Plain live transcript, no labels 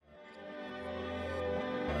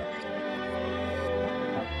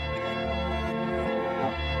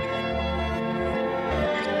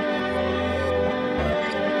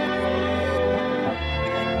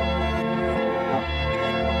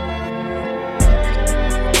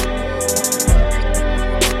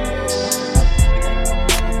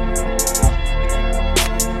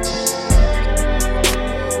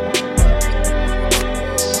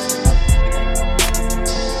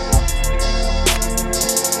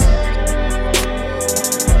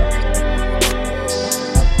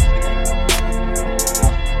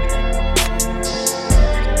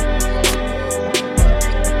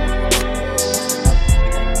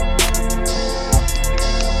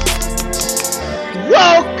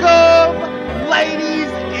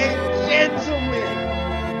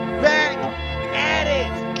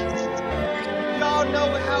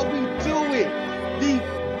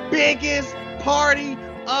party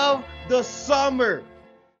of the summer.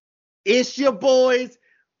 It's your boys.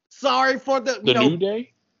 Sorry for the New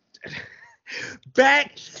Day.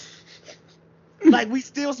 Back. Like we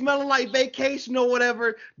still smelling like vacation or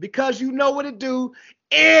whatever, because you know what it do.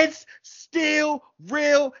 It's still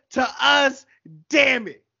real to us. Damn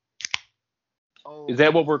it. Oh. Is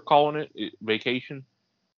that what we're calling it? Vacation?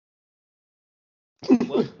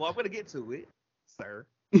 Well, I'm gonna get to it, sir.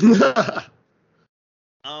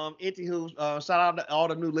 Anywho, shout out to all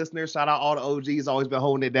the new listeners. Shout out all the OGs. Always been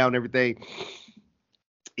holding it down and everything.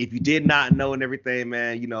 If you did not know and everything,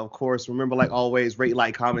 man, you know, of course, remember, like always, rate,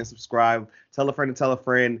 like, comment, subscribe, tell a friend and tell a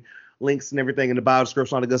friend. Links and everything in the bio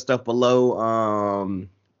description, all the good stuff below.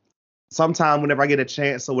 Sometime whenever I get a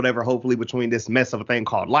chance or whatever, hopefully between this mess of a thing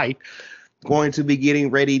called life, going to be getting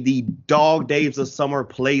ready the Dog Days of Summer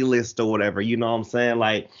playlist or whatever. You know what I'm saying?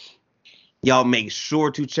 Like, y'all make sure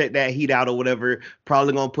to check that heat out or whatever.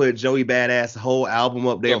 Probably gonna put Joey Badass whole album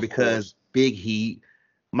up there because Big Heat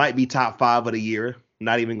might be top 5 of the year.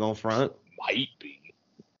 Not even gonna front. Might be.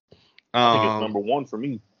 I think it's number 1 for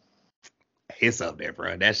me. It's up there,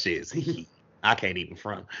 bro. That shit's heat. I can't even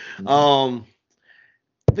front.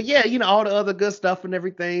 But yeah, you know, all the other good stuff and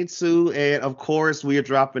everything too. And of course, we are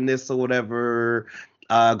dropping this or whatever.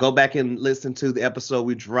 Go back and listen to the episode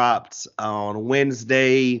we dropped on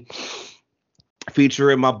Wednesday,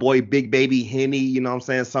 featuring my boy Big Baby Henny. You know what I'm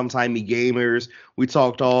saying? Sometimey Gamers. We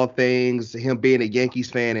talked all things, him being a Yankees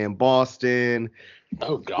fan in Boston.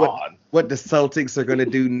 Oh God. What the Celtics are gonna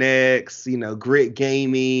do next, you know, Grit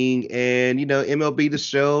Gaming, and you know, MLB The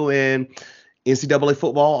Show and NCAA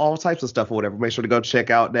football, all types of stuff or whatever. Make sure to go check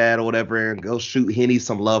out that or whatever, and go shoot Henny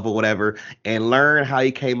some love or whatever, and learn how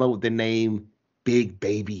he came up with the name Big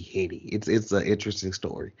Baby Henny. It's an interesting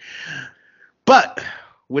story. But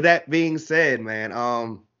with that being said, man,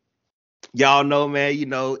 y'all know, man, you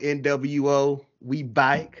know, NWO, we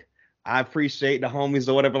bike. I appreciate the homies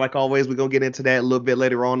or whatever. Like always, we're going to get into that a little bit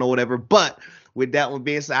later on or whatever. But with that one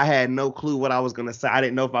being said, I had no clue what I was going to say. I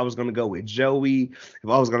didn't know if I was going to go with Joey, if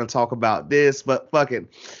I was going to talk about this, but fuck it.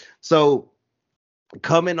 So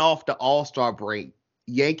coming off the All-Star break,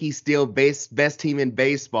 Yankees still best team in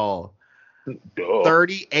baseball. Duh.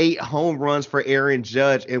 38 home runs for Aaron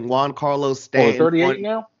Judge and Juan Carlos Stanton. 38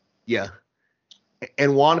 now? Yeah.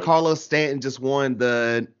 And Juan Carlos Stanton just won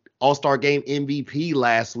the All-Star Game MVP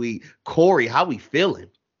last week. Corey, how we feeling?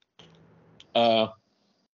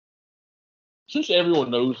 Since everyone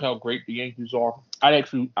knows how great the Yankees are, I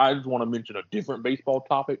just want to mention a different baseball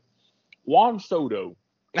topic. Juan Soto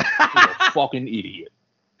is a fucking idiot.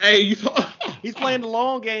 Hey, he's playing the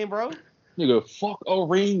long game, bro. Nigga, fuck a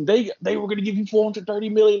ring. They were gonna give you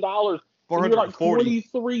 $430 million. And you're like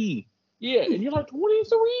 23. Yeah, and you're like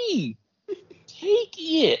 23. Take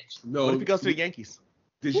it. No, what if he goes to the Yankees?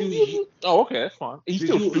 Did you? Oh, okay, that's fine. Did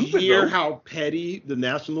you hear how petty the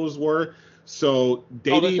Nationals were? So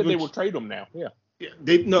they said they will trade him now. Yeah.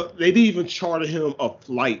 They didn't even charter him a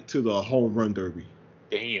flight to the home run derby.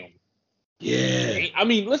 Damn. Yeah. I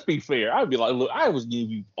mean, let's be fair. I'd be like, look, I was giving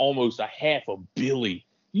you almost $500 million.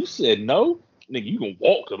 You said no? Nigga, you can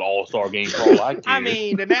walk to the All-Star game for all I care. I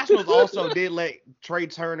mean, the Nationals also did let Trey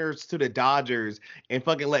Turner to the Dodgers and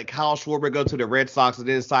fucking let Kyle Schwarber go to the Red Sox and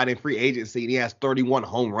then sign in free agency. And he has 31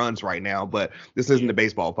 home runs right now, but this isn't the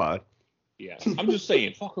baseball pod. Yeah, I'm just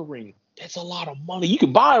saying, fuck a ring. That's a lot of money. You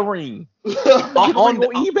can buy a ring. on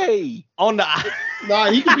eBay.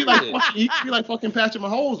 He could be like fucking Patrick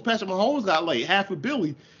Mahomes. Patrick Mahomes got like $500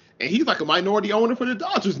 million. And he's like a minority owner for the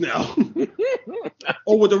Dodgers now.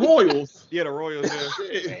 Or with the Royals. Yeah, the Royals.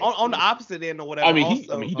 Yeah. on the opposite end or whatever. I mean,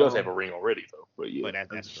 he does have a ring already, though. But yeah, but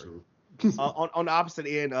that's true. On the opposite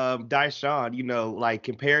end, Deshaun, you know, like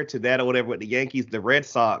compared to that or whatever with the Yankees, the Red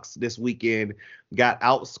Sox this weekend got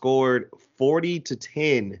outscored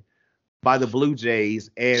 40-10 by the Blue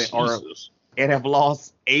Jays and have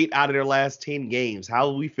lost 8 out of their last 10 games. How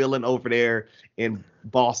are we feeling over there in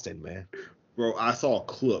Boston, man? Bro, I saw a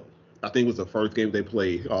clip. I think it was the first game they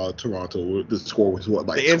played, Toronto. The score was what,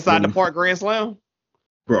 like the inside 20? The park grand slam?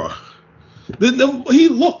 Bro. He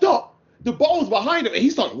looked up. The ball was behind him, and he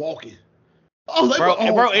started walking. I was like,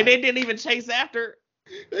 bro, and they didn't even chase after.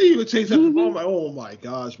 They didn't even chase after the ball. I'm like, oh my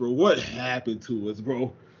gosh, bro. What happened to us,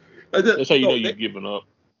 bro? That's how you know you're giving up.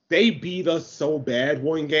 They beat us so bad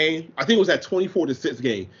one game. I think it was that 24-6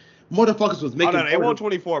 game. Motherfuckers was making. No, it wasn't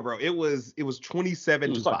 24, bro. It was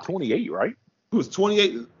 27. It was like 28, right? It was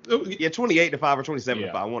 28. Yeah, 28-5 or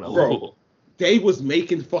 27-5. One of them. Bro, they was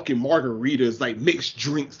making fucking margaritas, like mixed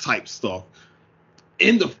drinks type stuff.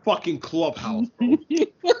 in the fucking clubhouse, bro.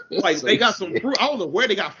 Like, they got some fruit. I don't know where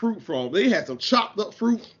they got fruit from. They had some chopped up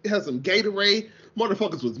fruit. It had some Gatorade.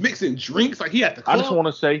 Motherfuckers was mixing drinks like he at the club. I just want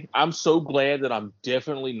to say, I'm so glad that I'm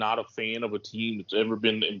definitely not a fan of a team that's ever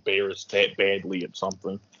been embarrassed that badly at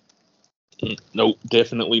something. Nope,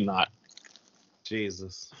 definitely not.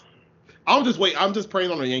 Jesus. I'm just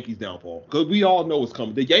praying on the Yankees' downfall because we all know what's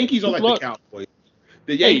coming. The Yankees are like the Cowboys.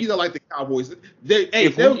 The Yankees are like the Cowboys.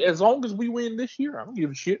 As long as we win this year, I don't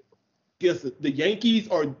give a shit. Yes, the Yankees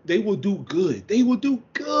they will do good. They will do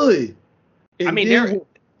good. And I mean, then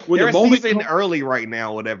they're a season early right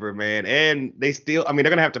now, whatever, man. And they still, I mean,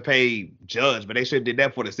 they're going to have to pay Judge, but they should have did that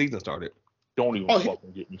before the season started. Don't even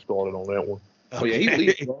fucking get me started on that one. Oh, yeah, he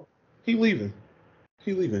leaving, bro. He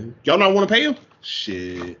leaving. Y'all not want to pay him?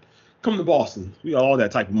 Shit. Come to Boston. We got all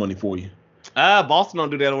that type of money for you. Boston don't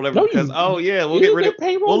do that or whatever because we'll get rid of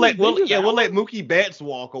we'll let Mookie Betts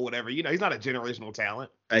walk or whatever. You know, he's not a generational talent.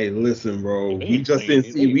 Hey, listen, bro. We just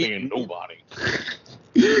didn't see nobody.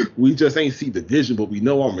 We just ain't see the vision, but we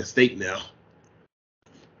know our mistake now.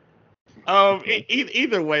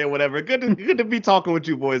 Either way or whatever. Good to be talking with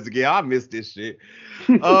you boys again. I miss this shit.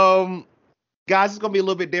 Guys, it's gonna be a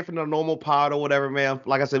little bit different than a normal pod or whatever, man.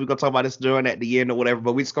 Like I said, we're gonna talk about this during at the end or whatever,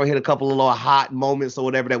 but we just gonna hit a couple of little hot moments or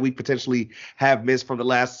whatever that we potentially have missed from the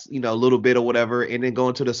last, little bit or whatever, and then go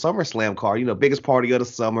into the SummerSlam card, biggest party of the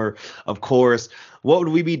summer, of course. What would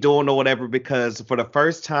we be doing or whatever? Because for the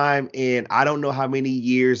first time in I don't know how many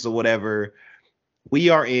years or whatever, we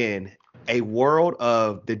are in a world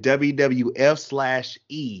of the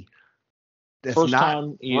WWF/E that's first not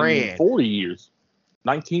time ran. In 40 years.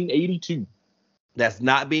 1982. That's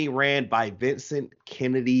not being ran by Vincent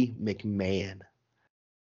Kennedy McMahon.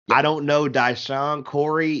 I don't know, Daishan,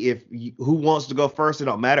 Corey, who wants to go first, it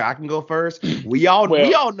don't matter. I can go first. We all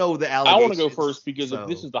know the allegations. I want to go first because if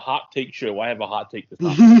this is the hot take show, I have a hot take this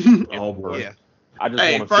time. Oh boy. Yeah. I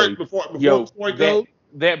just want to say, before we go,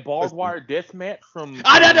 that barbed wire death match from later.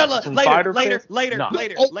 Oh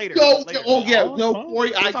yeah, no,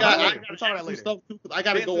 Corey, I got some stuff too because I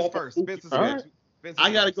gotta go off first. Vince is first.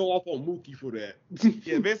 I gotta go off on Mookie for that.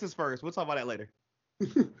 Yeah, Vince is first. We'll talk about that later.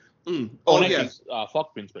 Fuck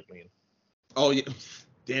Vince McMahon. Oh yeah,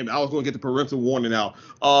 damn it! I was gonna get the parental warning out.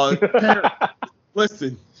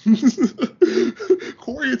 Listen,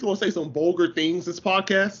 Corey is gonna say some vulgar things this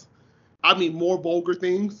podcast. I mean, more vulgar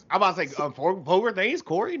things. I'm about to say vulgar things.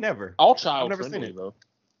 Corey, never. All child I've never friendly seen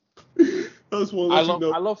it though. I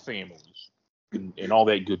love families and all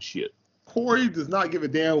that good shit. Corey does not give a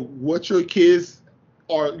damn what your kids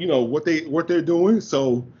are, what they're doing.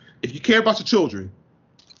 So if you care about your children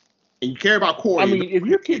and you care about Corey, I mean, if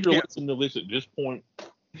your kids are listening to this at this point,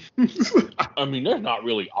 I mean, that's not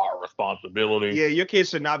really our responsibility. Yeah, your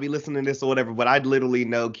kids should not be listening to this or whatever, but I literally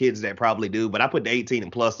know kids that probably do. But I put the 18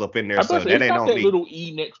 and plus up in there, so that ain't on me. Little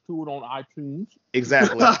E next to it on iTunes.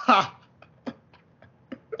 Exactly.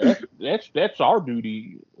 That's our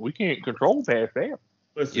duty. We can't control past that.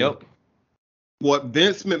 Listen, yep. What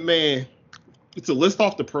Vince McMahon, it's a list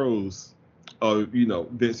off the pros of,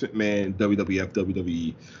 Vince McMahon, WWF,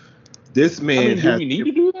 WWE. This man do we need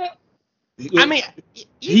to do that? I mean,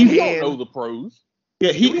 he don't know the pros.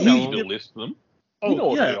 Yeah, he need to list them. You know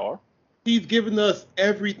what they are. He's given us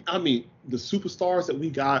the superstars that we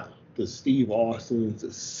got, the Steve Austins,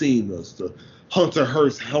 the Cenas, the Hunter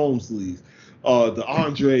Hearst Helmsleys, the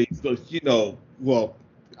Andres, well,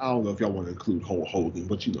 I don't know if y'all want to include Hulk Hogan,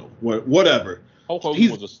 but whatever. Hulk Hogan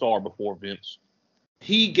was a star before Vince.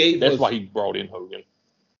 That's why he brought in Hogan.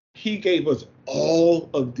 He gave us all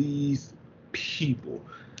of these people.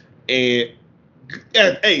 And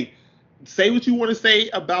hey, say what you want to say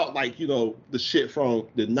about the shit from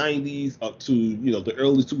the 90s up to, the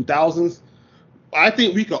early 2000s. I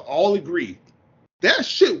think we can all agree that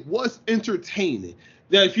shit was entertaining.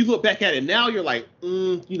 Now, if you look back at it now, you're like,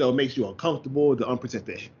 it makes you uncomfortable, the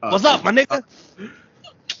unprotected. What's up, my nigga?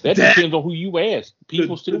 That depends on who you ask.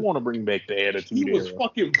 People still want to bring back the Attitude He was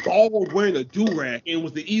fucking bald wearing a do-rag and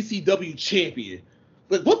was the ECW champion.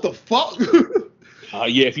 Like, what the fuck?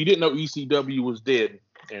 Yeah, if you didn't know ECW was dead,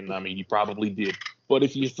 and I mean, you probably did. But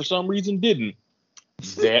if you for some reason didn't,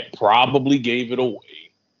 that probably gave it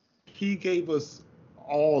away. He gave us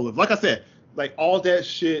all of, like I said, all that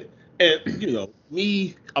shit. And,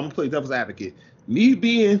 me, I'm going to play devil's advocate. Me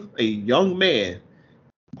being a young man,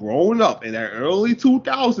 growing up in that early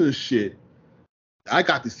 2000s shit, I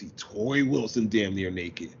got to see Tori Wilson damn near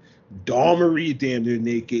naked, Dawn Marie damn near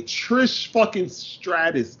naked, Trish fucking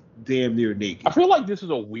Stratus damn near naked. I feel like this is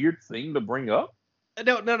a weird thing to bring up.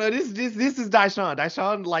 No. This is Deshaun.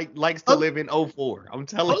 Deshaun likes to live in 04. I'm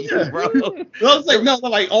telling you, bro. No, it's like no,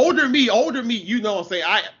 like older me. You know what I'm saying?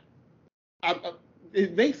 I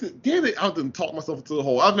it makes it. Damn it! I didn't talk myself into the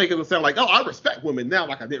hole. I was making it sound like, oh, I respect women now,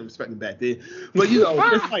 like I didn't respect them back then. But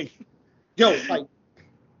it's like, yo, like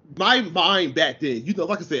my mind back then,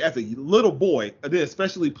 like I said, as a little boy, and then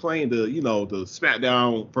especially playing the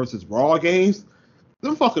SmackDown versus Raw games.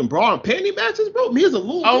 Them fucking bra and panty matches, bro. Me as a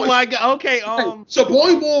little boy. Oh my god. Okay. So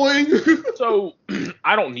boing. So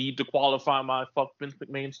I don't need to qualify my fuck Vince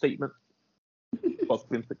McMahon statement. Fuck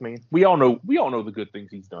Vince McMahon. We all know the good things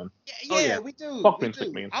he's done. Yeah, we do. Fuck Vince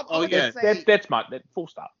McMahon. That's that full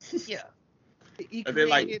stop. Yeah. He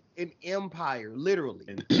created an empire, literally.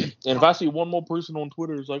 And if I see one more person on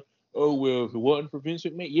Twitter is like, oh well, if it wasn't for Vince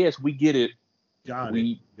McMahon, yes, we get it. Got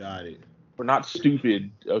it. We're not stupid,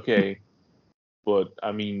 okay. But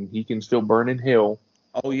I mean, he can still burn in hell.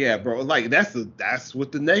 Oh yeah, bro. Like that's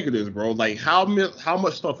what the negatives, bro. Like how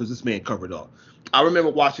much stuff has this man covered up? I remember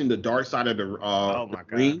watching the Dark Side of the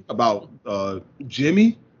Ring about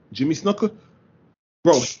Jimmy Snuka.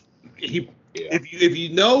 Bro, if you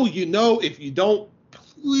know, you know. If you don't,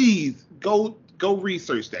 please go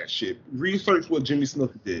research that shit. Research what Jimmy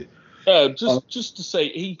Snuka did. Just to say,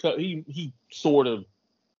 he sort of,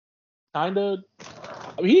 kind of.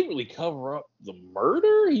 I mean, he didn't really cover up the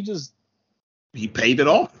murder. He paid it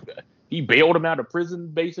off. He bailed him out of prison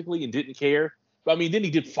basically and didn't care. But I mean, then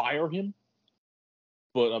he did fire him.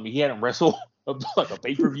 But I mean, he had him wrestle like a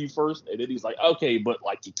pay-per-view first, and then he's like, okay, but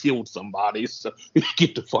like he killed somebody, so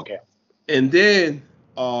get the fuck out. And then,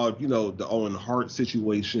 the Owen Hart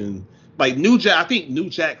situation. Like I think New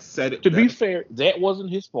Jack said it. To be fair, that wasn't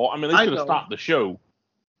his fault. I mean, they should have stopped the show,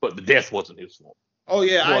 but the death wasn't his fault. Oh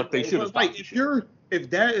yeah, they should have. Like if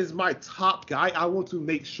that is my top guy, I want to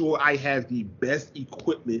make sure I have the best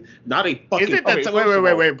equipment, not a fucking. Is it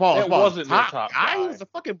wait, Paul. That wasn't the top guy. guy. He was a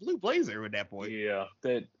fucking Blue Blazer at that point. Yeah,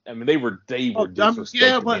 they were disrespecting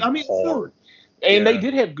yeah, but I mean, hard. And they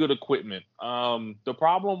did have good equipment. The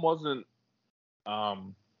problem wasn't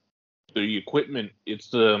the equipment.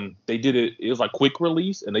 It's they did it. It was like quick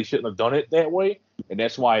release, and they shouldn't have done it that way, and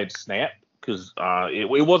that's why it snapped. Because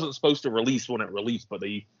it wasn't supposed to release when it released, but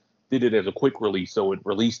they did it as a quick release, so it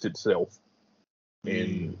released itself.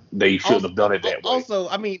 And they shouldn't have done it that way. Also,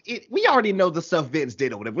 I mean, we already know the stuff Vince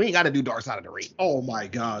did over there. We ain't got to do Dark Side of the Ring. Oh my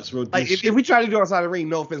gosh, bro! Like if we try to do Dark Side of the Ring,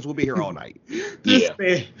 no offense, we'll be here all night.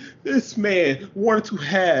 This man wanted to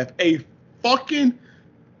have a fucking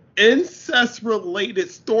incest-related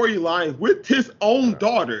storyline with his own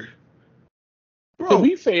daughter. Bro, to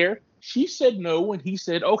be fair, she said no, and he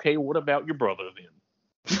said, "Okay, what about your brother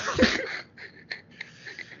then?"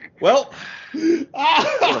 Well,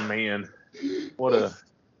 what a man! What a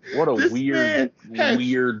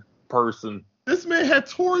weird person. This man had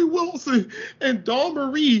Tori Wilson and Dawn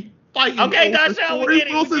Marie fighting. Okay, guys, Tori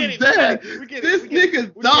Wilson's dad. This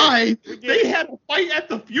nigga died. They had a fight at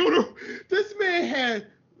the funeral. This man had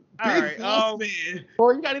Big Boss Man.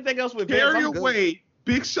 Corey, you got anything else with carry away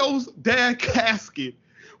Big Show's dad casket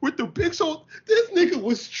with the Big Show? This nigga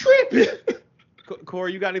was tripping.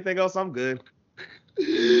 Corey, you got anything else? I'm good.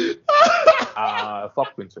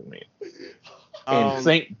 Fuck Vince McMahon. And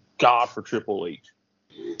thank God for Triple H.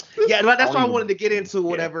 Yeah, that's why I wanted to get into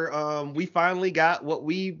whatever. We finally got what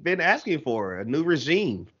we've been asking for, a new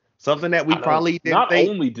regime. Something that we probably didn't think.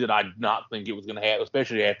 Not only did I not think it was going to happen,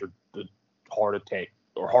 especially after the heart attack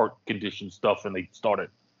or heart condition stuff, and they started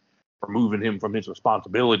removing him from his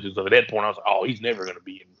responsibilities. So at that point, I was like, oh, he's never going to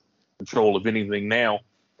be in control of anything now.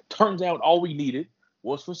 Turns out all we needed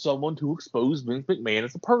was for someone to expose Vince McMahon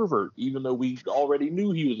as a pervert, even though we already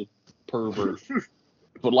knew he was a pervert.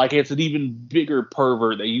 But like it's an even bigger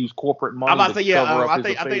pervert. They use corporate money. I'm about to say,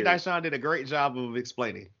 I think Deshaun did a great job of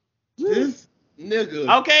explaining. This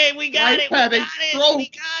nigga. Okay, we got it. We got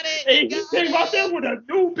it. And he came out there with a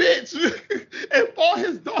new bitch and fought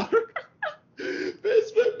his daughter.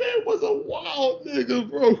 Vince McMahon was a wild nigga,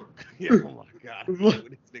 bro. Yeah, oh my God. I'm with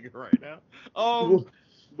this nigga right now.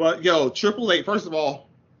 But yo, Triple H, first of all,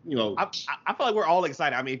 I feel like we're all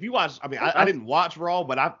excited. I mean, if you watch, I didn't watch Raw,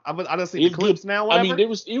 but I don't see the clips now. Whatever. I mean,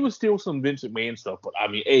 it was still some Vince McMahon stuff, but I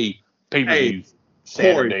mean, pay-per-view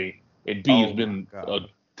Saturday, and B has been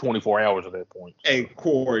 24 hours at that point. So. Hey,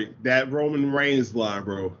 Corey, that Roman Reigns line,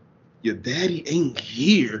 bro. Your daddy ain't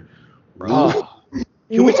here, bro.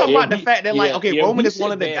 Can we talk about the fact that Roman is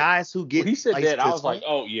one of the guys who get? When he said that, I was like,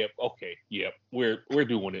 oh yeah, okay, yeah, we're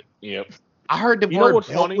doing it, yeah. I heard the word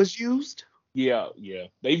belt was used. Yeah.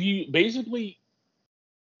 They've used basically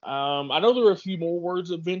I know there are a few more words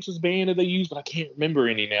that Vince has banned that they use, but I can't remember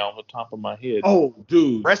any now off the top of my head. Oh,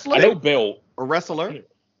 dude. Wrestler? I know belt. A wrestler?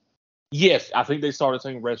 Yes, I think they started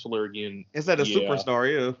saying wrestler again. Instead of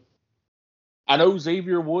superstar, yeah. I know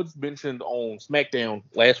Xavier Woods mentioned on SmackDown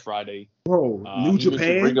last Friday. Bro, New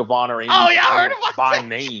Japan? Ring of Honor. Oh, yeah, I heard about by that.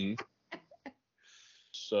 name.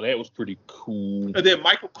 So that was pretty cool. And then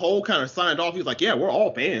Michael Cole kind of signed off. He was like, yeah, we're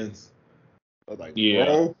all fans. I was like, Yeah.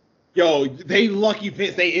 bro. Yo, they lucky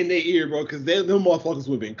Vince they in their ear, bro, because them motherfuckers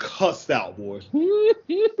would have been cussed out, boy.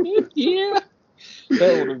 Yeah.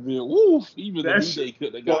 That would have been, woof. Even the New That's- Day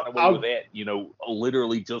couldn't have gotten away with that,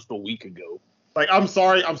 literally just a week ago. Like, I'm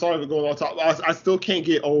sorry for going on top. I still can't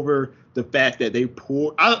get over the fact that they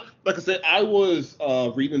pulled. Like I said, I was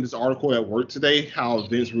reading this article at work today, how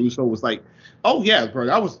Vince Russo was like, "Oh yeah, bro,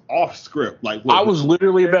 that was off script." Like, I was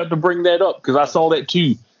literally about to bring that up because I saw that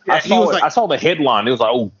too. Yeah, I saw the headline. It was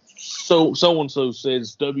like, "Oh, so and so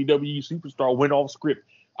says WWE superstar went off script."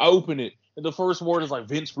 I open it, and the first word is like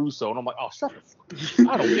Vince Russo, and I'm like, "Oh, shut the fuck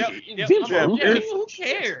up." I don't care. Vince Russo. Who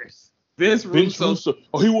cares? Vince Vince Russo. Russo.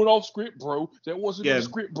 Oh, he went off script, bro. That wasn't the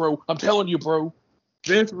script, bro. I'm telling you, bro.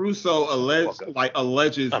 Vince Russo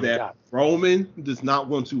alleges Oh, that God. Roman does not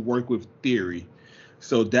want to work with Theory,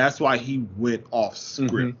 so that's why he went off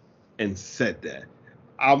script and said that.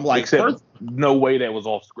 I'm like, Except no way that was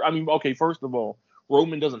off script. I mean, okay, first of all,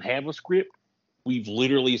 Roman doesn't have a script. We've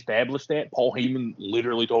literally established that. Paul Heyman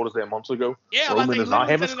literally told us that months ago. Yeah, Roman does not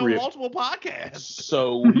have a on script. multiple podcasts.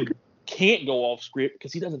 So he can't go off script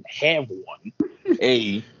because he doesn't have one.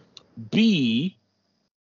 A. B.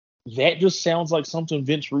 That just sounds like something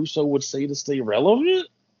Vince Russo would say to stay relevant.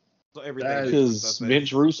 So everything Because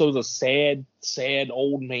Vince Russo's a sad, sad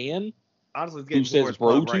old man honestly who says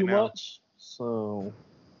bro too much. So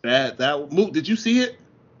that move. Did you see it?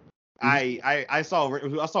 I saw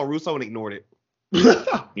Russo and ignored it.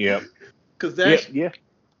 yeah, Because that's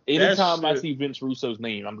Anytime I shit- see Vince Russo's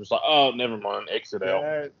name, I'm just like, oh, never mind, exit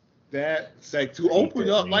out. That's like to open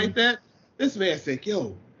up like that. This man said,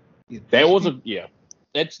 "Yo, That was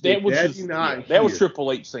that was Daddy just, not that was here."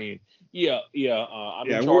 Triple H saying, I'm Yeah,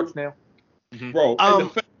 in charge now. bro."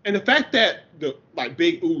 And the fact that the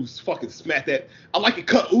Big Ooze fucking smacked that. I like it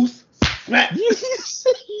cut Ooze smack. He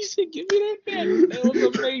said, "Give me that back." That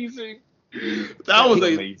was amazing.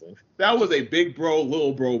 That was a big bro,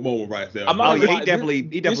 little bro moment right there. I'm not he lying. definitely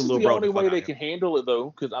This is little the bro. only way they can handle it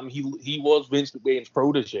though, because he was Vince McMahon's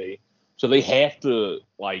protege, so they have to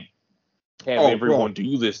have everyone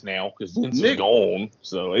do this now because Vince is gone.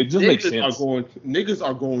 So it just makes sense. Niggas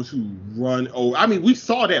are going to run over. I mean, we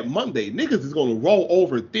saw that Monday. Niggas is going to roll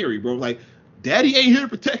over Theory, bro. Like, Daddy ain't here to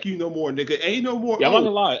protect you no more, nigga. Ain't no more. Yeah, I'm not gonna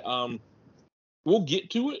lie. We'll get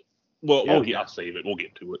to it. Well, I'll save it. We'll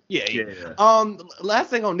get to it. Yeah. Last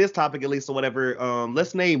thing on this topic, at least, or whatever.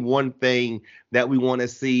 Let's name one thing that we want to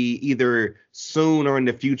see either soon or in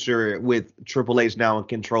the future with Triple H now in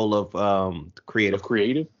control of creative.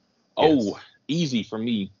 Yes. Oh, easy for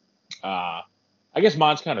me. I guess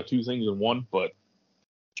mine's kind of two things in one, but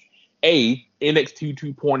NXT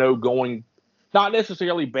 2.0 going not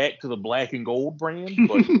necessarily back to the black and gold brand,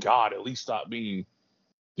 but God, at least stop being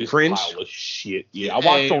this cringe pile of shit. Yeah, I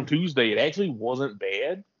watched on Tuesday. It actually wasn't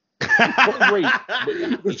bad. It wasn't great,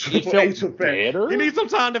 but it felt better. He needs some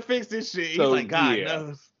time to fix this shit. So, He's like, God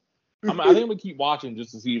knows. I think I'm gonna keep watching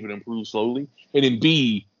just to see if it improves slowly. And then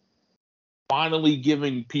B, finally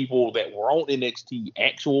giving people that were on NXT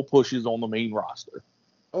actual pushes on the main roster.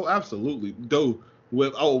 Oh, absolutely. Though, we're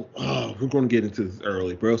going to get into this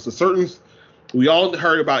early, bro. So we all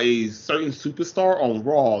heard about a certain superstar on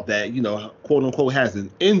Raw that, quote unquote, has an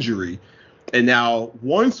injury. And now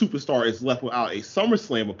one superstar is left without a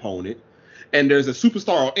SummerSlam opponent. And there's a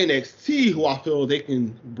superstar on NXT who I feel they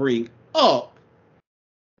can bring up.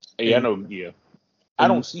 Hey, I know, I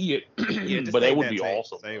don't see it, but that would be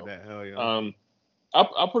awesome. Save that, hell yeah.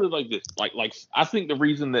 I'll put it like this: like I think the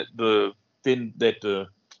reason that the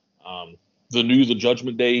News of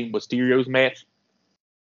Judgment Day Mysterio's match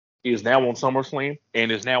is now on SummerSlam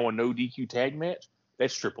and is now a no DQ tag match.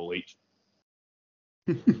 That's Triple H.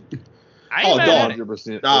 I ain't mad at it.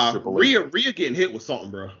 100%. Rhea getting hit with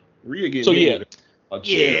something, bro. Rhea getting So hit with a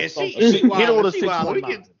chair. she hit her with a she wild.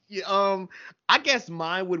 619. I guess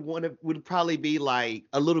mine would probably be like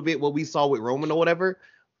a little bit what we saw with Roman or whatever.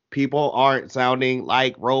 People aren't sounding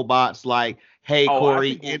like robots. Like, hey,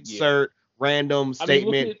 Corey, insert random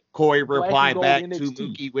statement. Corey reply back to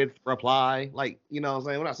Mookie with reply. Like, you know what I'm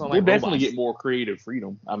saying? We're not sounding We'll like definitely robots. get more creative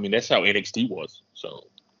freedom. I mean, that's how NXT was. So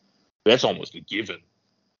that's almost a given,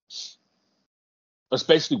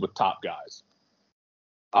 especially with top guys.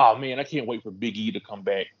 Oh man, I can't wait for Big E to come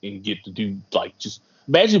back and get to do like just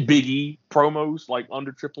imagine Big E promos like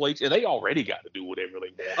under Triple H, and they already got to do whatever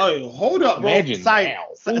they want. Oh, hold up, bro. Imagine now.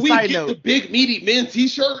 Will we get the big meaty men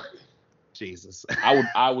T-shirt? Jesus.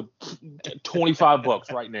 I would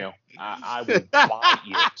 $25 right now. I would buy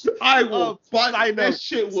it. I will buy side that note,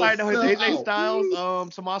 shit. Will Side note, has sell AJ out.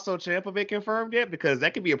 Styles, Tommaso Ciampa been confirmed yet? Because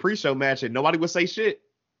that could be a pre-show match and nobody would say shit.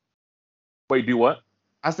 Wait, do what?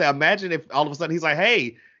 I say, imagine if all of a sudden he's like,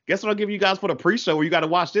 hey, guess what I'll give you guys for the pre-show where you got to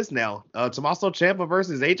watch this now? Tommaso Ciampa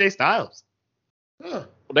versus AJ Styles. Huh.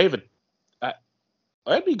 Well, David,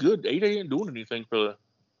 that'd be good. AJ ain't doing anything for the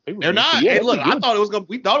pay-per-view. They're not. Yeah, Hey, look, that'd be we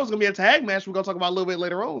thought it was gonna be a tag match. We're gonna talk about a little bit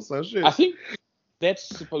later on. So shit. good. I think that's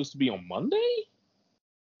supposed to be on Monday.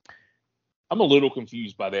 I'm a little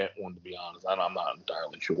confused by that one, to be honest. I'm not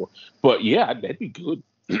entirely sure, but yeah, that'd be good.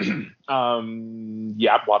 Yeah,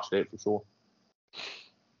 I'd watch that for sure.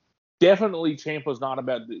 Definitely, Ciampa's not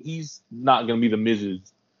about. He's not going to be the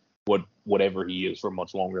Miz's whatever he is for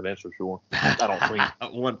much longer. That's for sure. I don't think.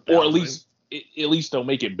 Or at least they'll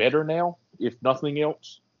make it better now, if nothing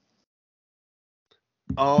else.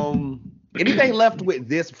 Anything left with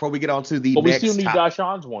this before we get on to the But next we still need topic?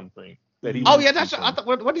 Dashawn's one thing. That he Oh wants yeah, to Dashawn. do. I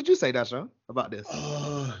thought. What did you say, Dashawn, about this?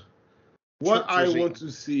 What I Regime. want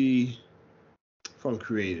to see from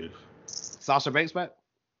creative. Sasha Banks back?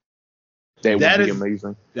 That That would be is-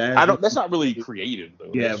 amazing. That That's not really creative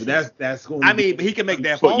though. Yeah, but that's going. I mean, he can make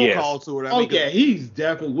that But phone yes. call to her. I Oh mean, yeah, he's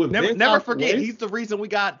definitely with Never, Vince never out the forget, way. he's the reason we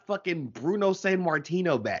got fucking Bruno San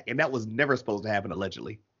Martino back, and that was never supposed to happen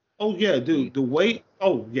allegedly. Oh yeah, dude. The way.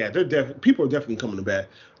 Oh yeah, they're definitely people are definitely coming back.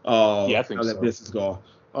 Yeah, I think now that so. business gone.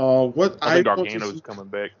 What I think want to Gargano's see coming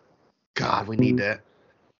back. God, we need that.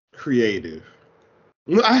 creative.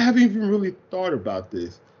 I haven't even really thought about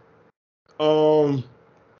this.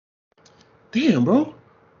 Damn, bro.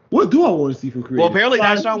 What do I want to see from creative? Well, apparently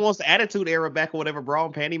Like- Dashawn wants the Attitude Era back or whatever bra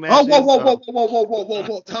and panty match. Oh,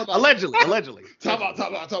 whoa. Time out. Allegedly. Time out.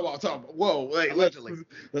 Whoa, wait, Allegedly.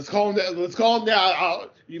 let's calm down. Let's calm down.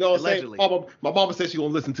 You know what I'm saying? Allegedly. My mama said she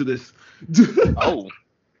won't listen to this. Oh,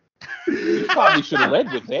 you probably should have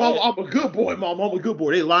led with that. I'm a good boy, Mom. I'm a good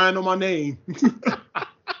boy. They lying on my name.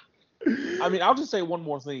 I mean, I'll just say one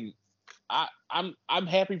more thing. I'm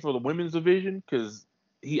happy for the women's division because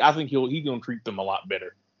I think he's gonna treat them a lot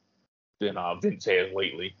better than Vince has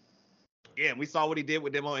lately. Yeah, we saw what he did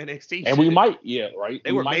with them on NXT. And we might, right?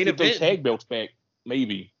 They we were might main get those event. tag belts back,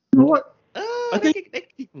 maybe. You know what? I think- think they can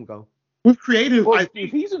keep him going. With creative, Well,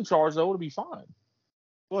 if he's in charge, though, it'll be fine.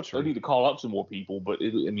 Well, They'll need to call up some more people, but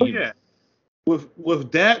yeah.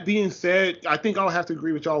 With that being said, I think I'll have to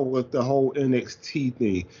agree with y'all with the whole NXT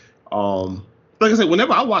thing. Like I said,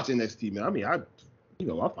 whenever I watch NXT, man, I mean, I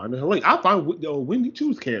find it hilarious. I find Wendy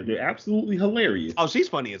Chu's character absolutely hilarious. Oh, she's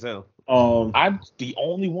funny as hell. I'm the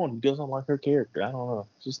only one who doesn't like her character. I don't know.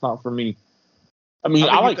 It's just not for me. I mean, I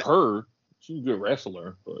I think like her. She's a good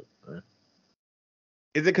wrestler, but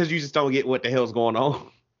Is it because you just don't get what the hell's going on?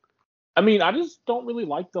 I mean, I just don't really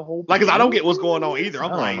like the whole. Like, 'cause I don't get what's going on either.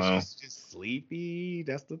 I'm I like, don't know. she's just sleepy.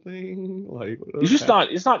 That's the thing. Like, It's just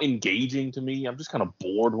not. It's not engaging to me. I'm just kind of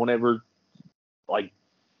bored whenever, like,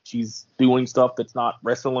 she's doing stuff that's not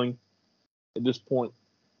wrestling. At this point,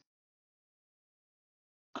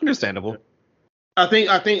 understandable. I think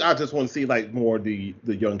I just want to see like more of the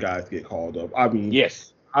young guys get called up. I mean,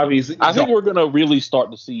 yes, obviously, I think we're gonna really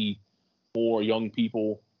start to see more young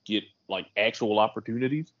people get like actual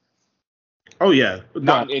opportunities. Oh yeah,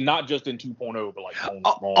 Not just in 2.0, but like on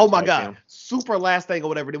Oh my SmackDown. god. Super last thing or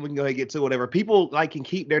whatever, then we can go ahead and get to whatever. People like can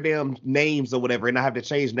keep their damn names or whatever and not have to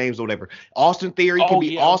change names or whatever. Austin Theory can be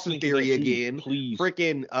yeah, I was Austin thinking Theory that too. again. Please.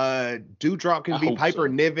 Freaking Dewdrop can I be hope Piper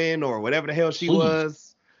so. Niven or whatever the hell she Please.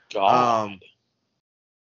 was. God.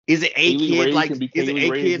 Is it A Kaylee Kid? Ray Like, can be is it Kaylee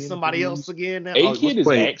A Ray Kid again, somebody please. else again? now? A-Kid is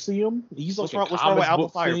wait. Axiom. He's like What's a wrong with comic Alpha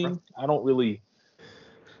book Fire, thing. bro? I don't really.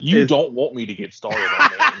 You don't want me to get started on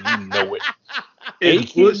that, and you know it.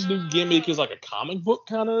 A-Kid's new gimmick is like a comic book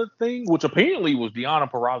kind of thing, which apparently was Deonna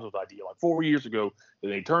Purrazzo's idea like 4 years ago,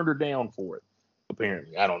 and they turned her down for it.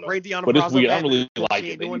 Apparently, I don't know. Ray Deonna But it's Purrazzo weird. I back? don't really She like ain't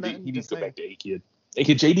it. doing He nothing? needs Just to go saying. back to A-Kid. Hey,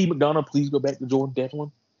 can JD McDonough please go back to Jordan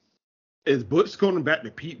Devlin? Is Butch going back to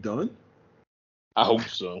Pete Dunne? I hope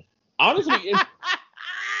so. Honestly, I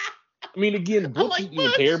mean, again, Butch like isn't even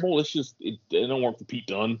Butch. terrible. It's just it don't work for Pete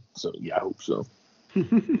Dunne. So yeah, I hope so.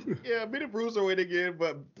 Yeah, be the Bruiserweight again,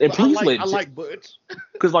 but And please I let like Butch.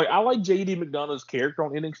 Because like I like JD McDonough's character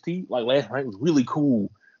on NXT. Like last night was really cool,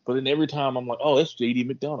 but then every time I'm like, oh, that's JD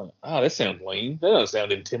McDonough. Oh, that sounds lame. That doesn't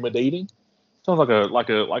sound intimidating. Sounds like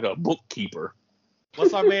a bookkeeper.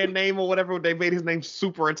 What's our man name or whatever? They made his name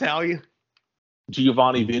super Italian.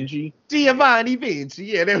 Giovanni Vinci. Giovanni Vinci.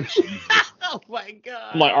 Yeah, them. Oh my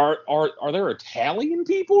god. I'm like, are there Italian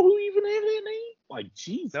people who even have that name? Like,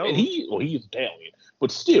 jeez. No. And he's Italian,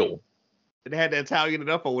 but still. It had the Italian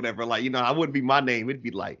enough or whatever. Like, I wouldn't be my name. It'd be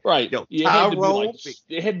like, right. Yo, it had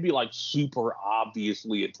to be like super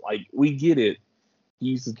obviously. It's like, we get it.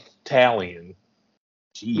 He's Italian.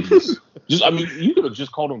 Jesus. You could have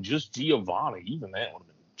just called him just Giovanni. Even that would have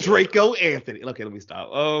been Draco Anthony. Okay, let me stop.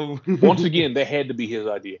 Once again, that had to be his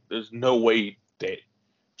idea. There's no way that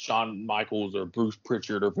Shawn Michaels or Bruce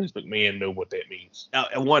Pritchard or Vince McMahon know what that means.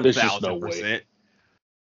 1,000%.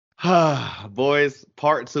 Boys,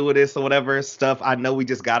 part 2 of this or whatever stuff I know we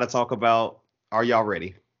just got to talk about. Are y'all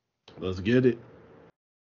ready? Let's get it.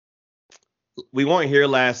 We weren't here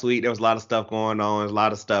last week. There was a lot of stuff going on. There's a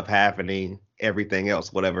lot of stuff happening. Everything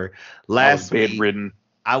else, whatever. Last week, bedridden.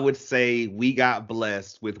 I would say we got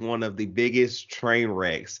blessed with one of the biggest train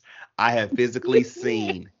wrecks I have physically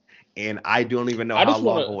seen, and I don't even know how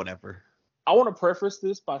long or whatever. I want to preface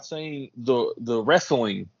this by saying the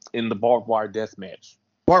wrestling in the barbed wire death match.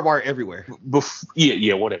 Barbed wire everywhere.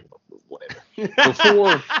 Whatever.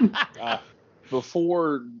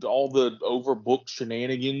 Before all the overbooked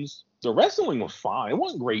shenanigans, the wrestling was fine. It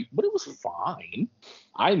wasn't great, but it was fine.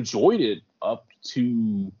 I enjoyed it up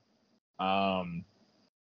to, I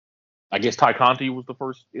guess Ty Conti was the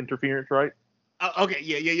first interference, right? Okay,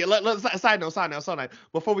 yeah. Let's side note.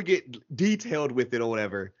 Before we get detailed with it or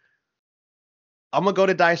whatever, I'm gonna go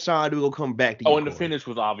to Daishan. We'll come back to you. Oh, and the finish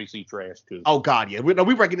was obviously trash too. Oh God, yeah.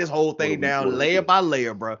 We breaking this whole thing down layer by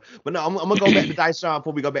layer, bro. But no, I'm gonna go back to Daishan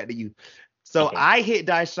before we go back to you. So okay. I hit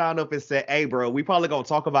Daishan up and said, "Hey, bro, we probably gonna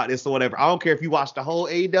talk about this or whatever. I don't care if you watch the whole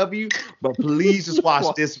AEW, but please just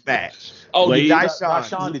watch this match." Oh,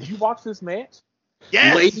 Daishan, did you watch this match?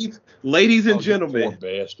 Yes. Ladies and gentlemen,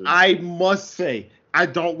 I must say, I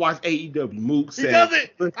don't watch AEW. Mook said. He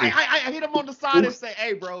doesn't. I hit him on the side and say,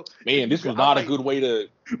 "Hey, bro." Man, this was not a good way to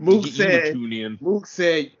Mook get said, you to tune in. Mook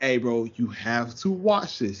said, "Hey, bro, you have to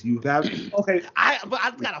watch this. You have to." Okay. But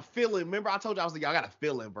I got a feeling. Remember, I told you I was like, "I got a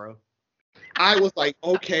feeling, bro." I was like,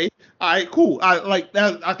 okay, all right, cool. I like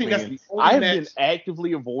that. I think that's the only I've been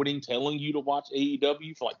actively avoiding telling you to watch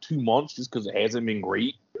AEW for like 2 months just because it hasn't been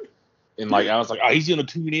great. And like, I was like, oh, he's gonna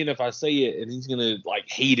tune in if I say it, and he's gonna like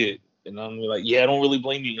hate it. And I'm like, yeah, I don't really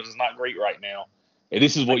blame you because it's not great right now. And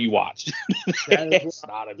this is what you watched. It's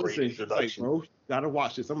not a great introduction. Like, bro, gotta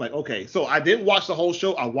watch this. I'm like, okay. So I didn't watch the whole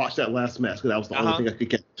show. I watched that last match because that was the only thing I could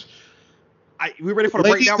catch. We ready for the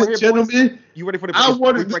breakdown right here, gentlemen? You ready for the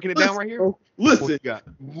breaking it down right here? Listen,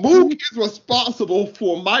 Mook is responsible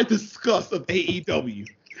for my disgust of AEW.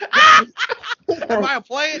 Am I a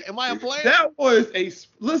player? That was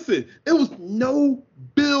listen. It was no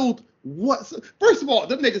build whatsoever. First of all,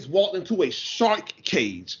 them niggas walked into a shark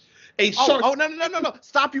cage. Oh, no.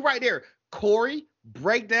 Stop you right there. Corey,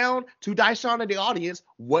 break down to Daishan and the audience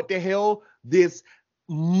what the hell this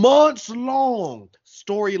months-long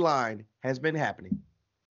storyline has been happening.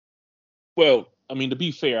 Well, I mean, to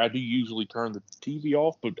be fair, I do usually turn the TV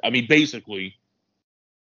off, but I mean, basically,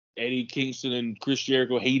 Eddie Kingston and Chris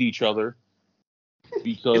Jericho hate each other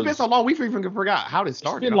because it's been so long we even forgot how this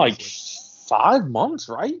started. It's been like 5 months,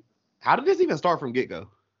 right? How did this even start from get-go?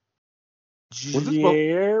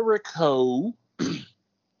 Jericho,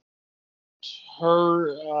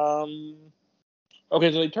 okay,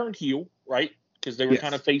 so they turned heel, right? Because they were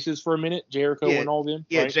kind of faces for a minute, Jericho and all them.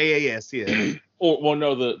 Yeah, right? JAS, yeah. The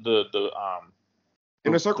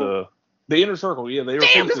Inner Circle? The Inner Circle, yeah. They were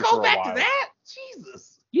faces for a while. Back to that?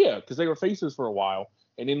 Jesus. Yeah, because they were faces for a while.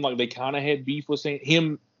 And then, like, they kind of had beef with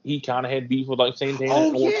he kind of had beef with, like, Santana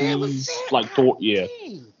and Ortiz.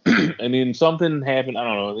 And then something happened, I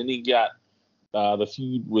don't know. And then he got the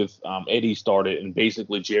feud with Eddie started, and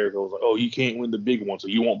basically Jericho was like, oh, you can't win the big one, so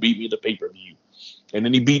you won't beat me at the pay-per-view. And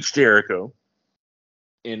then he beats Jericho.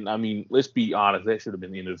 And, I mean, let's be honest, that should have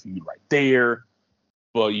been the end of the feud right there.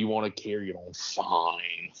 But you want to carry it on,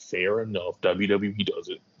 fine. Fair enough. WWE does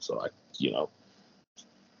it. So,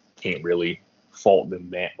 can't really fault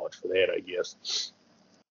them that much for that, I guess.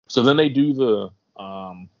 So then they do the...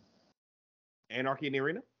 Anarchy in the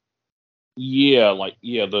Arena? Yeah, was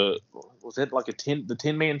that like the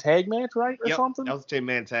 10-man tag match, right? Or something? That was a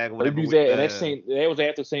 10-man tag. They do that, and that was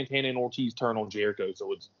after Santana and Ortiz turn on Jericho.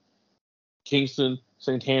 So it's Kingston,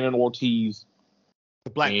 Santana, and Ortiz.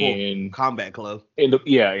 The Blackpool Combat Club.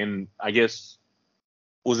 And I guess,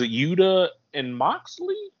 was it Yuta and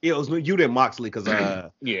Moxley? Yeah, it was Yuta and Moxley, because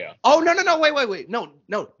yeah. Oh, no, wait. No.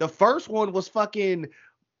 The first one was fucking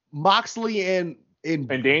Moxley and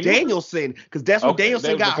Danielson, because that's when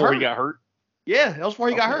Danielson got hurt. He got hurt. Yeah, that was before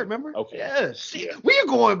he got Okay. hurt. Remember? Okay. Yeah. Shit, we are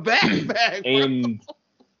going back, bro. And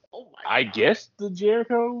Oh my I God. guess the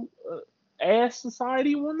Jericho Ass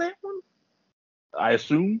Society won that one. I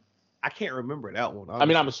assume. I can't remember that one. I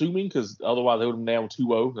mean, I'm honestly. assuming because otherwise they would have been down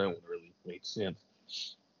 2-0. That wouldn't really make sense.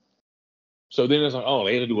 So then it's like, oh,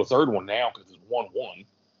 they had to do a third one now because it's 1-1.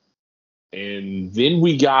 And then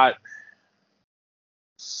we got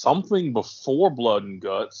something before Blood and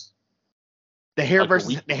Guts. The hair like versus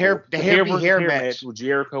week the hair before. the versus hair match. with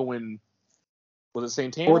Jericho and was it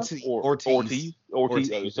Santana Ortiz. or Ortiz.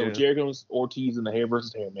 Ortiz. So Yeah. Jericho and Ortiz in the hair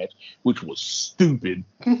versus hair match, which was stupid,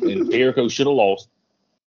 and Jericho should have lost.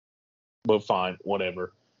 But fine,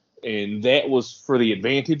 whatever. And that was for the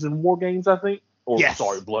advantage in War Games, I think. Or Yes.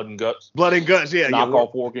 sorry, Blood and Guts. Blood and Guts. Yeah.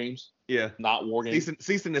 Knockoff War Games, Yeah. not War Games.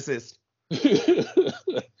 Cease and desist.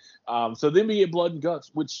 So then we get Blood and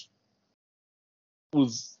Guts, which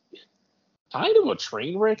was kind of a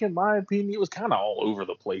train wreck in my opinion. It was kind of all over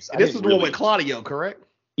the place. This is the one with Claudio, correct?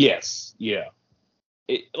 Yes, yeah.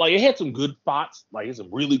 It had some good spots, like it had some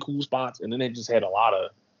really cool spots, and then it just had a lot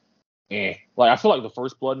of Like I feel like the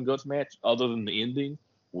first Blood and Guts match, other than the ending,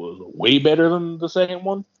 was way better than the second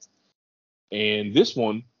one. And this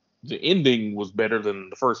one, the ending was better than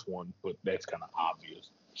the first one, but that's kind of obvious.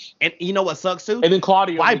 And you know what sucks too? And then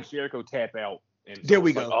Claudio makes Jericho tap out. And so There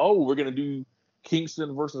we it's like, go. oh, we're gonna do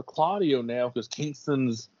Kingston versus Claudio now because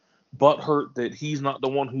Kingston's butthurt that he's not the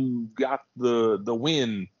one who got the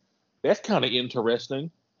win. That's kind of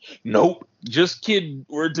interesting. Nope, just kidding.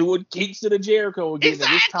 We're doing Kingston and Jericho again.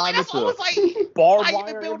 Exactly. And this time That's it's what I was like. barbed I wire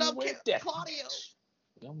even build up everywhere Claudio.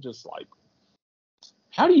 deathmatch. I'm just like,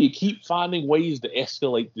 how do you keep finding ways to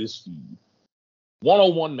escalate this feud?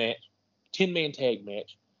 1-on-1 match, 10-man tag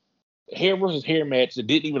match, hair versus hair match that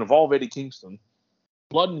didn't even involve Eddie Kingston,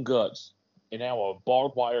 Blood and Guts, and now a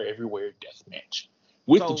barbed wire everywhere death match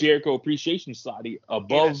with the Jericho Appreciation Society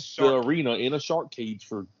above the arena in a shark cage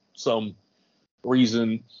for some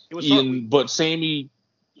reason.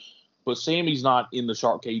 But Sammy's not in the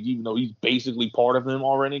shark cage, even though he's basically part of them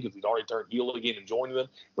already because he's already turned heel again and joining them.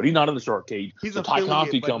 But he's not in the shark cage. So Ty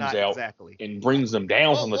Conti comes out and brings them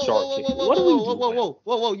down from the shark cage. What do we do?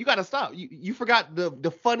 Whoa! You gotta stop. You forgot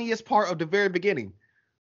the funniest part of the very beginning.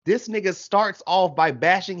 This nigga starts off by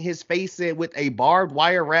bashing his face in with a barbed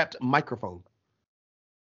wire wrapped microphone.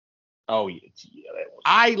 Oh yeah,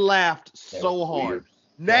 I laughed so hard. Weird.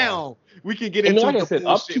 Now we can get into like the I said,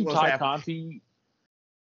 up to Ty happening. Conti.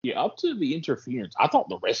 Yeah, up to the interference, I thought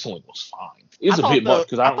the wrestling was fine. It's a bit much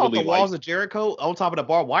because I don't thought really the walls of Jericho on top of the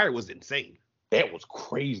barbed wire was insane. That was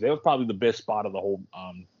crazy. That was probably the best spot of the whole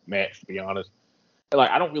match, to be honest. Like,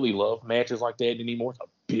 I don't really love matches like that anymore. It's a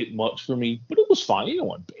bit much for me, but it was fine. It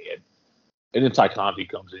wasn't bad. And then Ty Conti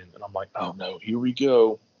comes in, and I'm like, oh no, here we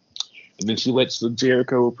go. And then she lets the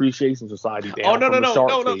Jericho Appreciation Society down. No.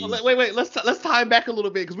 Wait. Let's tie him back a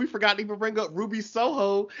little bit because we forgot to even bring up Ruby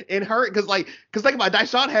Soho and her because think about it,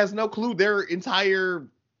 Daishan has no clue their entire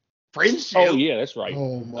friendship. Oh yeah, that's right.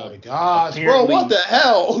 Oh my gosh, bro, what the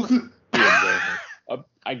hell?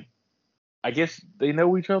 I guess they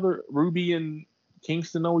know each other. Ruby and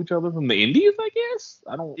Kingston know each other from the Indies, I guess.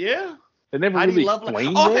 Yeah. They never really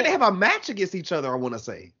explained I think they have a match against each other, I want to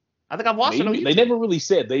say. I think I've watched it on YouTube. They never really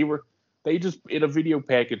said. They just, in a video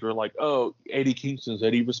package, were like, oh, Eddie Kingston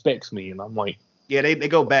said he respects me. And I'm like, yeah, they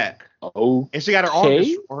go back. Oh. And she got her arm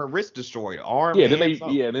or her wrist destroyed. Yeah,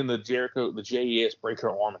 then the Jericho, the JAS break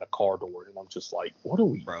her arm in a car door. And I'm just like, what are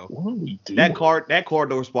we doing? That car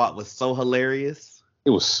door spot was so hilarious.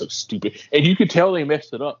 It was so stupid. And you could tell they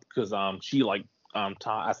messed it up because she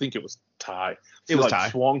Ty, I think it was Ty. She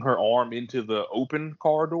swung her arm into the open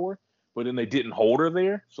car door, but then they didn't hold her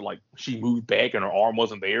there. So she moved back and her arm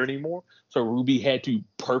wasn't there anymore. So Ruby had to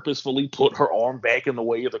purposefully put her arm back in the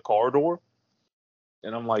way of the car door.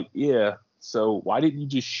 And I'm like, yeah, so why didn't you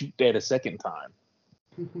just shoot that a second time?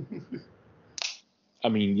 I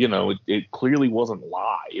mean, it clearly wasn't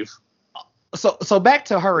live. So back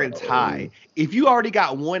to her and Ty. If you already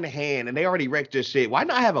got one hand and they already wrecked your shit, why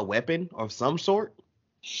not have a weapon of some sort?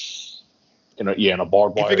 In a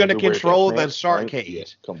barbed wire. If you're gonna control the shark cage. Yeah,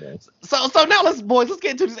 come on. So now let's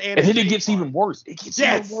get into this Anna. And then it gets even worse. It gets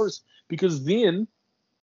even worse because then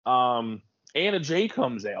Anna Jay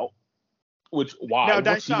comes out. Which Now,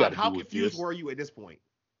 Daishan, how confused were you at this point?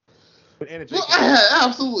 I had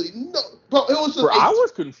absolutely no. Bro, it was just. I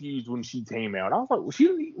was confused when she came out. I was like, well,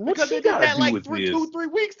 what's she got to do with this?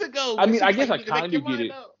 2-3 weeks ago. I mean, I guess I kind of get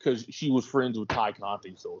it because she was friends with Ty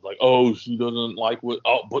Conti, so it's like, oh, she doesn't like what.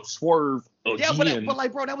 Oh, but Swerve. Yeah,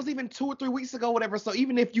 but bro, that was even 2 or 3 weeks ago, whatever. So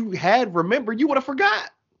even if you had remembered, you would have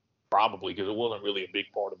forgot. Probably because it wasn't really a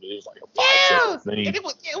big part of it. It was like a 5-second thing. And it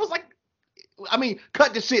was like. I mean,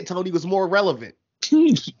 cut the shit, Tony was more relevant.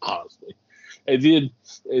 Honestly.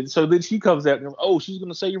 So then she comes out and she's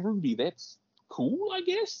gonna save Ruby. That's cool, I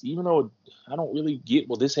guess. Even though I don't really get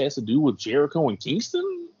what this has to do with Jericho and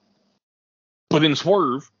Kingston. But then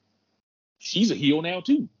Swerve, she's a heel now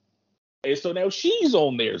too. And so now she's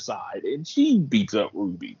on their side and she beats up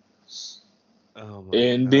Ruby. Oh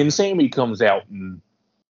and God. then Sammy comes out and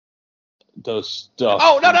does stuff.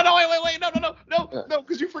 Oh no, wait, no,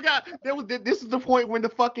 because you forgot this is the point when the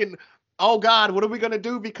fucking oh God, what are we gonna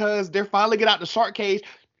do? Because they're finally get out the shark cage.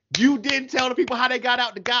 You didn't tell the people how they got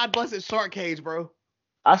out the God busted shark cage, bro.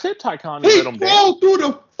 I said Taikani He let them down. crawled through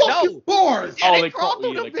the fucking bars. Yeah, They crawled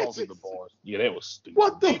through the bars. Yeah, that was stupid.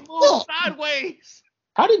 What the They moved fuck? sideways.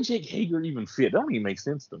 How did Jake Hager even fit? That don't even make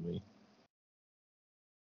sense to me.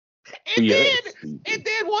 And Yeah, then, that's stupid. and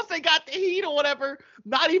then once they got the heat or whatever,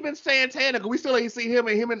 not even Santana, because we still ain't see him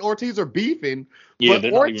and Ortiz are beefing. Yeah, but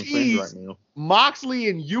they're not even friends right now. Moxley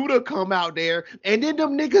and Yuta come out there, and then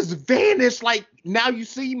them niggas vanish like, now you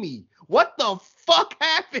see me. What the fuck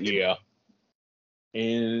happened? Yeah.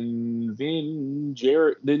 And then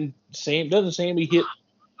Sammy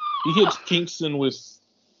hits Kingston with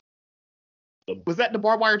Was that the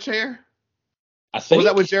barbed wire chair? I Or think was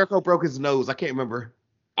that when Jericho broke his nose? I can't remember.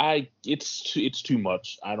 it's too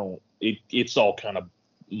much. It's all kind of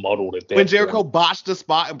muddled at that When Jericho point. botched the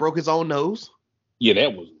spot and broke his own nose? Yeah,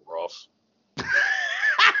 that was rough.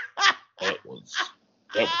 That was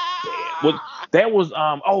bad. That was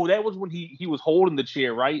when he was holding the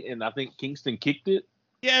chair, right? And I think Kingston kicked it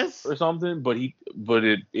Yes. or something, but it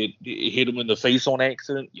hit him in the face on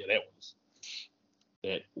accident. Yeah,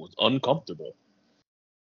 that was uncomfortable.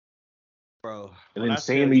 Bro. And then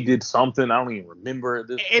Sammy did something. I don't even remember at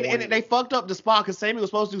this point. And they fucked up the spot because Sammy was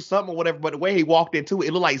supposed to do something or whatever, but the way he walked into it,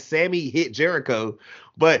 it looked like Sammy hit Jericho.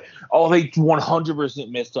 But they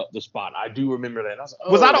 100% messed up the spot. I do remember that.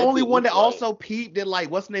 was I the only one that also peeped that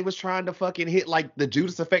like what's his name was trying to fucking hit like the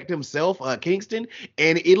Judas Effect himself, Kingston,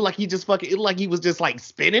 and it looked like he was just like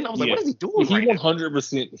spinning. I was like, what is he doing? He right now?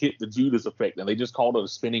 100% hit the Judas Effect, and they just called it a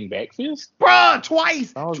spinning back fist. Bruh,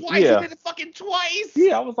 twice. Yeah. He did it fucking twice.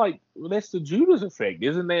 Yeah, I was like, well, that's the Judas Effect,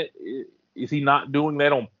 isn't that? Is he not doing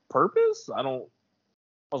that on purpose? I was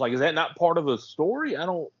like, is that not part of the story?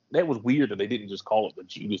 That was weird that they didn't just call it the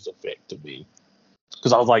Judas Effect to me.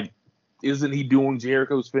 Because I was like, isn't he doing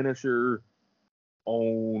Jericho's finisher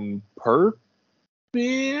on purpose?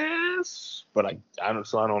 But I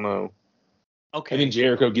don't know. Okay. And then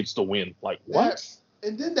Jericho gets the win. Like, what?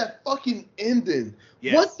 And then that fucking ending.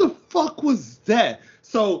 Yes. What the fuck was that?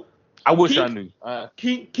 So I wish I knew.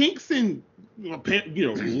 Kingston,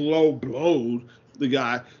 low blowed the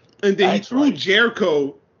guy, and then he That's threw right.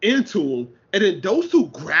 Jericho into him, and then those two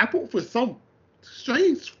grappled for some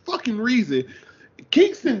strange fucking reason.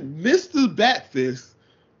 Kingston missed the back fist.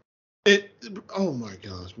 Oh my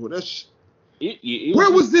gosh, bro,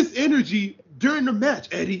 where was this energy during the match,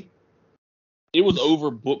 Eddie? It was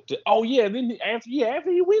overbooked. Oh yeah, and then after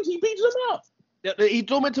he wins, he beats him up. He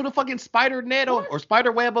threw him into the fucking spider net or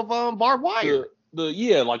spider web of barbed wire.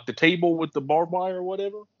 Like the table with the barbed wire or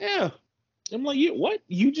whatever. Yeah. I'm like, yeah, what?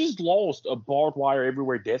 You just lost a barbed wire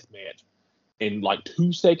everywhere death match. And like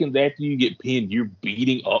 2 seconds after you get pinned, you're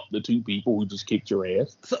beating up the two people who just kicked your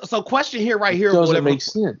ass. So question here, right here. Doesn't make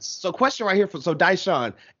sense. So question right here. So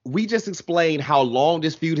Daishan, we just explained how long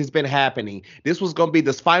this feud has been happening. This was going to be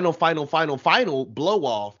this final blow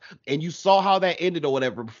off. And you saw how that ended or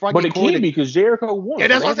whatever. But it can't because Jericho won. Yeah,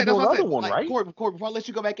 that's what I said. Right? Corey, before I let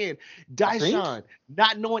you go back in. Daishan,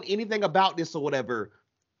 not knowing anything about this or whatever,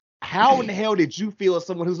 how in the hell did you feel as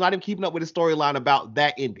someone who's not even keeping up with the storyline about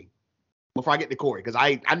that ending? Before I get to Corey, because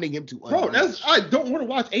I think him too. Bro, I don't want to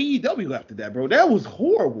watch AEW after that, bro. That was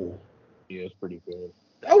horrible. Yeah, it's pretty bad.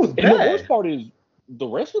 That was bad. And the worst part is the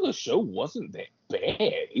rest of the show wasn't that bad.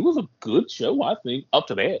 It was a good show, I think, up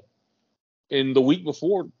to that. And the week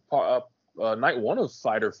before, night one of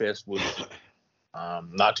Fyter Fest was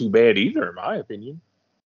not too bad either, in my opinion.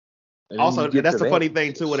 Also, that's the funny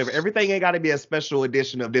thing too. Whatever, everything ain't got to be a special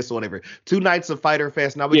edition of this or whatever. 2 nights of Fyter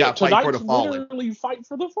Fest. Now we got Fight for the Fallen. Literally Fight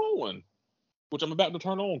for the Fallen, which I'm about to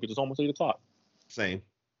turn on because it's almost 8 o'clock. Same.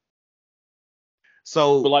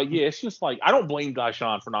 So, but like, yeah, it's just like I don't blame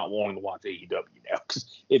Daishan for not wanting to watch AEW now because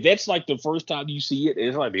if that's like the first time you see it,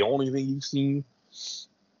 it's like the only thing you've seen.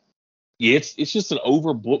 Yeah, it's just an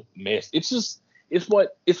overbooked mess. It's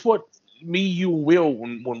what me, you, and Will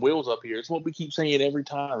when Will's up here. It's what we keep saying every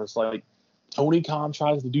time. It's like Tony Khan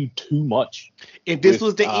tries to do too much. If this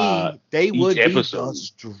was the they would be episode.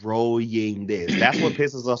 destroying this. That's what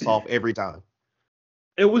pisses us off every time.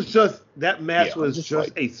 It was just that match Yeah, was just just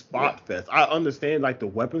like- a spot fest. I understand like the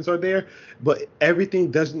weapons are there, but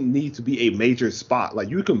everything doesn't need to be a major spot. Like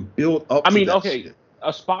you can build up. I to mean, that okay, shit.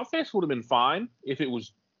 a spot fest would have been fine if it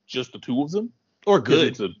was just the two of them. Or Because good.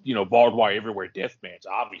 it's a barbed wire everywhere death match.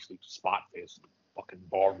 Obviously, it's a spot fest, fucking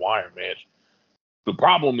barbed wire match. The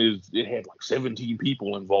problem is it had like 17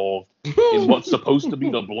 people involved in what's supposed to be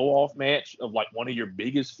the blow off match of like one of your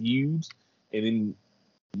biggest feuds, and then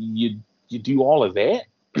you do all of that.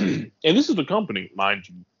 And this is the company, mind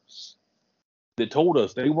you, that told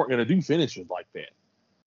us they weren't going to do finishes like that.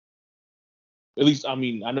 At least, I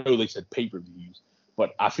mean, I know they said pay-per-views,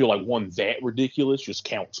 but I feel like one that ridiculous just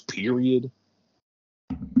counts, period.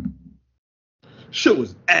 Shit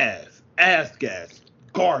was ass gas,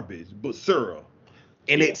 garbage, basura.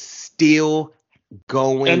 And Yeah. it's still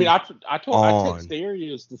going. I mean, I on. texted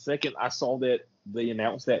Darius the second I saw that they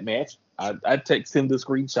announced that match. I texted him the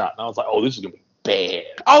screenshot, and I was like, "Oh, this is gonna be bad."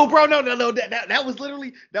 Oh, bro, no. That was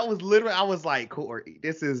literally. I was like, Corey,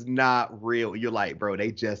 this is not real. You're like, bro,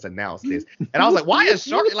 they just announced this, and I was like, why is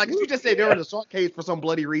Shark? Like, 'cause you just said there was a Shark Cage for some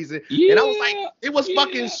bloody reason, and I was like, it was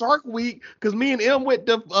fucking Shark Week because me and M went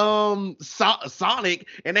to Sonic,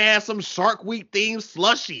 and they had some Shark Week themed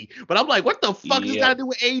slushy. But I'm like, what the fuck does that got to do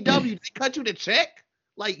with AEW? Did they cut you the check?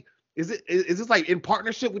 Like, is this like in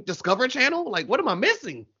partnership with Discovery Channel? Like, what am I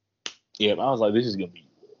missing? Yeah, I was like, this is gonna be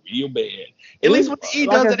real bad. At least with the E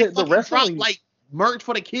like I does, they said, the fucking drop wrestling, like merch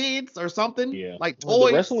for the kids or something. yeah, Like well, toys.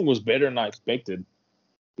 the wrestling was better than I expected.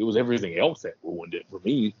 It was everything else that ruined it for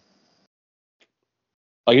me.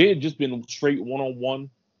 Like it had just been straight 1-on-1,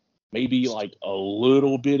 maybe like a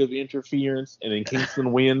little bit of interference, and then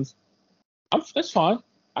Kingston wins. That's fine.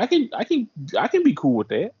 I can be cool with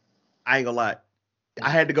that. I ain't gonna lie. I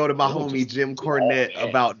had to go to my It was homie just Jim all Cornette that.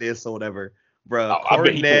 about this or whatever, bro. I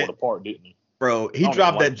bet he tore it Cornette, apart, didn't he? bro, he don't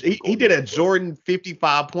dropped even that. like Jim He did a Cornette, but- Jordan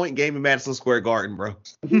 55-point game in Madison Square Garden, bro.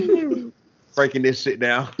 Breaking this shit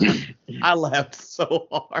down. I laughed so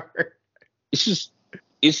hard. It's just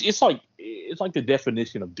it's like the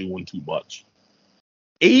definition of doing too much.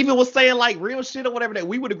 He even was saying like real shit or whatever that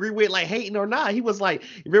we would agree with, like hating or not. He was like,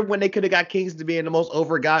 remember when they could have got Kingston being the most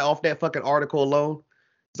over guy off that fucking article alone?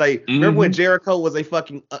 It's like, remember when Jericho was a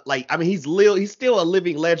fucking like, I mean, he's still a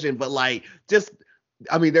living legend, but like, just,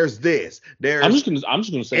 I mean, there's this, there's I'm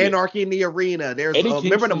just gonna say Anarchy in the Arena. There's Eddie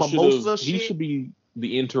remember the Kingston Mimosa He shit? should be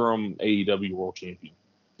the interim AEW World Champion.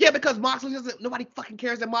 Yeah, because Moxley doesn't. Nobody fucking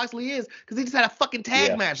cares that Moxley is because he just had a fucking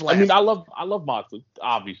tag match last. I mean, I love Moxley.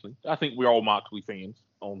 Obviously, I think we're all Moxley fans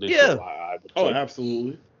on this Yeah. show. I would Oh, say.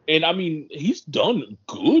 absolutely. And I mean, he's done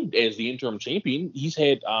good as the interim champion. He's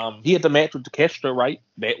had he had the match with Takeshita, right?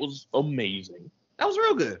 That was amazing. That was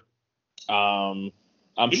real good. I'm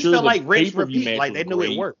It just sure felt the like rinse pay-per-view repeat, match like was they knew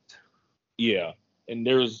great. it worked. Yeah, and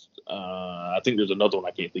there's I think there's another one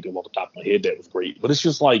I can't think of off the top of my head that was great. But it's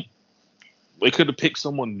just like they could have picked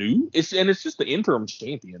someone new. It's just the interim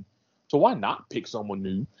champion. So why not pick someone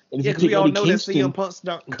new? And if Yeah, you because pick we all Eddie know Kingston, that CM Punk's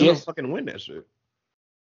not gonna Yes. fucking win that shit.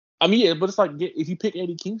 I mean, yeah, but it's like if you pick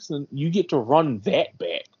Eddie Kingston, you get to run that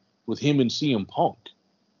back with him and CM Punk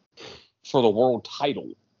for the world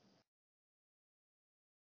title.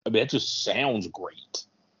 I mean, that just sounds great.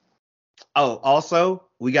 Oh, also,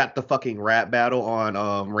 we got the fucking rap battle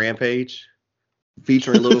on Rampage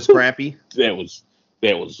featuring Little Scrappy. That was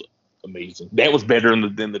amazing. That was better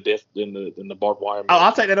than the barbed wire match. Oh,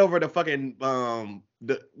 I'll take that over the fucking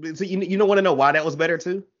so you don't want to know why that was better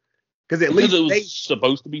too? Because at because least it was they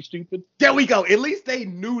supposed to be stupid. there we go. At least they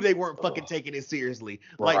knew they weren't fucking taking it seriously.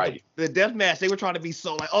 Like Right. the death match, they were trying to be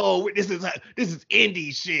so like, oh, this is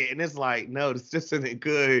indie shit, and it's like, no, this just isn't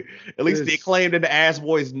good. At least the This- Acclaimed and the Ass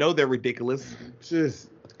Boys know they're ridiculous.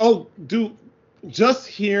 Dude, just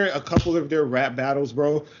hearing a couple of their rap battles,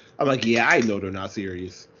 bro, I'm like, yeah, I know they're not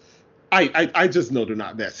serious. I just know they're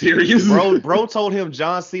not that serious. Bro told him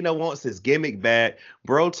John Cena wants his gimmick back.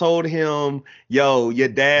 Bro told him, yo, your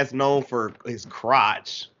dad's known for his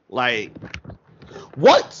crotch. Like,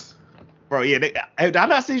 What? bro, yeah, did I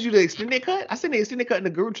not send you the extended cut? I sent the extended cut in the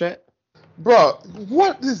group chat. Bro,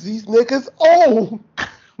 what is these niggas own?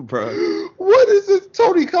 Bro. What is this,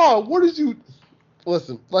 Tony Khan? What did you...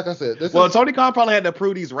 Listen, like I said, this Well, is... Tony Khan probably had to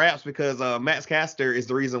approve these raps because Max Caster is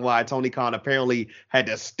the reason why Tony Khan apparently had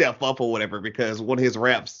to step up or whatever because one of his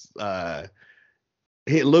raps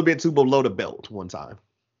hit a little bit too below the belt one time.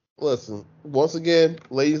 Listen, once again,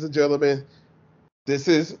 ladies and gentlemen, this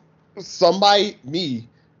is somebody, me,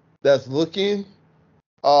 that's looking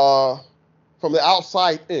from the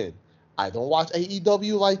outside in. I don't watch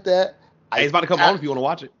AEW like that. Hey, it's about to come on if you want to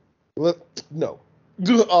watch it. No.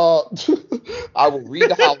 I will read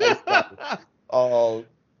the highlights.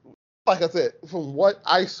 like I said, from what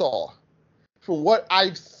I saw, from what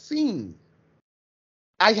I've seen,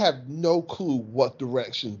 I have no clue what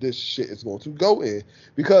direction this shit is going to go in.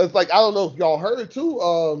 Because, like, I don't know if y'all heard too.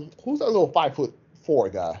 Who's that little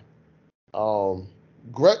 5'4" guy?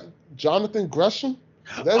 Jonathan Gresham.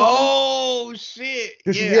 Oh shit!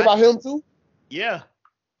 Did you hear about him too? Yeah.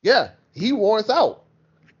 Yeah, he wants out.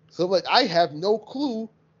 So, like, I have no clue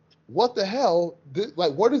what the hell.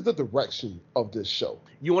 What is the direction of this show?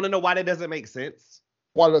 You want to know why that doesn't make sense?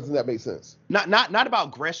 Why doesn't that make sense? Not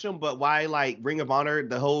about Gresham, but why like Ring of Honor,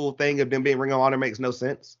 the whole thing of them being Ring of Honor makes no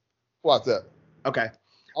sense. What's that? Okay.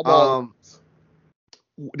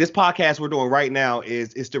 This podcast we're doing right now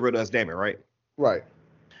is Still With Us, damn it, right? Right.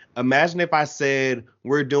 Imagine if I said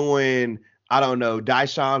we're doing, I don't know,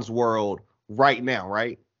 Daishan's World right now,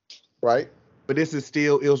 right? Right. But this is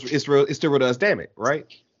still it's Still With Us, damn it, right?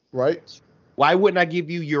 Right. Why wouldn't I give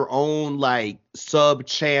you your own like sub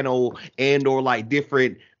channel and or like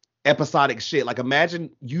different episodic shit? Like imagine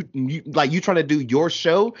you trying to do your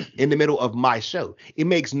show in the middle of my show. It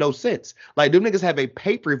makes no sense. Like them niggas have a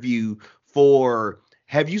pay-per-view for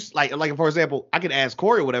like for example, I can ask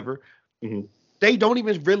Corey or whatever. Mm-hmm. They don't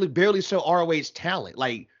even really barely show ROH talent.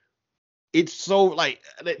 Like it's so like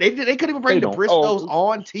they couldn't even bring the Briscoes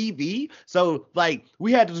on TV. So like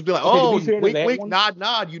we had to just be like, wink, wink,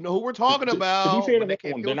 nod. You know who we're talking about. To be fair to that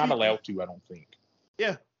one, they're not allowed to. I don't think.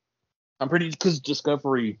 Yeah, I'm pretty because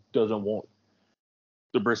Discovery doesn't want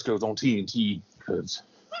the Briscoes on TNT because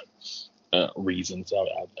reasons.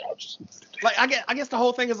 I'll just like I guess the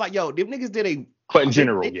whole thing is like, yo, them niggas did a. But in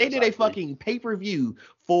general, they did a fucking pay-per-view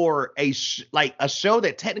for a show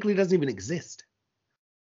that technically doesn't even exist.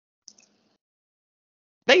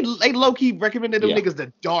 They low-key recommended them niggas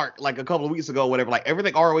the Dark like a couple of weeks ago or whatever. Like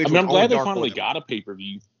everything ROH. I mean, I'm glad they finally got a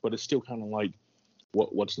pay-per-view, but it's still kind of like,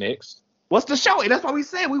 what's next? What's the show? And that's why we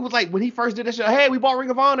said we was like when he first did the show, hey, we bought Ring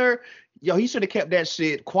of Honor. Yo, he should have kept that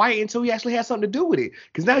shit quiet until he actually had something to do with it.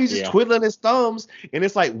 Because now he's just twiddling his thumbs, and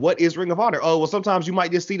it's like, what is Ring of Honor? Oh, well, sometimes you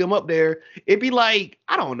might just see them up there. It'd be like,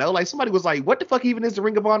 I don't know, like somebody was like, what the fuck even is the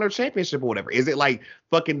Ring of Honor Championship or whatever? Is it like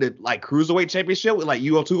fucking the like Cruiserweight Championship with like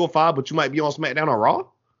you on 205, but you might be on SmackDown or Raw?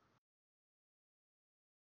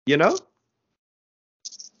 You know?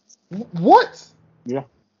 What? Yeah.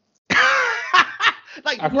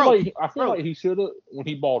 Like, I feel like he should have, when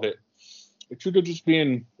he bought it, it should have just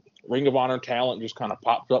been Ring of Honor talent just kind of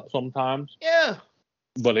pops up sometimes. Yeah.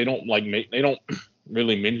 But they don't they don't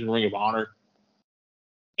really mention Ring of Honor.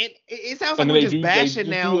 It sounds like we're just bashing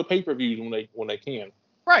now. They do the pay-per-views when they can.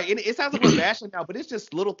 Right. And it sounds like we're bashing now, but it's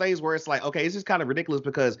just little things where it's like, okay, it's just kind of ridiculous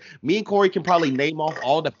because me and Corey can probably name off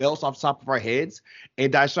all the belts off the top of our heads.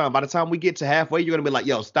 And Daishan, by the time we get to halfway, you're going to be like,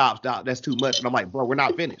 yo, stop. That's too much. And I'm like, bro, we're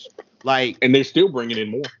not finished. Like, and they're still bringing in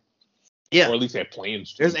more. Yeah. Or at least have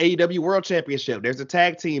plans to. There's AEW World Championship. There's the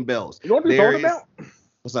tag team belts. You know what they're talking about?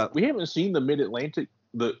 What's up? We haven't seen the Mid-Atlantic.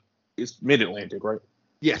 It's Mid-Atlantic, right?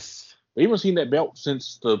 Yes. We haven't seen that belt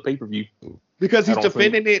since the pay-per-view. Because he's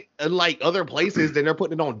defending it in like other places, then they're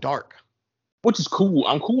putting it on Dark. Which is cool.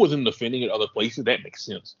 I'm cool with him defending it other places. That makes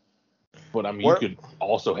sense. But I mean, you could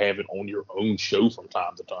also have it on your own show from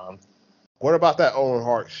time to time. What about that Owen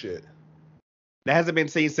Hart shit? That hasn't been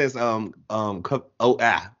seen since Cole's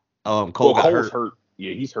hurt.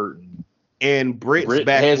 Yeah, he's hurting. And Britt's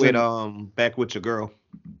back with your girl.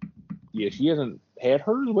 Yeah, she hasn't had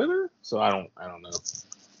hers with her, so I don't know.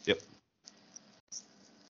 Yep.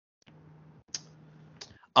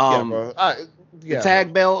 The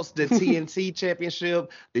tag belts, the TNT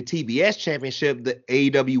Championship, the TBS Championship, the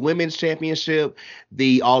AEW Women's Championship,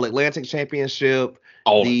 the All Atlantic Championship,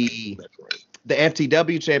 the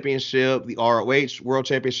FTW Championship, the ROH World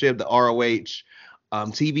Championship, the ROH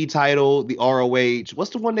TV title, the ROH.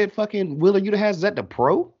 What's the one that fucking Wheeler Yuta has? Is that the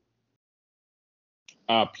Pro?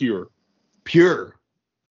 Pure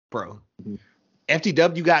Pro. Mm-hmm.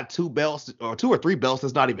 FTW got 2 belts or 2 or 3 belts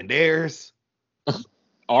that's not even theirs.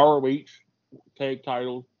 ROH tag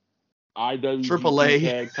titles, IWGP AAA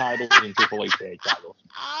tag titles, and AAA tag titles.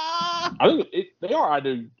 I think they are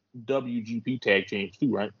IWGP tag champs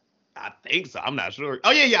too, right? I think so. I'm not sure.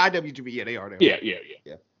 Oh yeah, IWGP. Yeah, they are.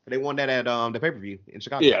 Yeah. They won that at the pay-per-view in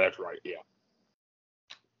Chicago. Yeah, that's right. Yeah.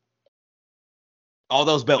 All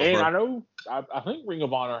those belts. And bro. I know. I think Ring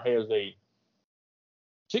of Honor has a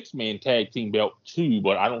 6-man tag team belt too,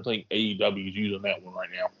 but I don't think AEW is using that one right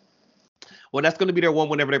now. Well, that's going to be their one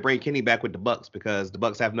whenever they bring Kenny back with the Bucks because the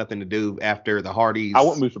Bucks have nothing to do after the Hardys. I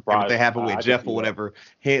wouldn't be surprised. Everything happened with Jeff or whatever.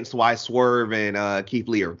 Hence why Swerve and Keith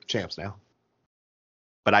Lee are champs now.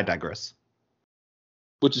 But I digress.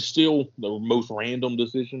 which is still the most random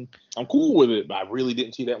decision. I'm cool with it, but I really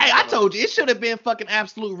didn't see that. Hey, I told you it should have been fucking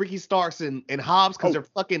absolute Ricky Starks and Hobbs because they're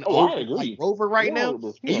fucking I agree. over right now.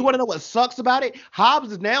 100%. And you want to know what sucks about it?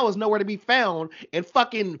 Hobbs is nowhere to be found, and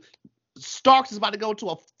fucking Starks is about to go to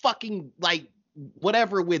a fucking like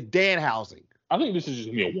whatever with Danhausen. I think this is just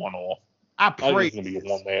gonna be a one-off. I pray. It's gonna be a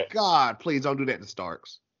one-match. God, please don't do that to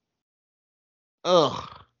Starks.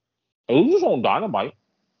 Ugh. It was just on Dynamite.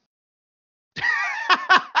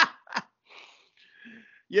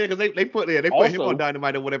 Yeah, because they put him on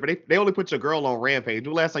Dynamite or whatever. They only put your girl on Rampage.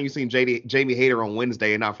 When last time you seen Jamie Hayter on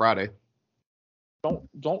Wednesday and not Friday?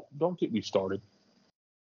 Don't get me started.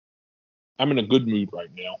 I'm in a good mood right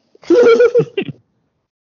now.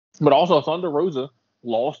 But also Thunder Rosa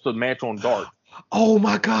lost the match on Dark. Oh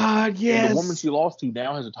my God, yes. And the woman she lost to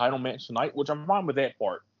now has a title match tonight, which I'm fine with that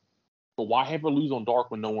part. But why have her lose on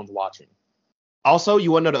Dark when no one's watching? Also,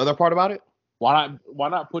 you want to know the other part about it? Why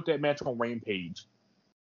not put that match on Rampage?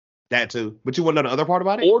 That too. But you want to know the other part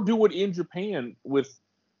about it? Or do it in Japan with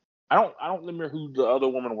I don't remember who the other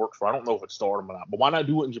woman works for. I don't know if it's Stardom or not. But why not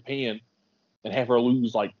do it in Japan and have her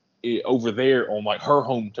lose like over there on like her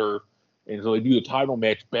home turf, and so they do the title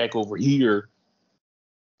match back over here,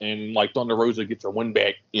 and like Thunder Rosa gets her win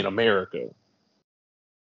back in America.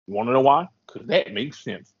 You want to know why? Because that makes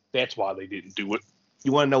sense. That's why they didn't do it.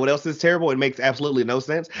 You want to know what else is terrible? It makes absolutely no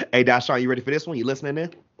sense. Hey, Dashawn, you ready for this one? You listening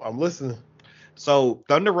in? I'm listening. So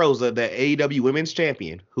Thunder Rosa, the AEW Women's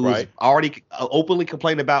Champion, who's already openly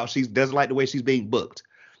complained about she doesn't like the way she's being booked.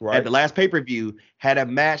 Right. At the last pay-per-view, had a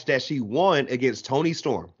match that she won against Toni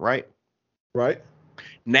Storm, right? Right.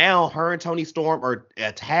 Now her and Toni Storm are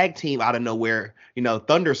a tag team out of nowhere,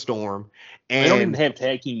 Thunderstorm. And they don't even have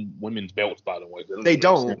tag team women's belts, by the way. They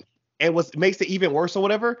don't. And what makes it even worse or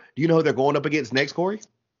whatever, do you know who they're going up against next, Corey?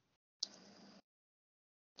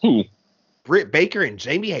 Who? Britt Baker and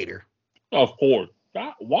Jamie Hayter. Of course.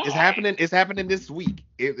 Why? It's happening this week.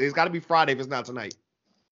 It's got to be Friday if it's not tonight.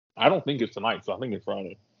 I don't think it's tonight, so I think it's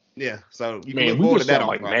Friday. Yeah, so you can look forward to that.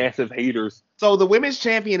 Like massive haters. So the women's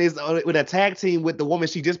champion is with a tag team with the woman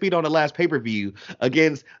she just beat on the last pay-per-view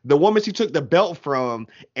against the woman she took the belt from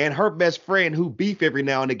and her best friend who beef every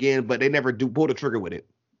now and again, but they never do pull the trigger with it.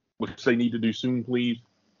 Which they need to do soon, please.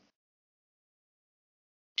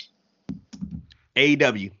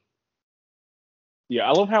 AEW. Yeah,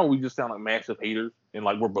 I love how we just sound like massive haters and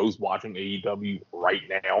like we're both watching AEW right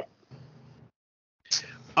now.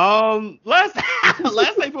 Last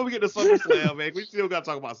thing before we get to SummerSlam, man, we still got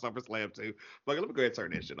to talk about SummerSlam too. But let me go ahead and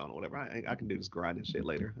turn that shit on or whatever. I can do this grinding shit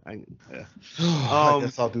later. I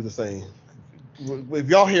guess I'll do the same. If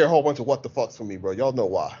y'all hear a whole bunch of what the fucks from me, bro, y'all know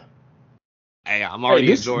why. Hey, I'm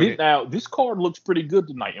already enjoying it. Now, this card looks pretty good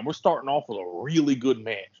tonight, and we're starting off with a really good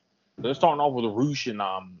match. They're starting off with a Rush and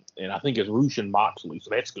I think it's Rush and Moxley,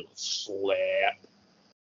 so that's gonna slap.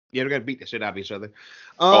 Yeah, they're gonna beat the shit out of each other.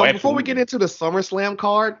 Absolutely. Before we get into the SummerSlam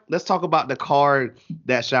card, let's talk about the card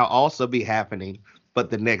that shall also be happening,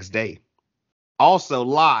 but the next day. Also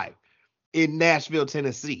live in Nashville,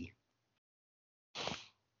 Tennessee.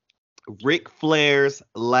 Ric Flair's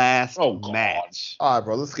last match. All right,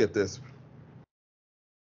 bro, let's skip this.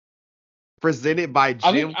 Presented by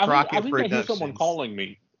Jim Crockett Productions. I hear someone calling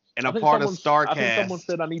me. And a part of StarCast. I think someone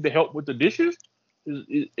said I need to help with the dishes.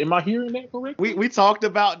 Am I hearing that correctly? We talked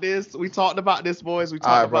about this. We talked about this, boys. We talked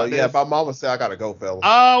all right, about bro. this. Yeah, my mama said I gotta go, fellas.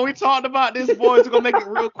 Oh, we talked about this, boys. We're gonna make it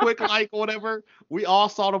real quick, like whatever. We all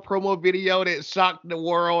saw the promo video that shocked the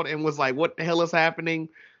world and was like, "What the hell is happening?"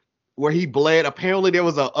 Where he bled. Apparently, there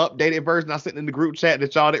was an updated version I sent in the group chat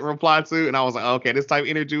that y'all didn't reply to, and I was like, "Okay, this type of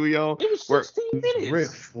energy, yo." It was 16 minutes. Ric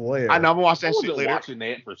Flair. I know. I'm gonna watch that shit later. Watching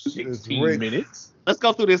that for 16 minutes. Let's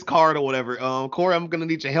go through this card or whatever. Corey, I'm gonna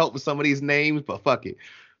need your help with some of these names, but fuck it.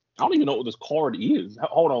 I don't even know what this card is.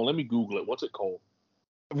 Hold on, let me Google it. What's it called?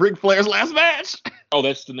 Ric Flair's last match. Oh,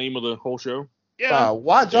 that's the name of the whole show? Yeah.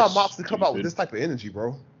 Why John Moxley come out with this type of energy,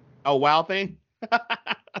 bro? Oh, wow thing?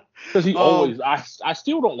 Because he always, I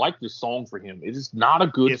still don't like this song for him. It is not a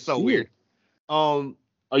good It's so weird. Are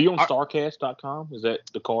you on StarCast.com? Is that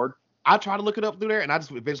the card? I tried to look it up through there, and I just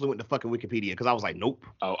eventually went to fucking Wikipedia because I was like, nope.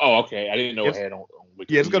 Oh, okay. I didn't know it had on Wikipedia.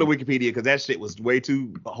 Yeah, just go to Wikipedia because that shit was way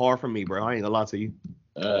too hard for me, bro. I ain't gonna lie to you.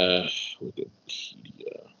 Wikipedia.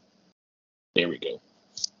 There we go.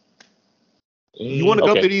 You want to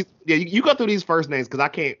go through these? Yeah, you go through these first names because I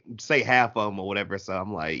can't say half of them or whatever. So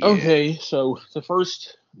I'm like, yeah. Okay, so the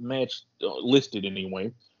first match listed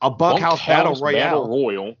anyway. A Bunkhouse Battle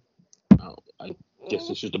Royal. Oh, I guess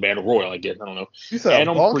it's just a Battle Royal. I guess I don't know. You said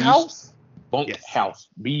Adam Bunkhouse? Bunkhouse.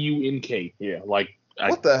 B-U-N-K. Yeah, like.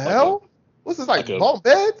 What the hell? What's this like bunk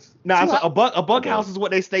beds? Nah, a bunkhouse is what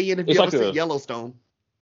they stay in if you ever see Yellowstone.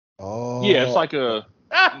 Oh. Yeah, it's like a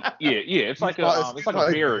it's like a It's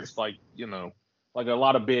barracks, like- like like a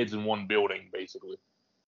lot of beds in one building, basically.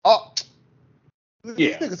 Oh. Yeah.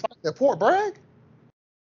 These niggas fighting at Fort Bragg?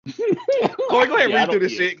 Corey, go ahead and Yeah, I read through don't-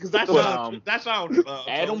 this shit because that's But, Sean.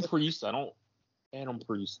 Adam Priest, Adam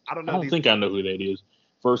Priest. I don't know I don't these think I know who that is.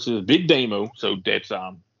 Versus Big Damo, so that's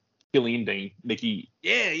Killian Dane, Nikki.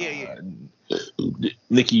 Yeah.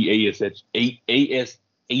 Nikki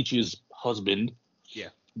ASH's husband. Yeah.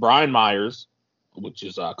 Brian Myers, which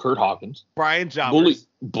is Kurt Hawkins. Brian Jobbers.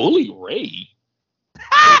 Bully Ray.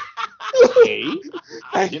 Hey,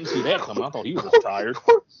 I didn't see that coming. I thought he was retired.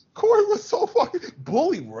 Corey was so fucking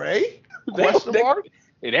Bully Ray? Question mark?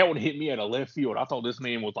 Hey, that one hit me at a left field. I thought this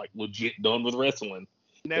man was like legit done with wrestling.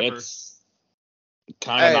 Never. That's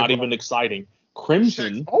kind of Hey, not bro. even exciting.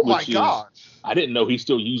 Crimson. Oh my which is- gosh. I didn't know he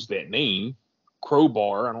still used that name.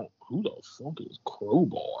 Crowbar. Who the fuck is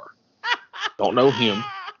Crowbar? Don't know him.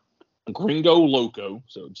 Gringo Loco.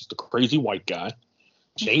 So just a crazy white guy.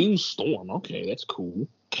 James Storm. Okay, that's cool.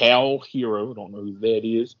 Cal Hero. Don't know who that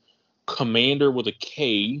is. Commander with a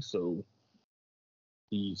K. So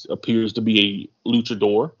he appears to be a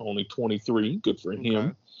luchador. Only 23. Good for him.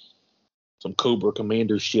 Okay. Some Cobra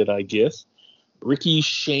Commander shit, I guess. Ricky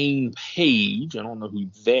Shane Page. I don't know who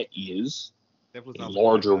that is. Definitely A sounds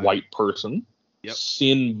larger like white person. Yep.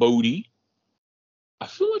 Sin Bodhi. I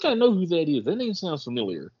feel like I know who that is. That name sounds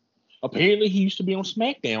familiar. Apparently, he used to be on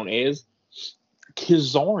SmackDown as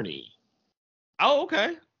Kizarny. Oh,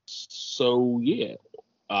 okay. So, yeah.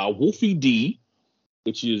 Wolfie D,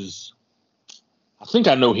 which is, I think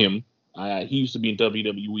I know him. He used to be in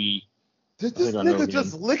WWE. Did I this think I know nigga him.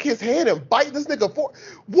 just lick his hand and bite this nigga for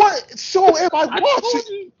what show am I I watching? told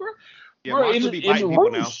you, bro. Yeah, Bro, Monster be biting people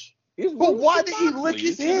now. But why did he lick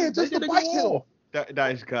his hand just to bite him?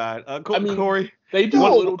 Nice God. I mean, Corey. They do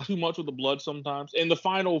No. a little too much with the blood sometimes. And the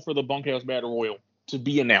final for the Bunkhouse Battle Royal to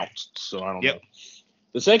be announced. So I don't know.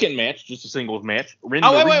 The second match, just a singles match. Ren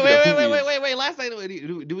Oh, Narita, wait. Last thing,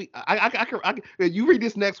 do we? You read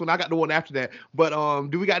this next one. I got the one after that. But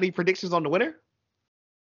do we got any predictions on the winner?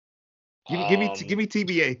 Give me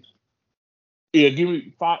TBA. Yeah, give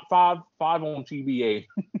me five on TBA.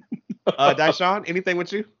 Dashawn, anything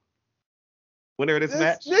with you? Winner of this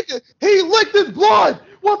match? Nigga, he licked his blood.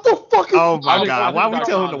 What the fuck is? Oh my I God! think Why we Dr.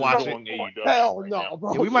 tell him to Oz watch is it? going AEW Hell right no, now.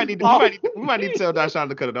 bro. Yeah, we might need to tell Dashawn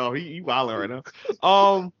to cut it off. He wilding right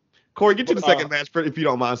now. Corey, get to the second match if you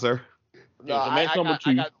don't mind, sir. No, Yeah, for match number I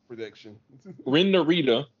 2. got no prediction. Ren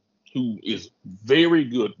Narita, who is very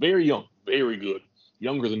good, very young, very good,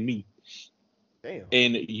 younger than me. Damn.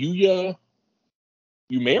 And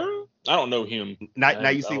Umera? I don't know him. Now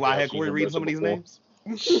you see I why I don't had think Corey I've reading seen some of him these before. names.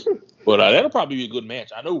 But that'll probably be a good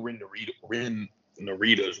match. I know Ren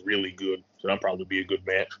Narita is really good, so that'll probably be a good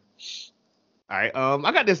match. All right.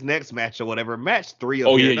 I got this next match or whatever. Match 3 of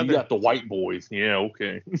Oh here. yeah, you got the white boys. Yeah,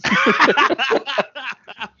 okay.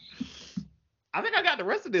 I think I got the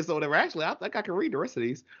rest of this or whatever. Actually, I think I can read the rest of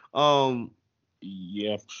these.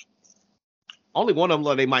 Yeah. Only one of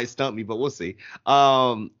them they might stump me, but we'll see.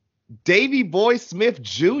 Davey Boy Smith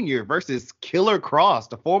Jr. versus Killer Cross,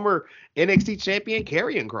 the former NXT champion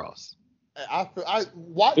Karrion Cross.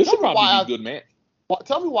 This should probably be a good match.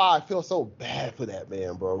 Tell me why I feel so bad for that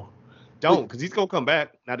man, bro. Don't, because he's gonna come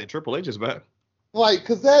back now that Triple H is back. Like,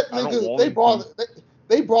 cause that I don't nigga, want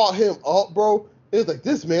they brought him up, bro. It was like,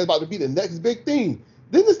 this man's about to be the next big thing.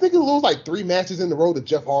 Didn't this nigga lose like 3 matches in a row to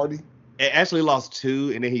Jeff Hardy? It actually lost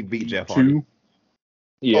 2, and then he beat Jeff Hardy. 2.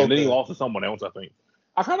 Yeah, and then he Okay. lost to someone else, I think.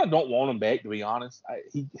 I kind of don't want him back, to be honest.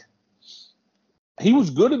 He was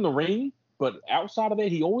good in the ring, but outside of that,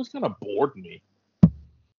 he always kind of bored me.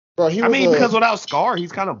 Bro, Because without Scar,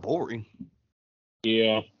 he's kind of boring.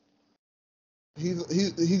 Yeah. he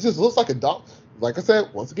just looks like a dog. Like I said,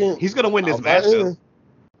 once again, He's gonna win this outside match though. in.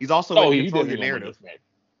 He's also Oh, in he control of definitely your gonna win narrative. this match.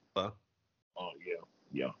 So. Oh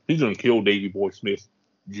yeah. He's gonna kill Davey Boy Smith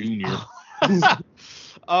Jr.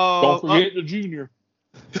 Don't forget the Junior.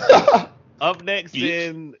 Up next Bitch.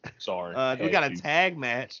 in Sorry. we got a tag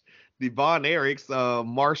match. The Von Erichs,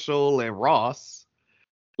 Marshall and Ross.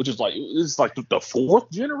 Which is like it's like the 4th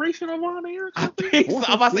generation of Von Erich. I think so.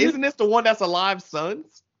 I'm about to say, isn't this the one that's alive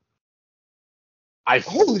sons?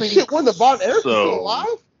 Holy think shit, when the Von Erichs so. still alive?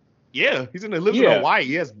 Yeah, he's in the lives in Yeah. Hawaii.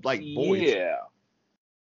 He has like boys. Yeah.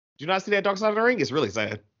 Do you not see that Dark Side of the Ring? It's really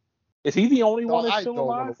sad. Is he the only No, one that's I still don't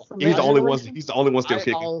alive? wanna- from He's that the only one. generation? He's the only one still I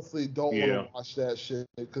kicking. honestly don't Yeah. want to watch that shit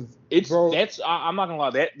because I'm not gonna lie,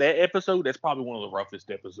 that episode, that's probably one of the roughest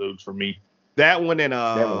episodes for me. That one and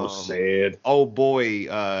That one was sad. oh boy,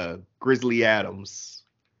 Grizzly Adams.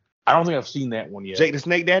 I don't think I've seen that one yet. Jake the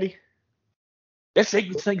Snake Daddy. That's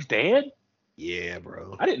Jake the Snake's dad? Yeah,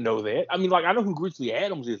 bro. I didn't know that. I mean, like, I know who Grizzly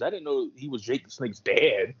Adams is. I didn't know he was Jake the Snake's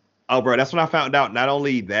dad. Oh, bro, that's when I found out. Not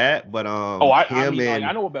only that, but I him mean, and like,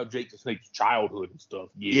 I know about Jake the Snake's childhood and stuff.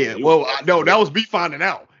 yeah. It Well, was no, that was me finding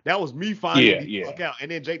out. That was me finding the Yeah. fuck out.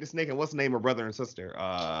 And then Jake the Snake and what's the name of brother and sister?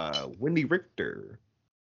 Wendy Richter.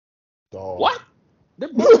 Dog. What?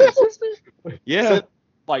 They're brother and sister? Yeah, So,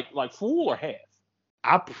 like full or half?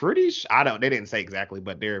 I'm pretty sure. I don't. They didn't say exactly,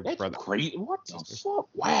 but they're That's brother. crazy. What the fuck?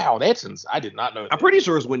 Wow, I did not know that. I'm pretty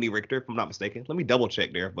sure it's Wendy Richter, if I'm not mistaken. Let me double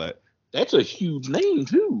check there, but That's a huge name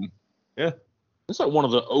too. Yeah. It's like one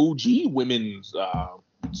of the OG women's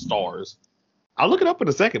stars. I'll look it up in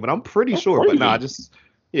a second. But I'm pretty That's sure. crazy. But nah, just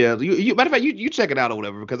yeah. You matter of fact, you check it out or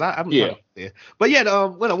whatever because I'm Yeah. But yeah,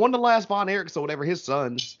 one of the last Von Erichs or whatever, his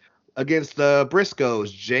sons against the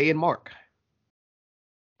Briscoes, Jay and Mark.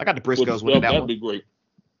 I got the Briscoes winning that That'd one. be great.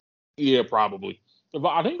 Yeah, probably.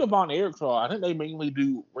 I think the Von Erichs I think they mainly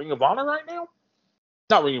do Ring of Honor right now.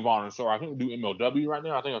 Not Ring of Honor, sorry. I think they do MLW right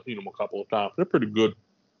now. I think I've seen them a couple of times. They're pretty good.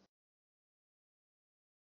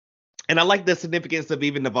 And I like the significance of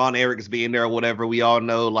even the Von Erichs being there or whatever. We all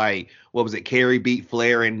know, like, what was it? Kerry beat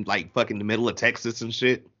Flair in, like, fucking the middle of Texas and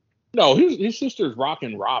shit. No, his sister's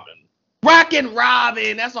Rockin' Robin. Rockin'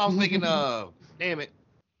 Robin! That's what I was thinking of. Damn it.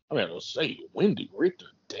 I mean, let's say Wendy Richter.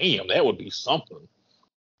 Damn, that would be something.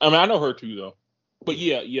 I mean, I know her too, though. But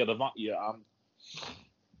yeah,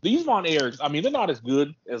 these Von Erichs, I mean, they're not as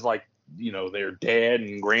good as, like, you know, their dad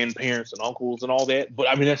and grandparents and uncles and all that. But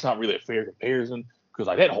I mean, that's not really a fair comparison because,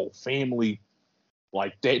 like, that whole family,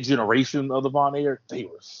 like that generation of the Von Erich, they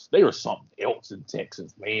were something else in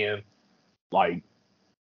Texas, man. Like,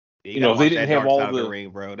 You know, gotta they watch didn't that have Dark all Side of the ring,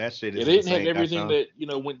 bro. That shit is they didn't have insane, everything that that, you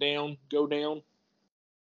know, go down.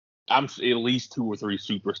 I'm at least 2 or 3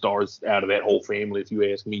 superstars out of that whole family, if you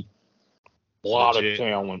ask me. A lot Legit. of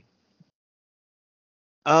talent.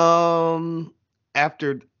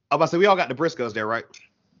 After I'm about to say we all got the Briscoes there, right?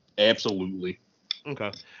 Absolutely.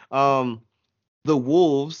 Okay. The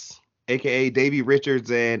Wolves, aka Davey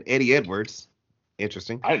Richards and Eddie Edwards,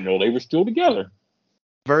 interesting, I didn't know they were still together.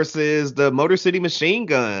 versus the Motor City Machine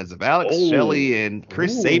Guns of Alex Oh. Shelley and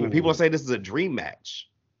Chris Ooh. Sabin. People are saying this is a dream match.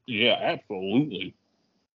 Yeah, absolutely.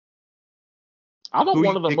 I thought Who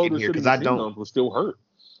one you of the picking Motor here? City 'Cause I Machine don't- Guns was still hurt.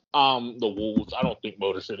 The Wolves. I don't think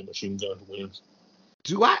Motor City Machine Guns wins.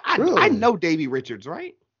 Do I Really? know Davey Richards,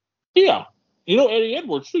 right? Yeah. You know Eddie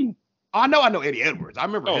Edwards too. I know Eddie Edwards. I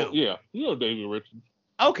remember Oh him. yeah. You know David Richards.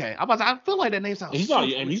 Okay. I feel like that name sounds He's so not,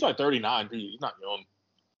 and familiar. he's like 39 too. He's not young.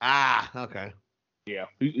 Okay. Yeah,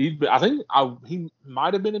 he's been, I think he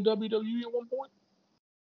might have been in WWE at one point.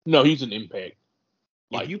 No, he's an Impact.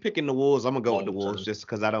 If you picking the Wolves, I'm gonna go with the long Wolves term. just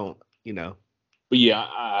because I don't, you know. But yeah,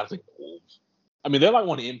 I think the Wolves. I mean, they're like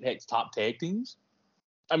one of Impact's top tag teams.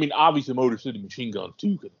 I mean, obviously Motor City Machine Guns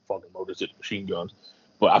too, because fucking Motor City Machine Guns.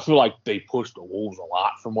 But I feel like they push the Wolves a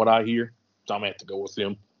lot from what I hear, so I'm gonna have to go with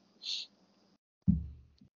them.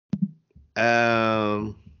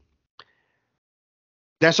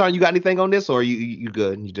 Deshaun, you got anything on this, or are you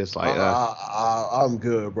good? You just like I'm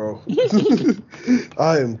good, bro.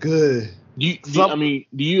 I am good. Do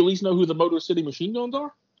you at least know who the Motor City Machine Guns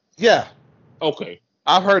are? Yeah, Okay.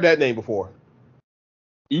 I've heard that name before.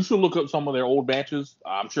 You should look up some of their old matches.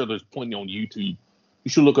 I'm sure there's plenty on YouTube. You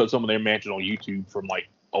should look up some of their matches on YouTube from like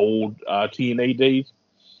old TNA days.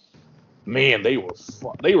 Man, they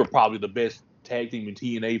were probably the best tag team in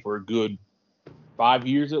TNA for a good 5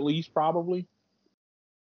 years at least, probably.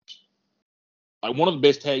 Like one of the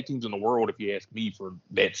best tag teams in the world, if you ask me, for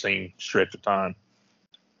that same stretch of time.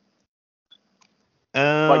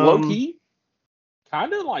 Like low key,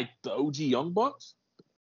 kind of like the OG Young Bucks.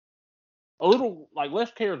 A little like less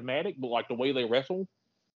charismatic, but like the way they wrestle,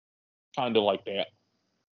 kind of like that.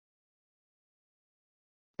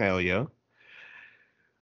 Hell yeah.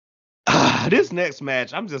 This next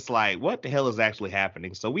match, I'm just like, what the hell is actually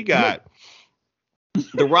happening? So we got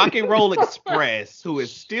the Rock and Roll Express, who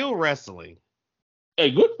is still wrestling. Hey,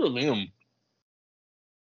 good for them.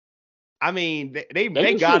 I mean, they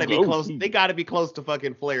can gotta still be go, close. too. They gotta be close to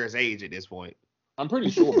fucking Flair's age at this point. I'm pretty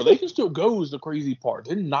sure, but they can still go is the crazy part.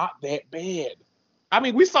 They're not that bad. I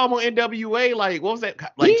mean, we saw them on NWA, like, what was that,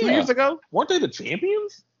 like 2 Yeah. years ago? Weren't they the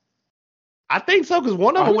champions? I think so, because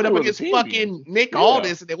one of I them think went they up were the against champions. fucking Nick Yeah.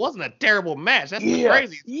 Aldis, and it wasn't a terrible match. That's the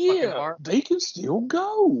craziest fucking part. They can still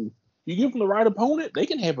go. You give them the right opponent, they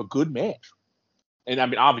can have a good match. And I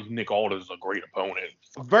mean, obviously Nick Aldis is a great opponent.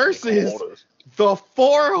 Versus Nick Aldis. the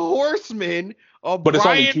Four Horsemen of But it's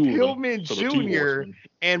only Brian 2 of them, Pillman so the 2 Jr. horsemen.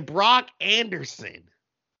 and Brock Anderson.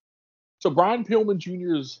 So Brian Pillman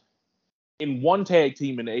Jr.'s in one tag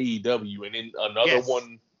team in AEW and in another Yes.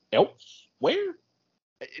 one elsewhere.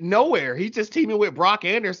 Nowhere. He's just teaming with Brock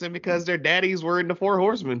Anderson because their daddies were in the Four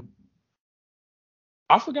Horsemen.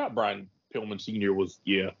 I forgot Brian Pillman Sr. was.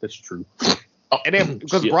 Yeah, that's true. And then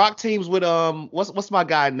because Brock teams with what's my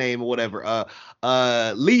guy name or whatever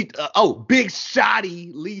Lee Big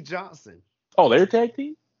Shotty Lee Johnson. Oh, they're tag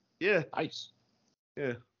team. Yeah, nice.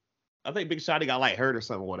 Yeah, I think Big Shotty got like hurt or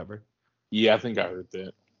something or whatever. Yeah, I think I heard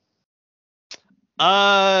that.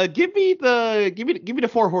 Give me the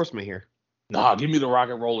Four Horsemen here. Nah, give me the Rock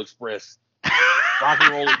and Roll Express. Rock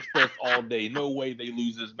and Roll Express all day. No way they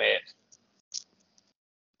lose this match.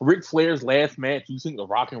 Ric Flair's last match, you think the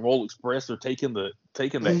Rock and Roll Express are taking the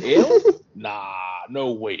L? Nah,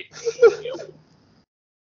 no way.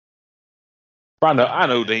 I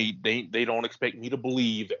know they don't expect me to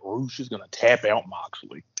believe that Roosh is gonna tap out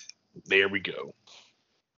Moxley. There we go.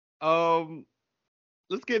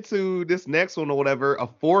 Let's get to this next one or whatever. A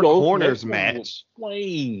Four Corners match.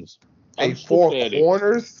 Flames. A Four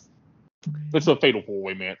Corners? It's a fatal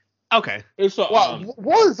 4-way match. Okay. It's a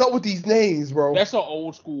what is up with these names, bro? That's an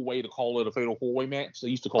old school way to call it a fatal 4-way match. They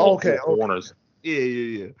used to call it Four Corners.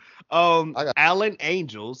 Yeah. Alan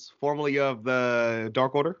Angels, formerly of the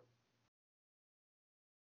Dark Order.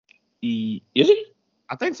 Is he?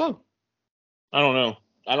 I think so. I don't know.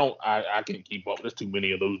 I can't keep up. There's too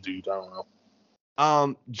many of those dudes. I don't know.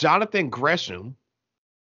 Jonathan Gresham.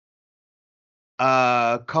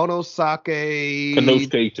 Konosuke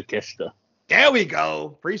Takeshita. There we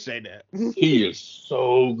go. Appreciate that. He is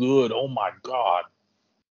so good. Oh my god.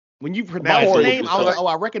 When you pronounce the name, I was like,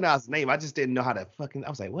 I recognize the name. I just didn't know how to fucking. I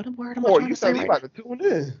was like, what word am I trying to say? You about to tune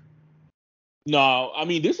in. No, I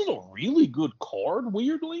mean this is a really good card.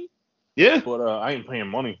 Weirdly. Yeah. But I ain't paying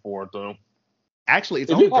money for it though. Actually,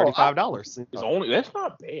 it's only $35. It's only that's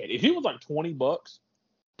not bad. If it was like $20,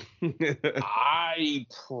 I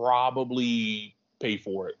probably pay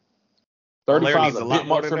for it. 35 is a bit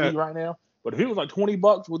much for me right now. But if it was like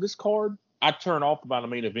 $20 with this card, I'd turn off about the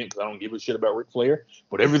main event because I don't give a shit about Ric Flair.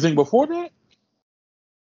 But everything before that,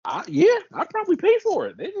 I'd probably pay for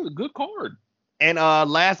it. This is a good card. And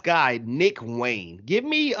last guy, Nick Wayne. Give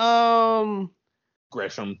me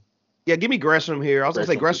Gresham. Yeah, give me Gresham here. I was gonna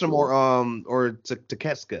say Gresham or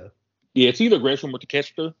Takeshita. Yeah, it's either Gresham or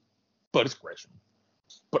Takeshita, but it's Gresham.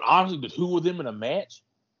 But honestly, the two of them in a match,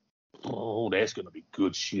 that's gonna be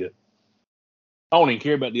good shit. I don't even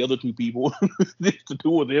care about the other two people. The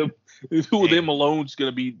two of them alone is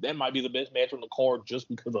gonna be. That might be the best match on the card just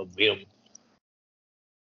because of them.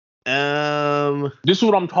 This is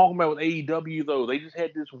what I'm talking about with AEW though. They just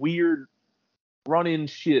had this weird run-in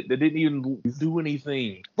shit that didn't even do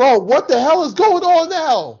anything. Bro, what the hell is going on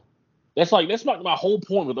now? That's like my whole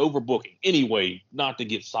point with overbooking. Anyway, not to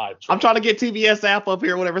get sidetracked. I'm trying to get TBS app up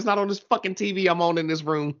here, whatever. It's not on this fucking TV I'm on in this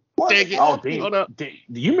room. Dang it. Oh, damn. Hold up.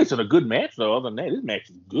 You missing a good match though. Other than that, this match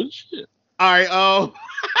is good shit. All right.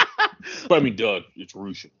 But I mean, Doug, it's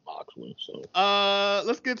Roosh and Moxley. So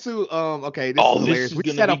let's get to okay. This is hilarious. We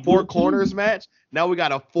just had a Four Corners match. Now we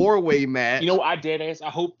got a 4-way match. You know, I dead ass. I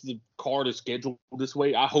hope the card is scheduled this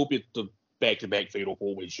way. I hope it's the back-to-back fatal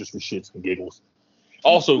 4-ways just for shits and giggles.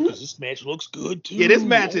 Also, because this match looks good too. Yeah, this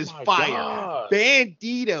match is fire. God.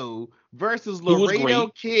 Bandito versus Laredo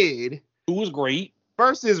Kid, who was great,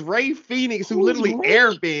 versus Ray Phoenix, who literally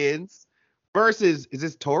airbends, versus is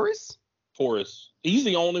this Taurus? Taurus. He's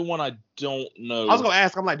the only one I don't know. I was gonna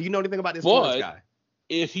ask. I'm like, do you know anything about this Taurus guy?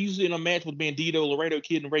 If he's in a match with Bandito, Laredo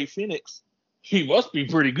Kid, and Ray Phoenix, he must be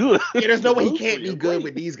pretty good. Yeah, there's no way he can't be good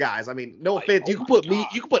with these guys. I mean, no offense. You can put me,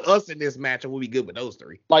 you can put us in this match, and we'll be good with those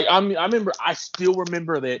three. Like I still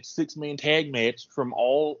remember that 6-man tag match from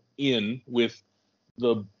All In with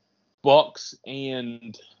the Bucks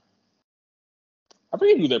and I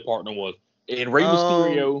forget who their partner was, and Rey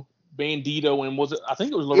Mysterio, Bandito, and I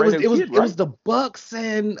think it was Laredo Kid, right? It was the Bucks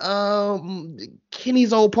and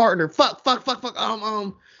Kenny's old partner. Fuck.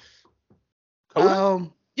 Kota?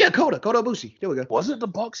 Yeah, Kota Ibushi. There we go. Was it the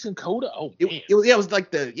Bucks and Kota? Oh, man. It was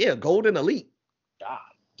like the Golden Elite. God.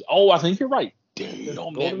 Oh, I think you're right.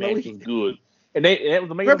 Damn, that match was good. And that was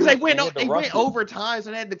the main. Because they went overtime,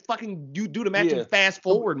 so they had to fucking do the match in fast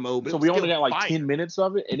forward mode. So we only got like 10 minutes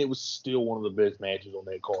of it, and it was still one of the best matches on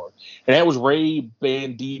that card. And that was Ray,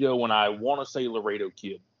 Bandito, and I want to say Laredo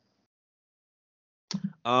Kid.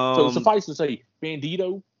 So suffice to say,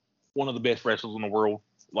 Bandito, one of the best wrestlers in the world.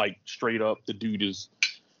 Like straight up, the dude is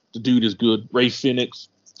good. Ray Phoenix,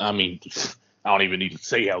 I mean, I don't even need to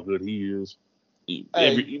say how good he is.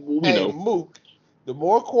 Mook, the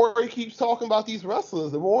more Corey keeps talking about these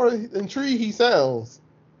wrestlers, the more intrigued he sounds.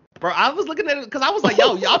 Bro, I was looking at it because I was like,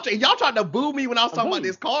 yo, y'all tried to boo me when I was talking about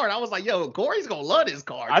this card. I was like, yo, Corey's gonna love this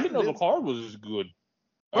card. I didn't know the card was as good.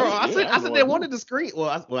 Bro, I Yeah, said I know they it. wanted the screen.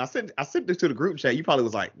 I sent it to the group chat. You probably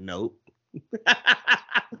was like, nope.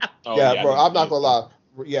 Oh, yeah, bro. I I'm not know. gonna lie.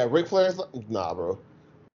 Yeah, Ric Flair's nah, bro.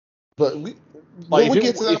 But Like, when we if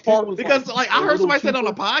get it- to that if it part, was Because like I a heard little somebody said on a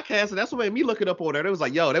cheaper- podcast, and that's what made me look it up over there. They was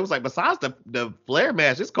like, yo, they was like, besides the Flair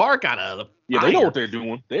match, this card kind of Yeah, they know what they're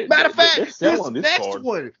doing. Matter of fact, they're this selling this next card.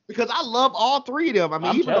 one, because I love all three of them. I mean,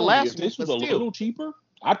 I'm even the telling you, last if one, this but was a still, little cheaper,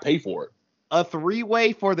 I'd pay for it. a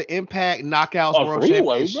 3-way for the Impact Knockouts A World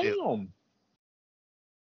 3-way, Championship. damn.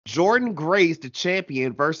 Jordan Grace, the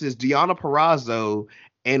champion, versus Deonna Purrazzo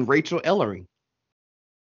and Rachel Ellering.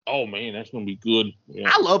 Oh man, that's gonna be good. Yeah.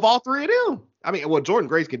 I love all three of them. I mean, well, Jordan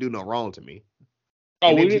Grace can do no wrong to me. Oh,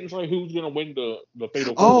 and we then didn't say who's gonna win the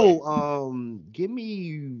fatal 4-way. Give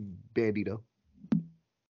me Bandito.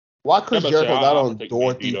 why Chris I'm about to say, Jericho got I'll on take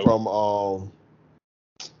Dorothy Bandito. from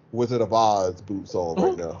Wizard of Oz boots on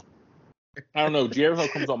right now? I don't know. Jericho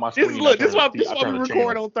comes on my screen. This is look. This is why I we turn the record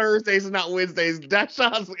channel. on Thursdays and not Wednesdays. That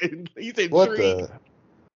shot's he's intrigued. What the?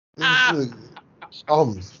 Ah.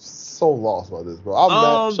 I'm so lost by this, bro. I'm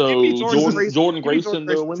not. So give me Jordan give me Grace in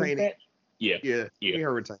the women's retaining. match. Yeah. Yeah, give me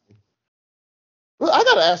her retaining. Look, I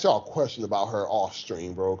gotta ask y'all a question about her off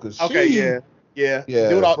stream, bro. Cause Okay, she, yeah. Yeah.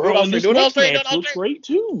 Do it all. Bro, and this next match do it all looks great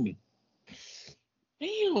too.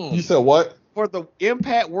 Damn. You said what? for the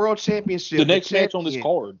Impact World Championship. The next match on this champion,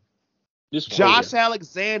 card. This one. Josh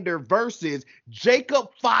Alexander versus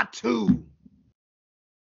Jacob Fatu.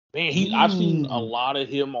 Man, I've seen a lot of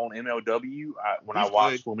him on MLW when I He's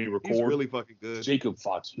watched good. when we He's record. really fucking good. Jacob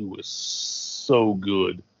Fatu is so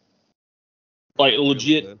good. Like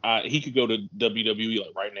legit, good. he could go to WWE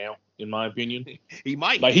like right now, in my opinion. He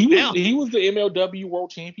might. Like now. he was the MLW World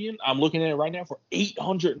Champion. I'm looking at it right now for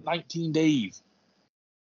 819 days.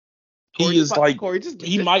 Corey, He is like Corey,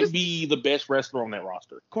 he might be the best wrestler on that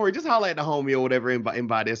roster. Corey, just holler at the homie or whatever and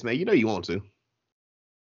buy this, man. You know you want to.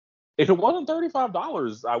 If it wasn't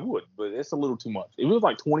 $35, I would, but it's a little too much. If it was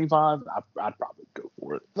like $25, I'd probably go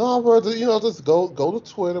for it. No, bro. Just go to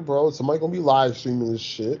Twitter, bro. Somebody gonna be live streaming this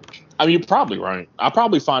shit. I mean, you're probably right. I'll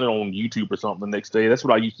probably find it on YouTube or something the next day. That's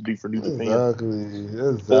what I used to do for New Japan.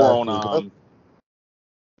 Exactly. Or on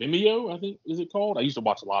Vimeo, I think is it called. I used to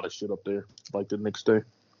watch a lot of shit up there, like the next day.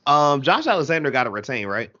 Josh Alexander got to retain,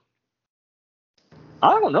 right?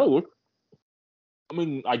 I don't know. I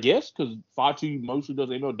mean, I guess because Fatu mostly does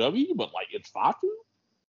MLW, but like it's Fatu.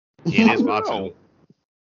 Yeah, it is I don't Fatu. know.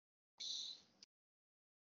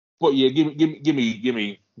 But yeah, give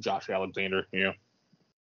me Josh Alexander. Yeah,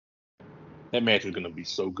 that match is gonna be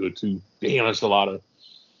so good too. Damn, that's a lot of.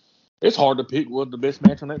 It's hard to pick what the best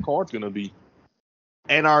match on that card's gonna be.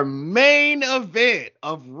 And our main event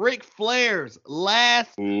of Ric Flair's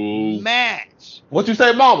last match, What you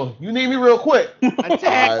say, Mama? You need me real quick. a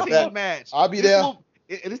tag All right, team match. I'll be there.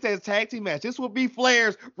 It says tag team match. This will be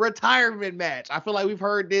Flair's retirement match. I feel like we've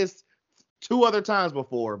heard this 2 other times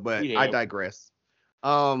before, but Yeah. I digress.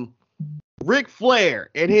 Ric Flair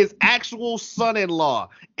and his actual son-in-law,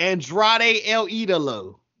 Andrade El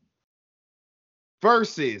Idolo,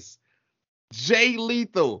 versus Jay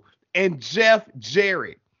Lethal and Jeff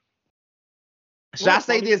Jarrett. Should I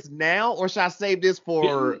say this now or should I save this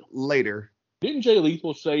for later? Didn't Jay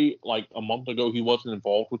Lethal say like a month ago he wasn't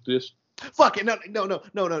involved with this? Fuck it. No.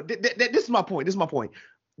 This is my point.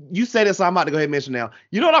 You said it, so I'm about to go ahead and mention now.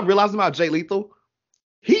 You know what I realized about Jay Lethal?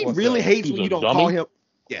 He What's really that? hates He's when a you don't dummy? call him.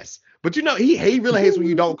 Yes. But you know, he really hates when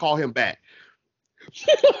you don't call him back.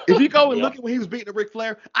 If you go and Yeah. look at when he was beating the Ric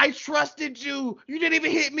Flair, I trusted you. You didn't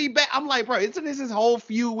even hit me back. I'm like, bro, isn't this his whole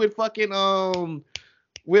feud with fucking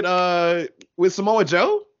with Samoa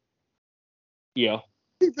Joe? Yeah.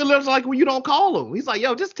 He feels like when you don't call him. He's like,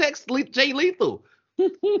 yo, just text Jay Lethal.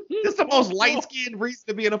 This is the most light-skinned reason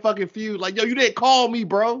to be in a fucking feud. Like, yo, you didn't call me,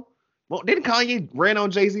 bro. Well, didn't Kanye ran on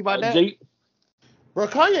Jay-Z by that? Bro,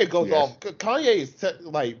 Kanye goes Yes. off. Kanye is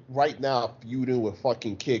like right now feuding with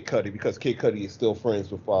fucking Kid Cudi because Kid Cudi is still friends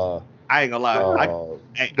with I ain't gonna lie. I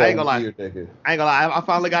ain't gonna lie. Nigga. I ain't gonna lie. I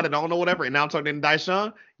finally got it on or whatever, and now I'm talking to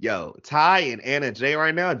Daishan. Yo, Ty and Anna J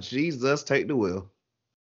right now. Jesus, take the wheel.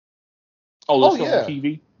 Oh, this yeah. on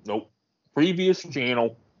TV? Nope. Previous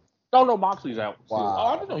channel. No, Moxley's out. Wow. Oh,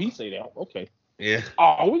 I didn't know he stayed out. Okay. Yeah.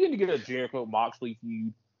 Oh, we're gonna get a Jericho Moxley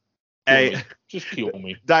feud. Hey, Just kill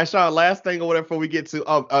me. Daishan, last thing or whatever before we get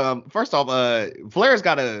to first off, Flair's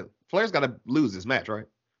gotta lose this match, right?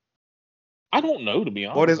 I don't know, to be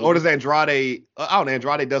honest. Or does Andrade I don't know,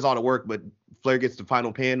 Andrade does all the work, but Flair gets the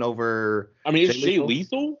final pin over I mean, it's Jay Jay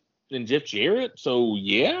Lethal and Jeff Jarrett, so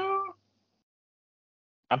yeah.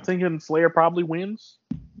 I'm thinking Flair probably wins.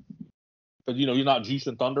 Because, he's not Juice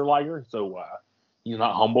and Thunder Liger, so he's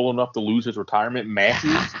not humble enough to lose his retirement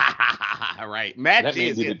matches. Right. Match That man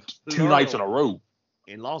is did it 2 nights in a row.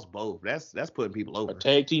 and lost both. That's putting people over. A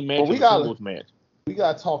tag team match Well, we and a gotta- singles match. We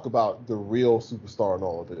gotta talk about the real superstar in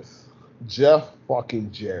all of this. Jeff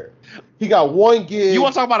fucking Jarrett. He got one gig. You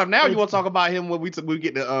want to talk about him now? Or you want to talk about him when we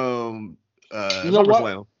get to You know what?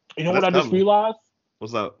 SummerSlam? You know That's what I just coming. realized?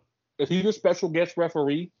 What's up? If he's a special guest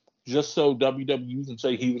referee, just so WWE can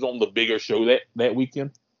say he was on the bigger show that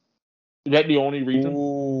weekend. Is that the only reason?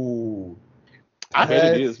 Ooh. I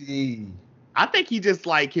bet it is. Petty. I think he just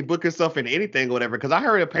like can book himself into anything or whatever. Because I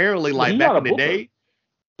heard apparently Well, like he's back not a in the booker. day.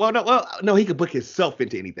 No, he could book himself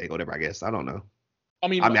into anything or whatever. I guess I don't know. I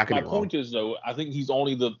mean, I could my be wrong. point is though, I think he's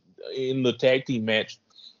only in the tag team match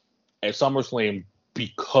at SummerSlam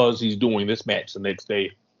because he's doing this match the next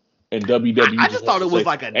day. And WWE. I just thought it was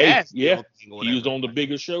like a nasty yeah. thing or He was whatever. on the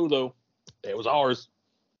bigger show though. That was ours.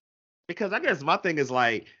 Because I guess my thing is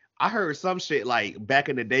like I heard some shit like back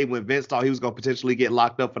in the day when Vince thought he was gonna potentially get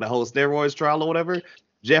locked up for the whole steroids trial or whatever.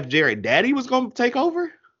 Jeff Jarrett daddy was gonna take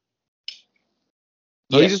over.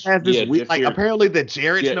 So he just has this yeah, weird, Jeff like Jarrett. apparently the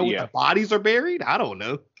Jarretts Yeah, know where yeah. the bodies are buried. I don't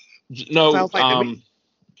know. No, Sounds like to me.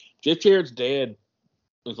 Jeff Jarrett's dad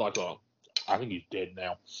is like I think he's dead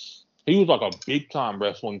now. He was like a big time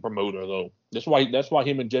wrestling promoter though. That's why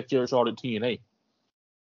him and Jeff Jarrett started TNA.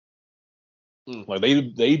 Like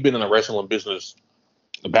they've been in the wrestling business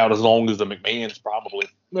about as long as the McMahons probably.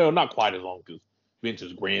 Well, not quite as long because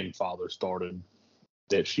Vince's grandfather started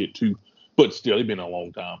that shit too. But still, they've been a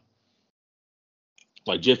long time.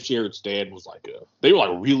 Like Jeff Jarrett's dad was they were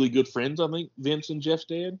like really good friends, I think, Vince and Jeff's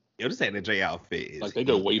dad. Yo, this Anna J outfit is Like they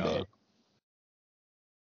go way back.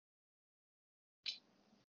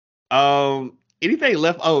 Anything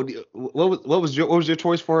left? Oh, what was your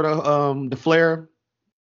choice for the Flair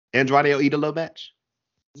Andrade El Idolo match?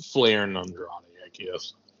 Flair and Andrade, I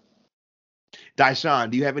guess. Daishan,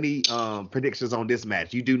 do you have any predictions on this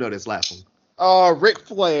match? You do know this last one. Ric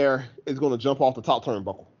Flair is gonna jump off the top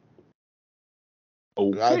turnbuckle. I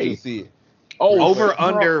Okay. can see it. Oh, Over bruh,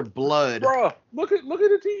 under blood. Bruh, look at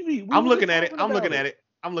the TV. I'm looking at it. I'm looking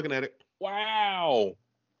at it. Wow.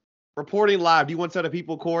 Reporting live. Do you want to tell the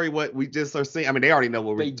people, Corey, what we just are seeing? I mean, they already know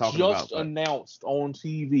what we're They talking about. just but- announced on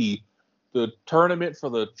TV the tournament for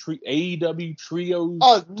the AEW Trios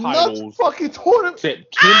Another titles fucking tournament.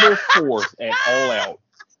 September 4th at All Out,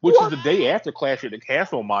 which is the day after Clash at the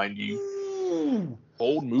Castle, mind you. Ooh,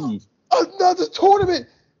 Bold move. another tournament.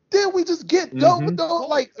 Then we just get done with those.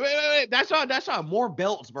 Like, Wait. That's not more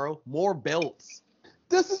belts, bro. More belts.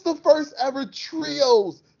 this is the first ever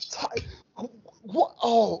trios. What?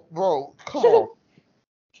 Oh, bro, come on.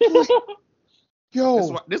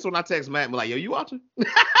 Yo, This one I text Matt and be like, yo, you watching?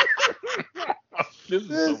 This is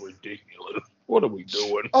so ridiculous. What are we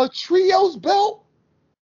doing? a trios belt?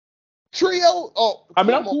 Trio? Oh, I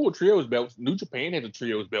mean, come I'm on. cool with trios belts. New Japan has a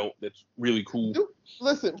trios belt that's really cool.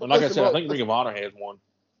 Listen, And like I listen, said, I bro, think Ring of Honor has one.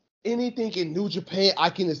 anything in New Japan I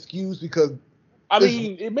can excuse because I It's-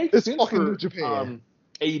 mean, it makes it's sense fucking for New Japan.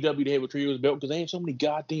 AEW to have a trios belt because they have so many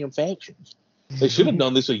goddamn factions. They should have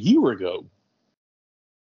done this a year ago.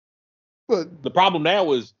 but The problem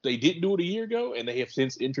now is they didn't do it a year ago, and they have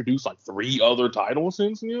since introduced like 3 other titles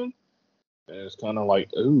since then. And it's kind of like,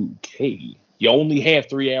 okay, you only have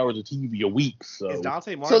 3 hours of TV a week, so Is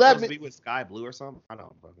Dante Martin So that supposed to be with Sky Blue or something? I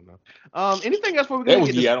don't fucking know. Anything else before we that go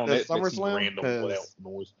was get to I don't the that seems SummerSlam? random 'Cause without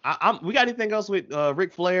noise. we got anything else with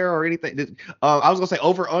Ric Flair or anything? I was gonna say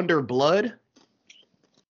over under blood.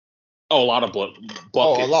 Oh, a lot of blood buckets.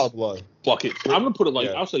 oh, a lot of blood. Buckets. I'm gonna put it like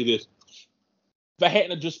Yeah. I'll say this: if I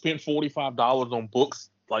hadn't have just spent $45 on books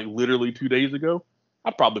like literally 2 days ago,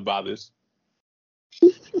 I'd probably buy this.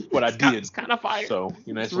 But I did. It's kind of fire. So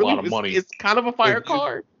it's really a lot of money. It's kind of a fire If-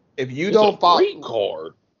 card. If you It's a don't follow, great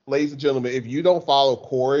card. ladies and gentlemen, if you don't follow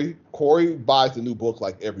Corey buys a new book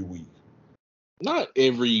like every week. Not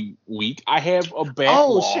every week. I have a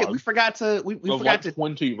backlog. Oh shit, we forgot to we of forgot like to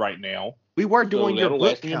 20 right now. we were doing your that'll book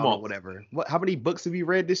last me a count or month. whatever. How many books have you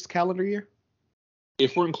read this calendar year?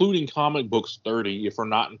 If we're including comic books, 30. If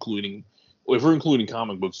we're including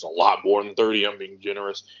comic books, it's a lot more than 30. I'm being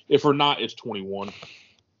generous. If we're not, it's 21.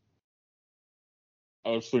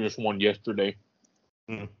 I just finished one yesterday.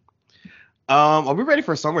 Are we ready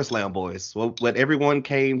for SummerSlam, boys? What everyone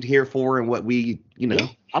came here for and what we, Yeah,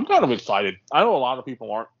 I'm kind of excited. I know a lot of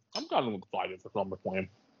people aren't. I'm kind of excited for SummerSlam.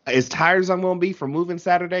 as tired as I'm gonna be for moving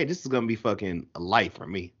Saturday, this is gonna be fucking a life for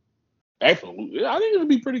me. Absolutely. I think it'll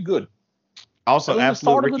be pretty good. Also, This is the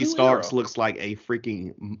absolute start of a Ricky new Starks era. looks like a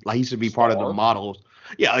freaking he should be part of the Star? models.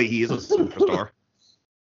 Yeah, he is a superstar.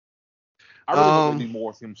 I really hope Um, there'll be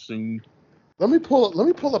more of him soon. Let me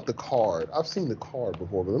pull up the card. I've seen the card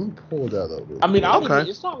before, but let me pull that up. I mean, Okay.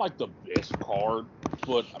 it's not like the best card,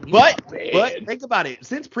 but I mean, But it's not bad. think about it.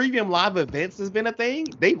 Since Premium Live Events has been a thing,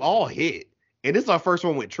 they've all hit, and this is our first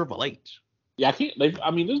one with Triple H. Yeah, I can't.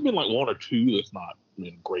 I mean, there's been like one or two that's not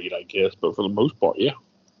been great, I guess, but for the most part, yeah.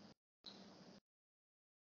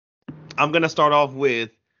 I'm gonna start off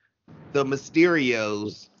with the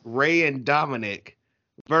Mysterios, Ray and Dominic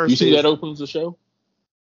versus. You see that opens the show?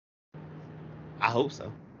 I hope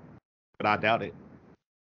so, but I doubt it.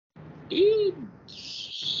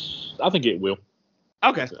 I think it will.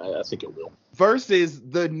 Okay. I think it will. Versus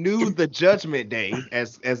the Judgment Day,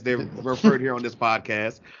 as they're referred here on this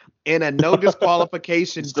podcast, in a no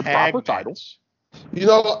disqualification It's the tag proper title. match. You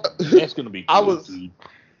know, That's gonna be. I cool, was- dude.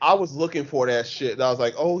 I was looking for that shit, and I was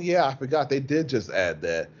like, oh yeah, I forgot they did just add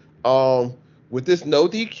that. With this no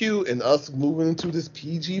DQ and us moving into this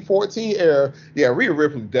PG-14 era, yeah, Rhea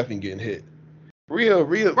Ripley definitely getting hit. Rhea,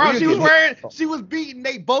 Bro, she was getting wearing, hit. she was beating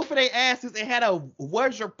both of their asses and had a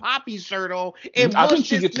 "Where's Your Poppy" shirt on and I think pushed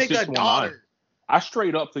she this gets a nigga 619. daughter. I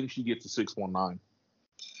straight up think she gets a 619.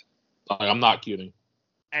 Like, I'm not kidding.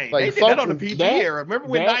 Hey, Like, they did that on the something- PG that- era. Remember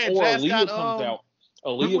when that Nia or Jax Aaliyah got comes out.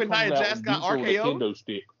 remember Aaliyah when comes Nia out Jax and got beats her with a RKO'd? kendo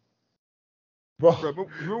stick. Bro, Remember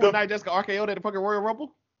when Nia Jax got RKO'd at the fucking Royal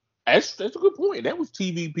Rumble? That's a good point. That was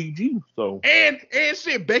TV PG. So. And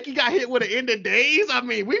shit, Becky got hit with an end of days. I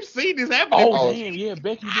mean, we've seen this happen. Oh damn, yeah,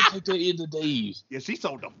 Becky did take that into days. Yeah, she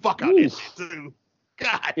sold the fuck out of that shit too.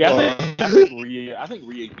 God. Yeah, Oh. I think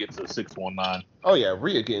Rhea gets a 619. oh yeah,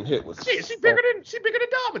 Rhea getting hit was Shit, she bigger than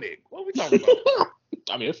Dominic. What are we talking about?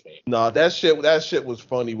 I mean, it's fair. No, that shit was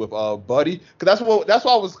funny with Buddy, cause that's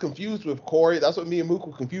why I was confused with Corey. That's what me and Mook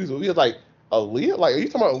were confused with. We was like, Aaliyah, like, are you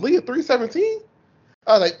talking about Aaliyah 317?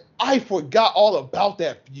 I was like, I forgot all about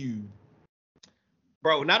that feud.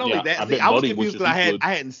 Bro, not only Yeah, that, I see, bet I was Buddy confused wishes because he could.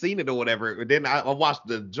 I hadn't seen it or whatever. But then I watched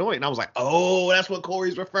the joint and I was like, oh, that's what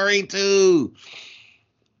Corey's referring to.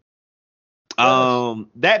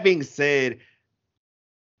 That being said,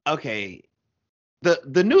 okay,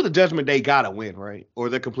 the Judgment Day gotta win, right? Or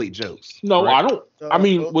they're complete jokes. No, right? I don't. I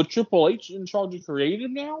mean, with Triple H in charge of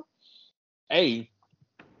creative now, A,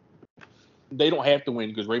 they don't have to win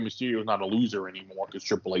because Rey Mysterio is not a loser anymore because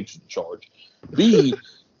Triple H is in charge. B,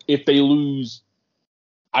 if they lose,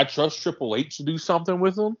 I trust Triple H to do something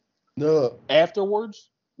with them No, afterwards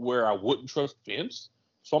where I wouldn't trust Vince.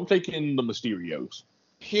 So I'm taking the Mysterios.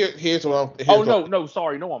 here's what I'm. Oh, no,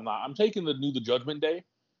 sorry. No, I'm not. I'm taking the Judgment Day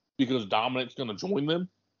because Dominic's going to join them.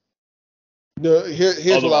 No, here's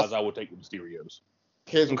Otherwise, what I would take the Mysterios.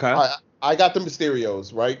 Okay. I got the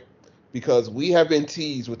Mysterios, right? Because we have been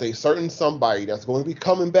teased with a certain somebody that's going to be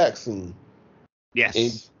coming back soon. Yes.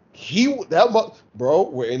 And bro,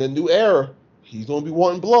 we're in a new era. He's going to be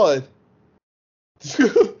wanting blood.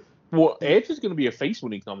 Well, Edge is going to be a face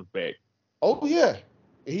when he comes back. Oh yeah,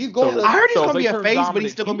 he's going. So- I heard he's So if gonna be they a turn face, but Dominic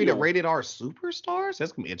he's still gonna be the heel- rated R superstars.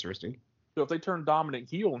 That's gonna be interesting. So if they turn Dominic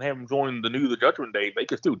heel and have him join the Judgment Day, they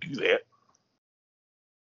could still do that.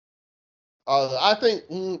 I think.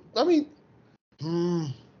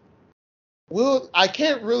 Well, I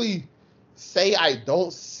can't really say I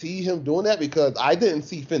don't see him doing that because I didn't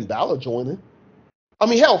see Finn Balor joining. I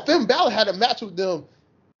mean, hell, Finn Balor had a match with them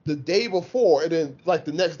the day before, and then like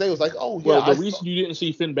the next day was like, oh yeah. Well, the reason you didn't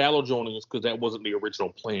see Finn Balor joining is because that wasn't the original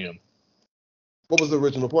plan. What was the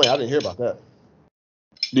original plan? I didn't hear about that.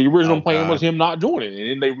 The original Oh, plan God. was him not doing it, and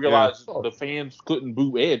then they realized Yeah. the fans couldn't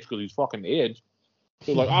boo Edge because he's fucking Edge.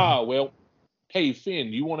 They're like, well, hey Finn,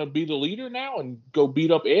 you want to be the leader now and go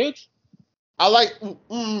beat up Edge? I like.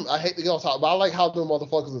 I hate to get on top, but I like how them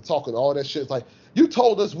motherfuckers are talking all that shit. It's like you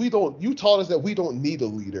told us you taught us that we don't need a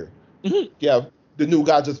leader. Mhm. Yeah, the new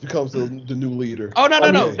guy just becomes the new leader. Oh no.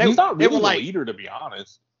 Okay. He's not They really were the like leader, to be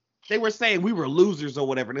honest. they were saying we were losers or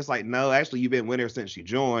whatever, and it's like no, actually you've been winners since you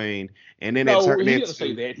joined, and then No, it turned he didn't into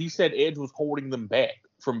say that. He said Edge was holding them back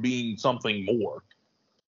from being something more.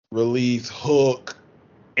 Release Hook.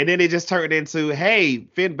 and then it just turned into hey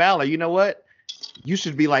Finn Balor, you know what? You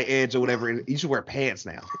should be like Edge or whatever, and you should wear pants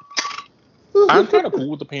now. I'm kind of cool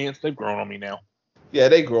with the pants. They've grown on me now. Yeah,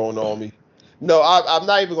 they growing on me. No, I'm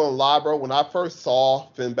not even gonna lie, bro. When I first saw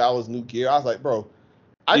Finn Balor's new gear, I was like, bro,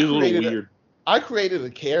 He's a little weird. I created a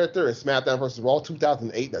character in SmackDown vs. Raw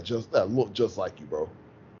 2008 that looked just like you, bro.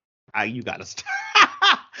 You gotta stop.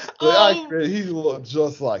 He looked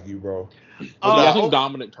just like you, bro. I think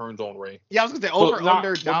Dominic turns on Ray. Yeah, I was gonna say But over not-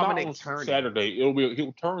 under but not Dominic on turning. Saturday.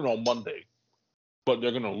 He'll turn on Monday, but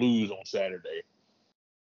they're gonna lose on Saturday.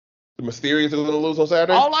 The Mysterios are gonna lose on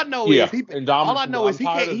Saturday. All I know Yeah, is he. and Dominic, all I know is I'm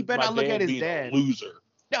tired he of better my not look at his being a dad. loser.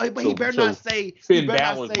 No, but he better not say. Finn He better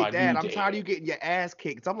not Balor's say my that. new I'm tired of dad. you getting your ass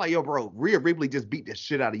kicked. I'm like, yo, bro, Rhea Ripley just beat the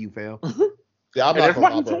shit out of you, fam. Yeah, I'm And not that's why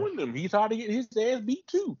gonna he lie, bro. joined them. He's tired to get his ass beat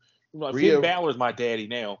too. Like, Rhea- Finn Balor's my daddy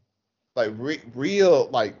now. Like real,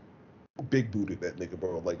 like big booted that nigga,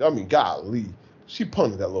 bro. Like I mean, golly, she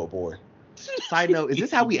punted that little boy. Side note: is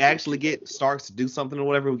this how we actually get Starks to do something or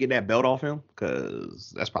whatever? We get that belt off him,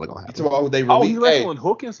 because that's probably gonna You happen. talking about they Oh, he's release? wrestling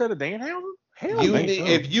Hook instead of Danhausen? Hell, You man. need,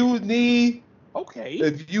 if you need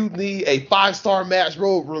a 5-star match,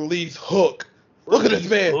 bro, release Hook. Look at this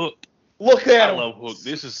man. Hook. Look at I him. love Hook.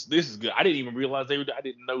 This is good. I didn't even realize I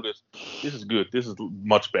didn't notice. This is good. This is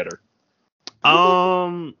much better.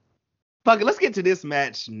 Fuck it, let's get to this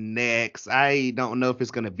match next. I don't know if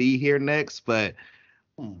it's gonna be here next, but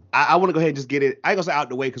I want to go ahead and just get it. I ain't gonna say out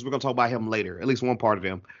the way because we're gonna talk about him later. At least one part of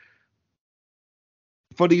him.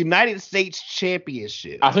 For the United States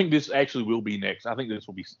Championship. I think this actually will be next. I think this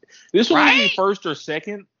will be either be first or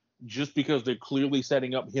second, just because they're clearly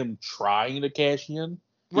setting up him trying to cash in.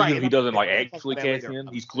 Even if he doesn't actually cash in,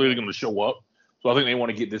 he's clearly going to show up. So I think they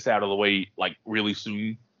want to get this out of the way really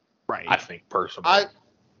soon. Right. I think personally.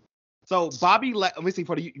 So let me see,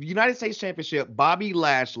 for the United States Championship, Bobby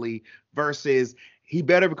Lashley versus he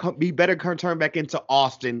better turn back into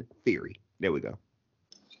Austin Theory. There we go.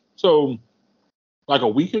 So a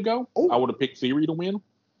week ago, I would have picked Theory to win.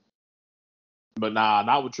 But nah,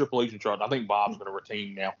 not with Triple H in charge. I think Bob's going to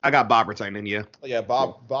retain now. I got Bob retaining, yeah. Yeah,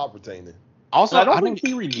 Bob retaining. Also, I don't think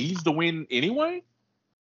Theory needs to win anyway.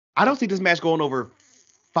 I don't see this match going over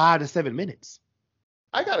 5 to 7 minutes.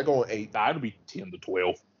 I got to go on 8. Nah, it'll be 10 to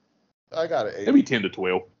 12. I got an 8. It'll be 10 to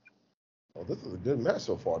 12. Oh, this is a good match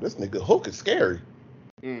so far. This nigga Hook is scary.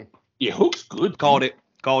 Yeah, Hook's good. Called it.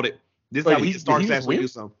 This is how we start to actually do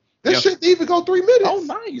something. This shit didn't even go 3 minutes.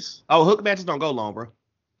 Oh, nice. Oh, Hook matches don't go long, bro.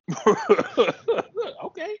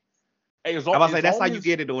 Okay. Hey, I'm about to say that's how you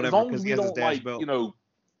get it or whatever, because he has his dash belt.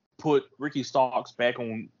 Put Ricky Starks back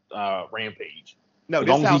on Rampage. No, as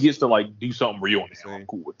long as he gets to do something real now, I'm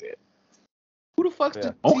cool with that. Who the fuck's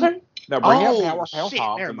the okay? Now bring out Powerhouse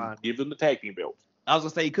Hobbs and give them the tag team belts. I was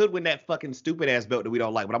gonna say he could win that fucking stupid ass belt that we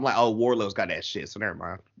don't like, but I'm like, oh, Warlow's got that shit, so never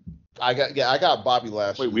mind. I got Bobby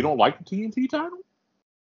Lashley. Wait, we don't like the TNT title?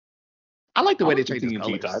 I like the way they changed changed the the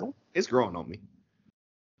TNT colors. title. It's growing on me.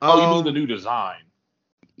 Oh, you mean the new design?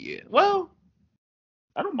 Yeah. Well,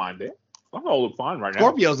 I don't mind that. I all look fine right now.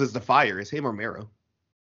 Scorpio's is the fire. It's him or Miro.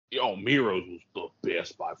 Oh, Miro's was the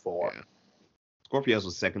best by far. Yeah. Scorpio's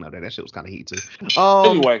was second up there. That shit was kind of heat too.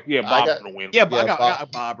 Anyway, yeah, Bob's gonna win. Yeah, I got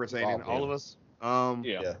Bob retaining. All of us.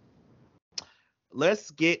 Yeah.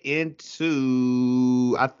 Let's get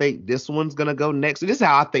into. I think this one's gonna go next. This is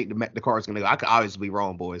how I think the card's gonna go. I could obviously be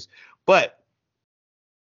wrong, boys, but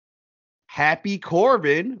Happy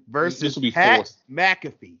Corbin versus Pat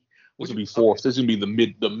McAfee. This will be fourth. This is gonna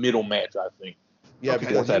be the middle match, I think. Yeah,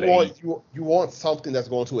 because you want something that's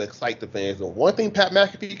going to excite the fans. And one thing Pat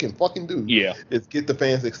McAfee can fucking do is get the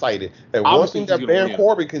fans excited. And one thing that Baron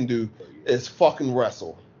Corbin can do is fucking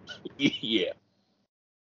wrestle. Yeah.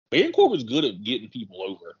 Baron Corbin's good at getting people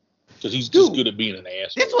over because he's just good at being an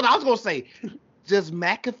ass. That's what I was going to say. Does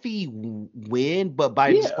McAfee win, but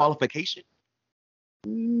by disqualification?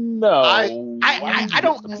 No. I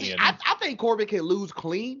don't. I think Corbin can lose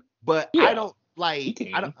clean, but I don't like.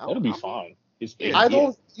 That'll be fine. I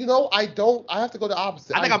don't. I have to go the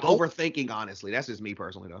opposite. I think I'm overthinking, honestly. That's just me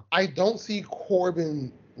personally, though. I don't see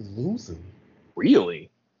Corbin losing.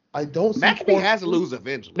 Really? I don't see McAfee has to lose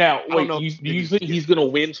eventually. Now, wait, do you think he's going to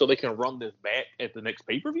win so they can run this back at the next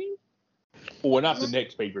pay-per-view? Or not the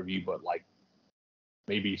next pay-per-view, but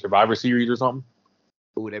maybe Survivor Series or something?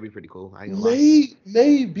 Ooh, that'd be pretty cool. I ain't gonna lie.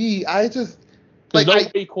 Maybe. I just... There's no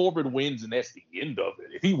way Corbin wins and that's the end of it.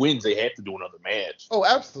 If he wins, they have to do another match. Oh,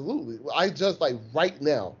 absolutely. I just, right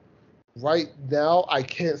now, I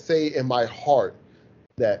can't say in my heart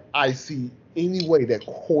that I see any way that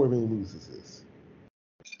Corbin loses this.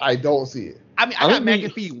 I don't see it. I mean, I got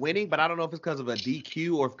McAfee winning, but I don't know if it's because of a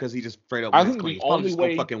DQ or because he just straight up wins. I think the only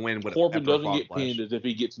way fucking win with Corbin doesn't get pinned is if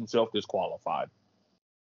he gets himself disqualified.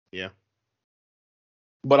 Yeah.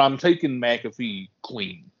 But I'm taking McAfee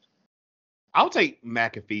clean. I'll take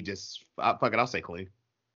McAfee fuck it, I'll say clean.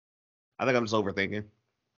 I think I'm just overthinking.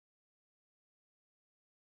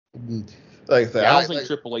 Like I said, I don't think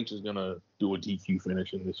Triple H is gonna do a DQ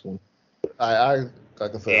finish in this one. Like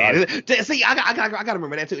I said, see, I gotta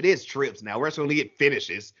remember that too. It is trips now. We're just gonna get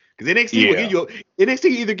finishes because NXT will give you NXT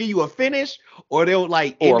either give you a finish or they'll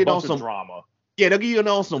end it on some drama. Yeah, they'll give you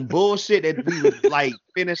on some bullshit that we would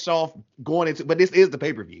finish off going into. But this is the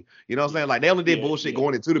pay per view. You know what I'm saying? They only did bullshit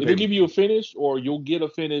going into the pay per view. They'll give you a finish or you'll get a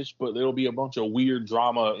finish, but there'll be a bunch of weird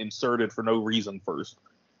drama inserted for no reason first.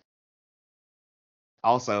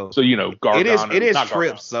 Also, So Gargano. it is not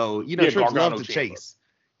Gargano. Trips, so Yeah, Trips Gargano love to Ciampa. chase.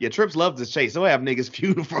 Yeah, Trips love to chase. They'll have niggas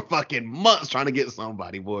feuding for fucking months trying to get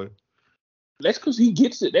somebody, boy. That's because he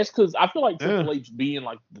gets it. That's because I feel like Yeah. Triple H, being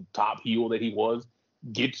like the top heel that he was,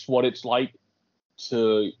 gets what it's like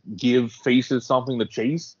to give faces something to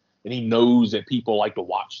chase, and he knows that people like to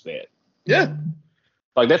watch that. Yeah.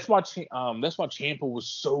 Like that's why Ciampa was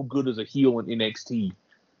so good as a heel in NXT.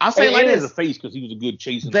 I'll say like and as a this. face because he was a good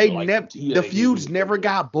chasing. The feuds never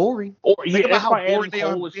got boring. Or Think about that's how why Adam boring they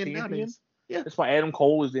are Cole is being champion. nowadays. Yeah. That's why Adam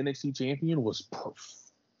Cole is the NXT champion was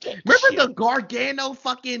perfect. Remember the Gargano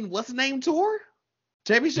fucking what's the name tour?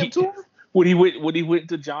 Championship tour? When he went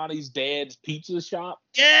to Johnny's dad's pizza shop?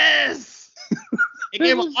 Yes. It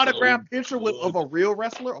gave an autographed picture of a real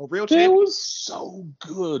wrestler, a real champion. It was so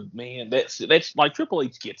good, man. That's like Triple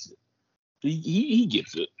H gets it. He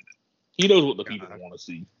gets it. He knows what the people want to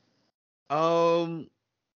see.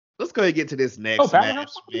 Let's go ahead and get to this next match,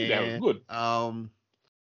 man. That was good.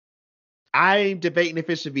 I'm debating if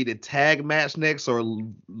it should be the tag match next or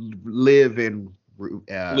Liv and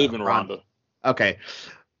Ronda. Okay.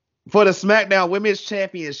 For the SmackDown Women's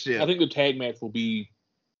Championship. I think the tag match will be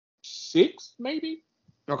 6, maybe.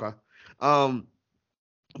 Okay. For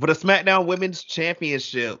the SmackDown Women's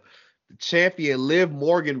Championship, the champion Liv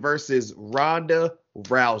Morgan versus Ronda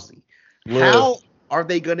Rousey. How are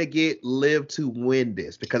they gonna get Liv to win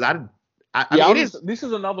this? Because this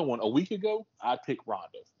is another one. A week ago, I picked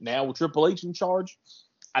Ronda. Now with Triple H in charge,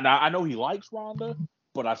 and I know he likes Ronda,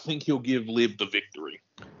 but I think he'll give Liv the victory.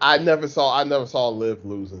 I never saw Liv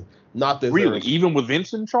losing. Not this really, early. even with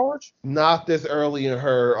Vince in charge. Not this early in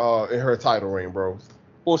her title reign, bro.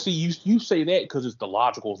 Well, see, you say that because it's the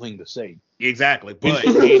logical thing to say. Exactly, but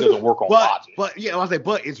it doesn't work on logic. But yeah, I say,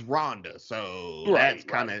 but it's Ronda, so that's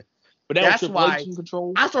kind of. But that's why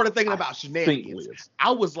I started thinking about shenanigans.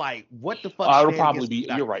 I was like, what the fuck? It'll probably be.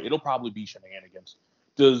 You're right. It'll probably be shenanigans.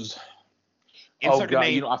 Insert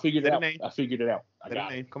name. I figured it out. I figured it out. I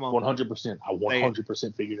got it. Come on. 100%. I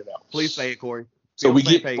 100% figured it out. Please say it, Corey. So we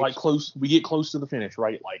get close. We get close to the finish,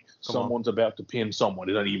 right? Like someone's about to pin someone.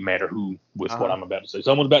 It doesn't even matter who with what I'm about to say.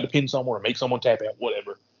 Someone's about to pin someone or make someone tap out.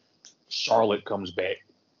 Whatever. Charlotte comes back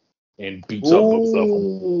and beats up both of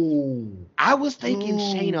them. I was thinking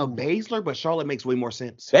Shayna Baszler, but Charlotte makes way more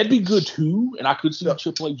sense. That'd be good too, and I could see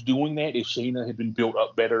Triple H doing that if Shayna had been built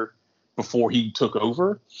up better before he took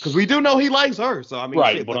over. Because we do know he likes her, so I mean,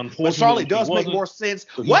 right? But unfortunately, but Charlotte does make more sense.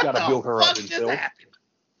 So what the build her fuck up just happened?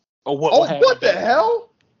 What the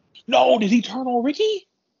hell? No, did he turn on Ricky?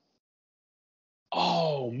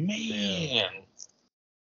 Oh man!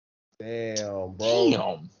 Damn,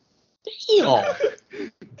 bro.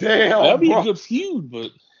 Damn, that'd be a good feud, but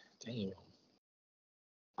damn,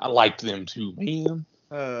 I liked them too, man.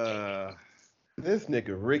 This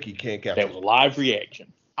nigga Ricky can't capture. That was a live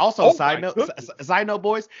reaction. Also, side note,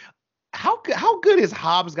 boys, how good has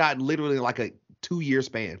Hobbs gotten? Literally like a 2-year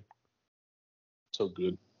span. So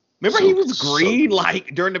good. Remember he was green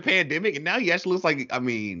like during the pandemic, and now he actually looks like. I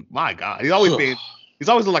mean, my God, he's always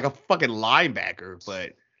looked like a fucking linebacker,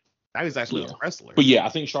 but. Now he's actually a wrestler. But yeah, I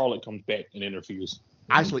think Charlotte comes back and interferes.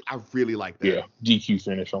 Actually, I really like that. Yeah, DQ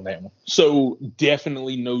finish on that one. So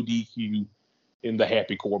definitely no DQ in the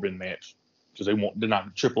Happy Corbin match because they're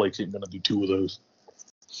not. Triple H isn't going to do 2 of those.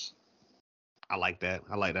 I like that.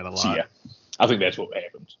 I like that a lot. So, yeah, I think that's what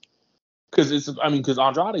happens. Because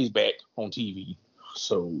Andrade's back on TV,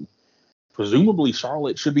 so presumably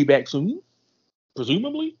Charlotte should be back soon.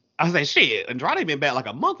 Presumably. I was like, shit, Andrade been back like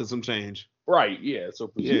a month or some change. Right, yeah. So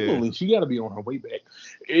presumably she got to be on her way back.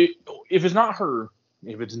 If it's not her,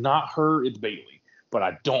 it's Bayley. But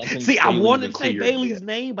I don't think. See, Bailey's I wanted to say Bayley's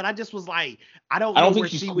name, but I just was like, I don't know where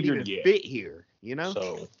she would even fit here. You know.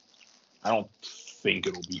 So I don't think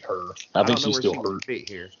it'll be her. I think she's still hurt. Fit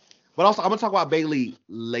here. But also, I'm gonna talk about Bayley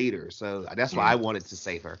later, so that's why I wanted to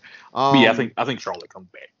save her. Yeah, I think Charlotte comes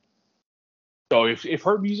back. So if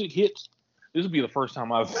her music hits, this will be the first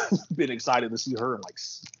time I've been excited to see her in like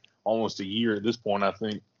almost a year at this point, I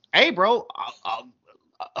think. Hey, bro,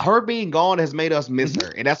 her being gone has made us miss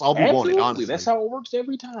her, and that's all we wanted, honestly. That's how it works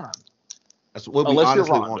every time. That's what we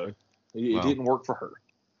honestly wanted. It didn't work for her.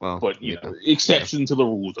 Well, but, you know, exception to the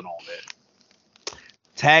rules and all that.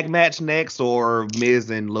 Tag match next or Miz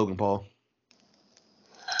and Logan Paul?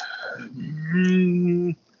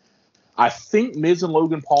 I think Miz and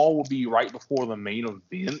Logan Paul will be right before the main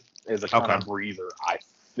event as a kind of breather, I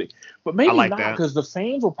think. But maybe not, because the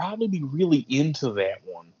fans will probably be really into that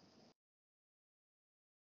one.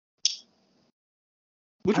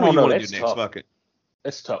 Which one you want to do next? Fuck it.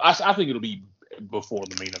 That's tough. I think it'll be before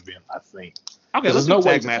the main event, I think. Okay, let's do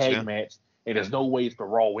tag match. And there's no way it's the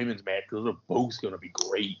Raw women's match because they're both going to be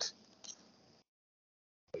great.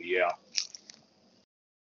 But yeah.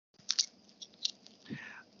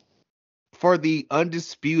 For the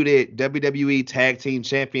undisputed WWE Tag Team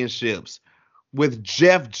Championships, with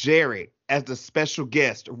Jeff Jarrett as the special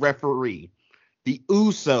guest referee, the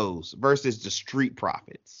Usos versus the Street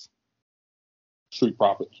Profits. Street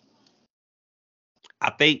Profits. I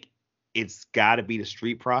think it's got to be the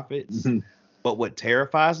Street Profits. Mm-hmm. But what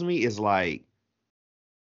terrifies me is, like,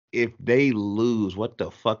 if they lose, what the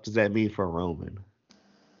fuck does that mean for Roman?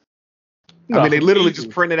 No, I mean, they literally just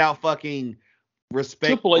printed out fucking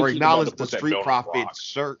respect or acknowledge the Street Profits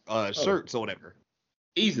shirts or whatever.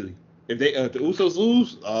 Easily. If they the Usos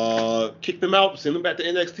lose, kick them out, send them back to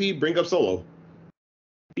NXT, bring up Solo.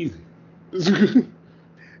 Easy.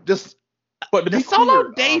 Just but to the be Solo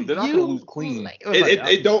clear, debut, they're not going to lose clean.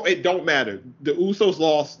 It don't matter. The Usos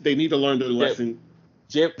lost. They need to learn their lesson.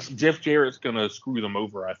 Jeff Jarrett's going to screw them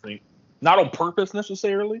over, I think. Not on purpose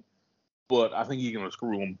necessarily, but I think he's going to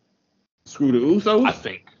screw them. Screw the Usos? I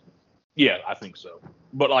think. Yeah, I think so.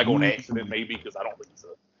 But like on accident maybe, because I don't think so.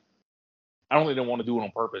 I don't think they want to do it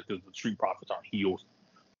on purpose because the Street Profits aren't heels.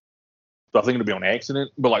 So I think it'll be on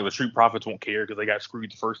accident. But like the Street Profits won't care because they got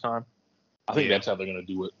screwed the first time. I think that's how they're going to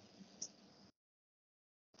do it.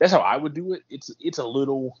 That's how I would do it. It's a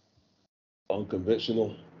little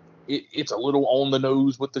unconventional. It's a little on the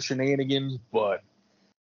nose with the shenanigans, but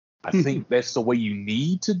I think that's the way you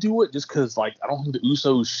need to do it. Just because, like, I don't think the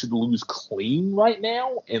Usos should lose clean right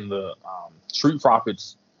now, and the Street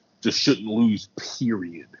Profits just shouldn't lose.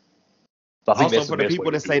 Period. So I think also, for the people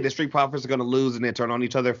that say the Street Profits are going to lose and then turn on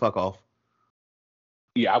each other, fuck off.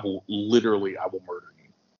 Yeah, I will murder you.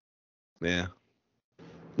 Yeah.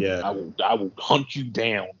 Yeah. I will hunt you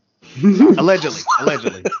down. Allegedly.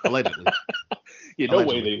 Yeah, no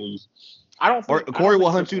way they lose. I don't think, Corey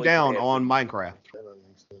will hunt you down on Minecraft.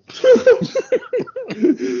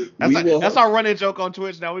 That's our running joke on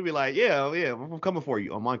Twitch now. We be like, yeah, I'm coming for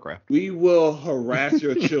you on Minecraft. We will harass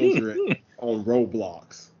your children on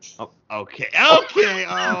Roblox. Oh, okay.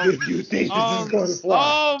 If you think this is going to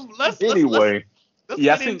fly. Anyway.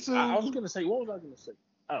 Let's I was going to say, what was I going to say?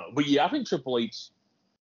 I don't know. But yeah, I think Triple H,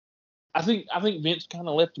 I think Vince kind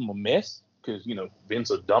of left him a mess because, Vince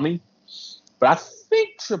a dummy. But I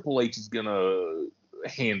think Triple H is going to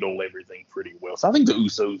handle everything pretty well. So I think the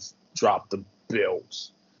Usos drop the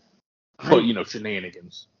belts. But,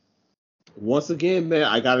 shenanigans. Once again, man,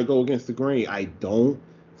 I got to go against the grain. I don't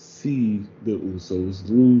see the Usos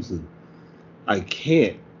losing. I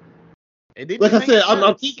can't. Like I said,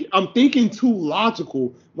 I'm thinking too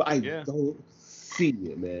logical, but I don't see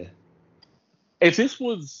it, man. If this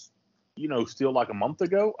was, still like a month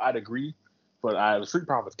ago, I'd agree. But the Street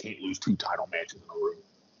Profits can't lose 2 title matches in a row.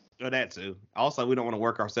 Oh, that too. Also, we don't want to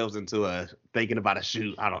work ourselves into thinking about a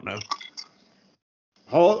shoot. I don't know.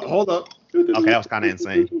 Hold up. Okay, that was kind of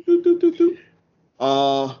insane.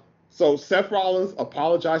 So Seth Rollins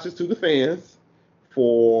apologizes to the fans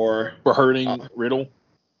for hurting Riddle.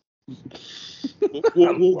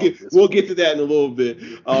 We'll get to that in a little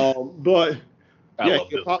bit. But I love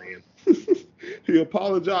this man. He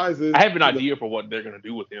apologizes. I have an idea for what they're gonna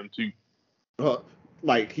do with him too.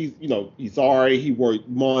 Like he's sorry. He worked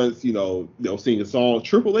months, singing a song.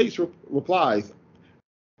 Triple H replies,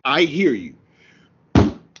 "I hear you."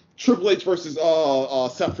 Triple H versus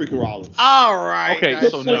Seth freaking Rollins. All right. Okay,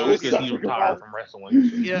 so no, because he's retired from wrestling.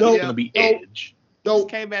 So it's gonna be Edge. No,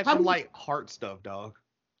 came back from like heart stuff, dog.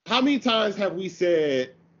 How many times have we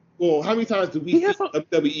said? Well, how many times do we see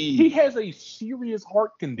WWE? He has a serious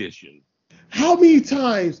heart condition. How many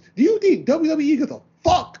times do you think WWE gives a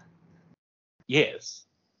fuck? Yes.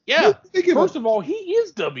 Yeah. First of all, he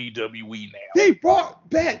is WWE now. They brought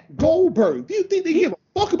back Goldberg. Do you think they give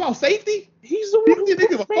a fuck about safety? He's the one who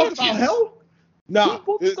give a fuck about health? Nah. He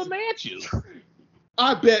books the matches.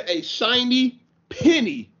 I bet a shiny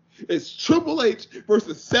penny is Triple H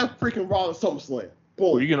versus Seth freaking Rollins SummerSlam.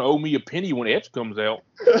 Boy. Well, you're gonna owe me a penny when Edge comes out.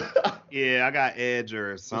 Yeah, I got Edge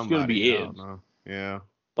or somebody. It's gonna be Edge. Yeah.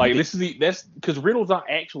 Like that's because Riddle's not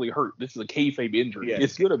actually hurt. This is a kayfabe injury. Yeah.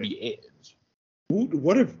 It's gonna be Edge.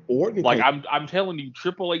 What if Orton? Like I'm telling you,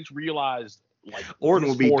 Triple H realized like Orton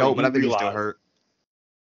would be dope, but I think he's still hurt.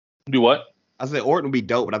 Do what? I said Orton would be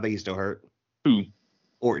dope, but I think he's still hurt. Who?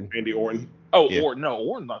 Orton. Randy Orton. Oh, yeah. Orton. No,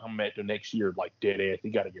 Orton's not coming back till next year, like dead ass. He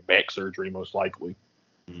got to get back surgery most likely.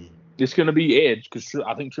 It's gonna be Edge because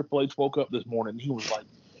I think Triple H woke up this morning and he was like,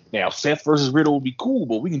 "Now Seth versus Riddle would be cool,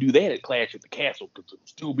 but we can do that at Clash at the Castle because it'll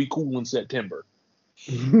still be cool in September."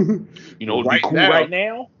 It'll be cool right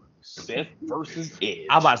now. Seth versus Edge.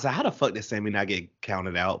 I'm about to say, how the fuck did Sammy not get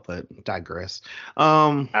counted out? But digress.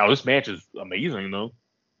 Now, this match is amazing though.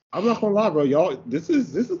 I'm not gonna lie, bro. Y'all, this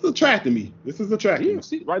is attracting me. This is attracting me.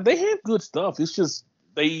 See, right? They have good stuff. It's just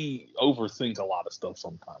they overthink a lot of stuff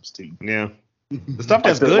sometimes too. Yeah, the stuff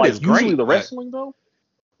that's good is usually great. the wrestling though.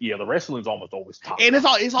 Yeah, the wrestling's almost always top. And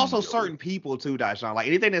it's also certain people too, Dashawn. Like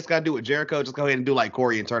anything that's got to do with Jericho, just go ahead and do like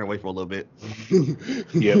Corey and turn away for a little bit.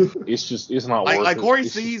 Yeah, it's not like Corey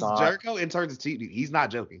it's sees Jericho and turns his cheek. He's not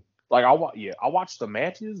joking. Like I watch the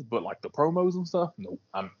matches, but like the promos and stuff, nope,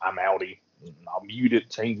 I'm outie. I'll mute it,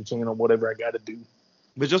 change the channel, whatever I got to do.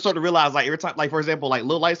 But just sort of realize, like every time, like for example, like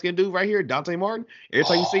little light skinned dude right here, Dante Martin. Every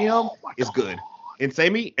time you see him, it's good. And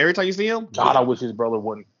Sammy, every time you see him, God, I wish his brother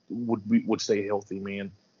would stay healthy,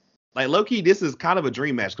 man. Like low key, this is kind of a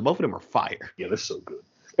dream match because both of them are fire. Yeah, they're so good.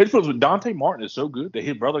 It feels with Dante Martin is so good that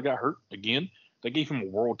his brother got hurt again. They gave him a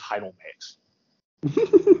world title match.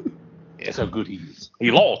 That's how good he is.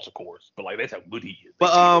 He lost, of course, but like that's how good he is.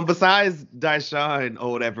 But besides Dashawn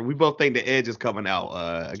or whatever, we both think the Edge is coming out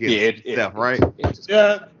against Seth, right?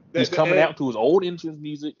 Yeah, he's coming out to his old entrance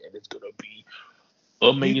music, and it's gonna be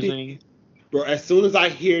amazing. Bro, as soon as I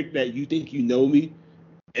hear that You Think You Know Me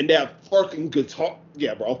and that fucking guitar,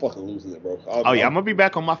 yeah, bro, I'm fucking losing it, bro. I'm gonna be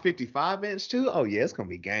back on my 55 inch too. Oh yeah, it's gonna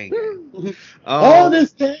be gang. On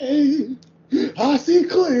this day, I see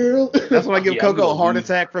clear. That's when I give Coco a heart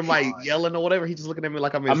attack from like yelling or whatever. He's just looking at me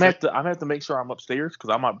like I'm have to make sure I'm upstairs because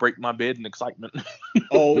I might break my bed in excitement.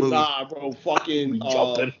 Oh nah, bro, fucking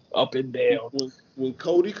jumping up and down. When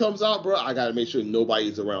Cody comes out, bro, I gotta make sure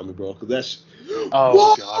nobody's around me, bro, because that's.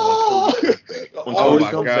 Oh God! When Cody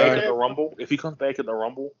comes back in the Rumble, if he comes back in the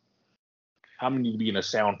Rumble, how many need to be in a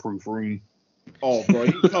soundproof room? Oh, bro,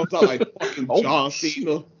 he comes out like fucking John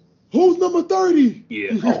Cena. Who's number 30?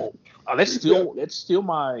 Yeah. That's still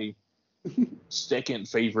my second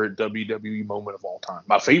favorite WWE moment of all time.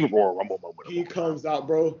 My favorite Royal Rumble moment. He comes out,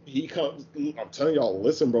 bro. I'm telling y'all,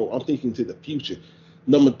 listen, bro. I'm thinking to the future.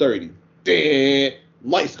 Number 30. Damn.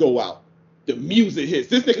 Lights go out. The music hits.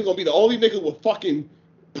 This nigga's gonna be the only nigga with fucking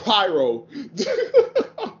pyro.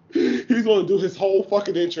 He's gonna do his whole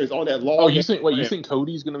fucking entrance on that long. Oh, you think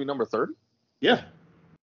Cody's gonna be number 30? Yeah.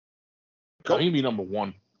 No, he'll be number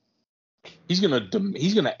 1. He's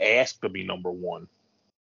gonna ask to be number 1.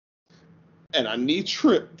 And I need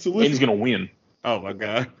Trip to listen. And he's gonna win. Oh my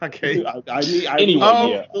God. Okay. I need. Anyway,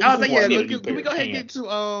 I was like, can we go ahead and get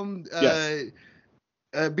to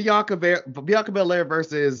Bianca Belair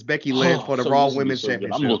versus Becky Lynch for the Raw Women's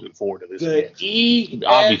Championship. I'm looking forward to this match.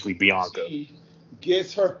 Obviously, Bianca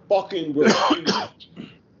gets her fucking revenge.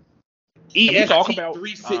 Talk about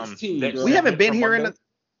 316. We haven't been here in.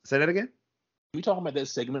 Say that again. We talking about that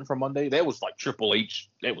segment from Monday? That was like Triple H.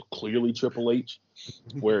 That was clearly Triple H,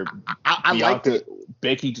 where I Bianca,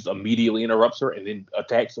 Becky just immediately interrupts her and then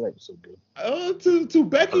attacks her. That was so good. To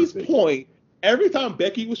Becky's point, every time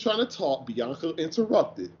Becky was trying to talk, Bianca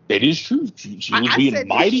interrupted. That is true. She was being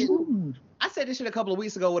mighty rude. I said this shit a couple of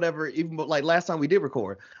weeks ago, whatever. Even like last time we did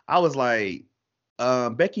record, I was like,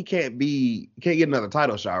 Becky can't get another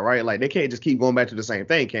title shot, right? Like they can't just keep going back to the same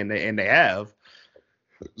thing, can they? And they have.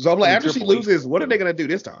 So I'm like, after she loses, what are they gonna do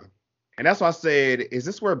this time? And that's why I said, is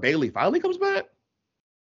this where Bayley finally comes back?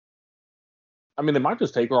 I mean, they might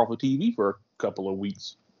just take her off of TV for a couple of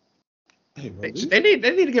weeks. Hey, bro, they need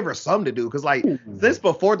to give her something to do because, like, since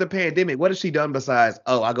before the pandemic, what has she done besides,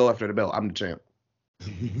 oh, I go after the belt, I'm the champ?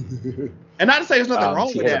 And not to say there's nothing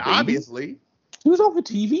wrong with that, obviously. She was off of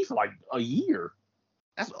TV for like a year.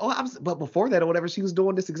 But before that or whatever, she was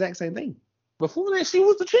doing this exact same thing. Before that, she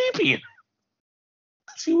was the champion.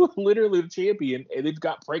 She was literally the champion and then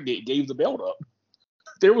got pregnant and gave the belt up.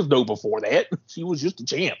 There was no before that. She was just a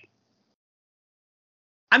champ.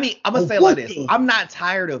 I mean, I'm going to say it like this. I'm not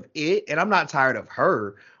tired of it and I'm not tired of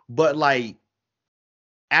her. But like,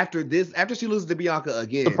 after she loses to Bianca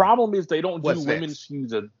again. The problem is they don't do women's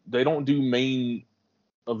feuds. They don't do main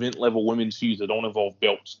event level women's feuds that don't involve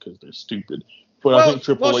belts because they're stupid. But I think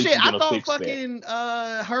Triple H is going to fix that.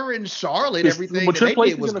 I thought her and Charlotte, everything that they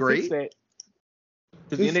did was great.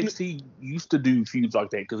 Because NXT used to do feuds like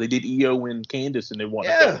that because they did Io and Candice and they wanted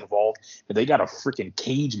to get involved. And they got a freaking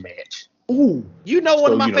cage match. Ooh.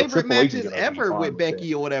 One of my favorite matches ever with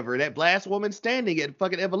Becky or whatever. That last woman standing at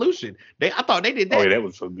fucking Evolution. I thought they did that. Oh, yeah, that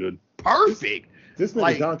was so good. Perfect. This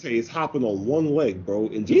nigga Dante is hopping on one leg, bro,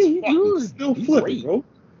 and just still flipping, bro.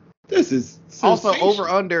 This is also over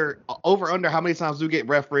under how many times do we get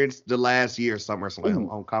referenced the last year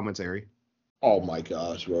SummerSlam on commentary? Oh my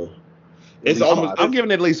gosh, bro. I'm giving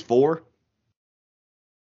it at least 4.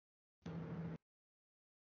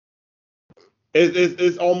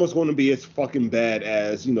 It's almost going to be as fucking bad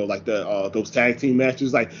as like the those tag team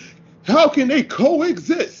matches. Like, how can they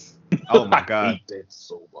coexist? Oh my I god, hate that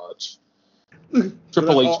so much.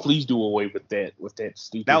 Triple H, please do away with that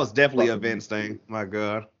stupid. that was definitely a fucking- Vince thing. My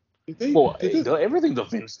god. Well, everything's a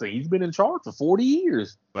Vince thing. He's been in charge for 40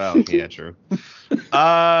 years. Well, yeah, true.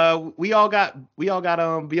 We all got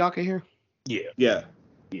Bianca here. Yeah.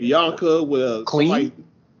 Bianca with Clean? somebody-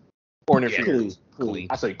 Or an Yeah. interference. Clean.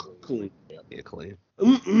 I say clean. Clean. Yeah, clean.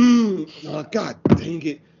 Oh, God dang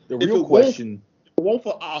it. The If real it question. If it weren't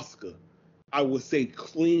for Asuka, I would say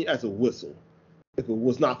clean as a whistle. If it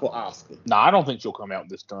was not for Asuka. Nah, I don't think she'll come out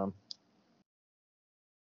this time.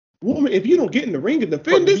 Woman, if you don't get in the ring and But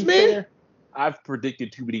defend to this be man, fair, I've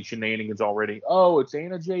predicted too many shenanigans already. Oh, it's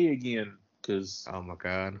Anna Jay again. Because Oh my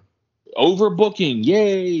god. overbooking.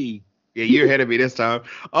 Yay. Yeah, you're ahead of me this time.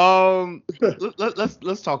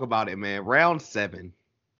 Let's talk about it, man. Round 7.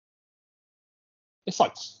 It's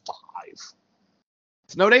like 5.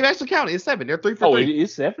 No, they've actually counted. It's 7. They're 3 for Oh, 3. it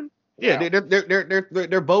is 7? Yeah, Wow.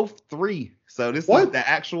 they're both 3. So this What? is the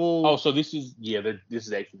actual Oh, so this is this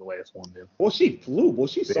is actually the last one then. well, she flew. Well,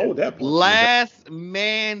 she sold that. punch. last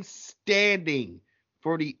man standing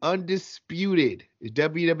for the undisputed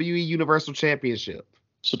WWE Universal Championship.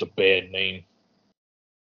 Such a bad name.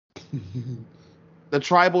 The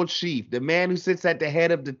tribal chief, the man who sits at the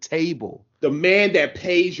head of the table, The man that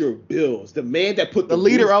pays your bills. The man that put the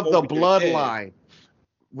leader roof of the over your head. bloodline.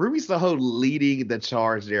 Ruby Soho leading the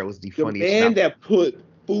charge there was the The funniest. man Now, that put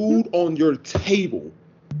food on your table.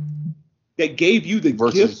 That gave you the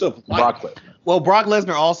Versus gift of life. Brock Lesnar. well, Brock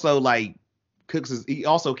Lesnar also he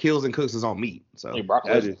also kills and cooks his own meat. So Hey, Brock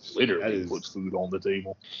That Lesnar is- literally that is- puts food on the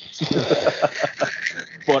table.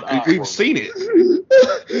 But we've seen it.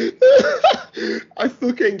 I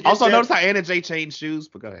still can't get Also, that. notice how Anna Jay changed shoes,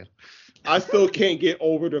 but go ahead. I still can't get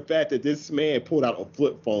over the fact that this man pulled out a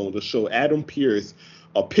flip phone to show Adam Pearce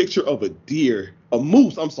a picture of a deer, a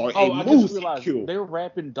moose. I'm sorry, Oh, a I moose just he realized killed. they're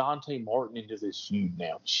wrapping Dante Martin into this feud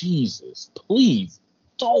now. Jesus, please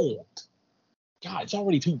don't. God, it's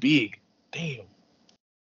already too big. Damn.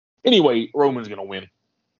 Anyway, Roman's gonna win.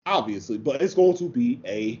 Obviously, but it's going to be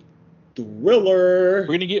a thriller.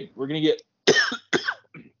 We're gonna get we're gonna get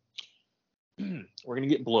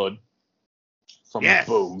blood from Yes.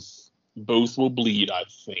 both. Both will bleed, I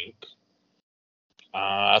think.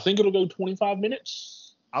 I think it'll go 25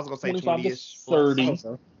 minutes. I was gonna say 25 to 20-ish. 30,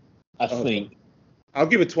 I Okay. think. I'll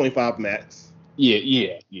give it 25 max.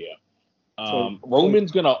 Yeah.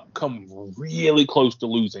 Roman's gonna come really close to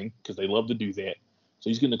losing because they love to do that. So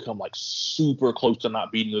he's gonna come like super close to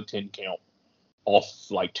not beating a 10 count off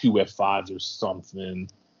like 2 F5s or something.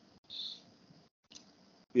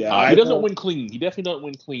 Yeah, He doesn't win clean. He definitely doesn't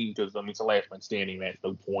win clean because it's a last man standing match.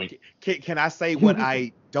 No point. Can I say what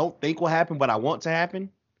I don't think will happen, but I want to happen?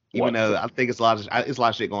 Even What? though I think it's a lot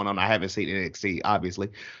of shit going on. I haven't seen NXT, obviously.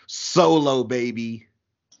 Solo, baby.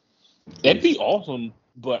 That'd be awesome,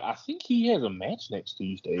 but I think he has a match next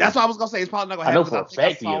Tuesday. That's what I was gonna say. It's probably not gonna I know happen. for a 'cause I think I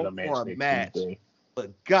fact he saw has a him match for a next match. Tuesday.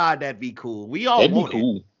 But God, that'd be cool. We all That'd be want it.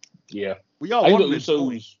 cool. Yeah. We all I think want the it.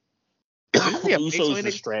 But Usos. Yeah, Usos so it-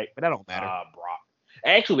 distract that don't matter. Brock.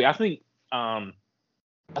 Actually, I think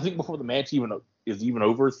before the match is even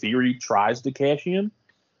over, Theory tries to cash in,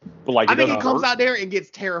 but like I think he doesn't comes work. out there and gets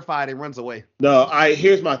terrified and runs away. No,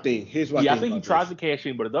 here's my thing. Yeah, I think he tries to cash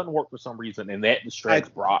in, but it doesn't work for some reason, and that distracts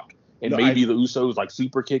Brock. And No, maybe the Usos like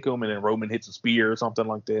super kick him, and then Roman hits a spear or something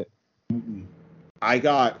like that. I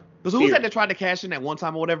got Because who was Here. that that tried to cash in at one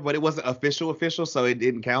time or whatever, but it wasn't official, so it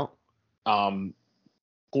didn't count?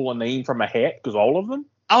 Pull a name from a hat because all of them.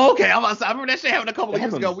 Oh, okay. I remember that shit happened a couple of That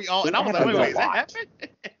years ago. happens- And I was like, that wait, is that happens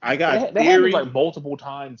happened? I got That happens Theory. like multiple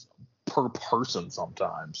times per person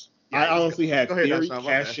sometimes. I honestly had Go ahead, Theory Sean, my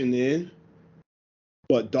bad. cashing in,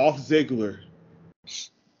 but Dolph Ziggler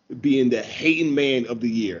being the hating man of the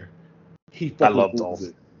year, he fucking love proves Dolph.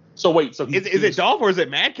 it. So wait, so Is it Dolph or is it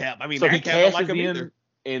Madcap? I mean, So he Madcap don't cashes like him in, either.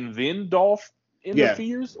 and then Dolph Yeah.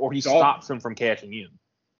 interferes, or he Dolph- stops him from cashing in.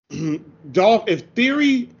 Dolph, if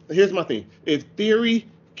Theory, here's my thing. If Theory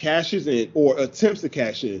cashes in or attempts to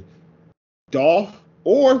cash in, Dolph,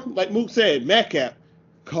 or like Mook said, Madcap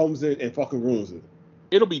comes in and fucking ruins it.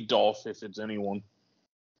 It'll be Dolph if it's anyone.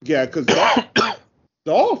 Yeah, because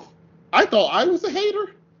Dolph, I thought I was a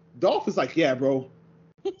hater. Dolph is like, yeah, bro.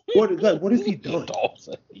 What has he done? Dolph.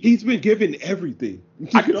 He's been given everything.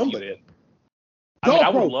 I can I'm see like, that. I mean, Dolph, I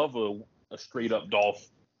would bro, love a straight up Dolph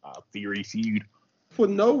Theory feud. for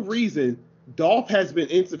no reason, Dolph has been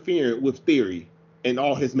interfering with Theory in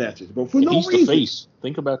all his matches, but for no He's reason. the face.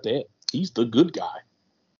 Think about that. He's the good guy.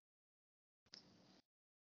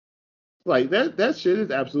 Like that shit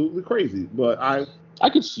is absolutely crazy. But I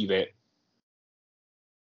could see that.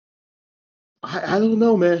 I don't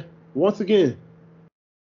know, man. Once again,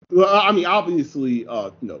 well, I mean, obviously,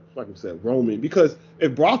 like I said, Roman, because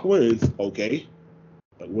if Brock wins, okay,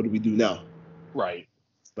 like what do we do now? Right.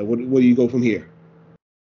 Like what do you go from here?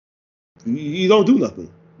 You don't do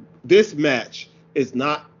nothing. This match is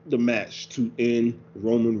not the match to end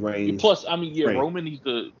Roman Reigns. Plus, I mean, reign. Roman needs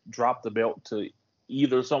to drop the belt to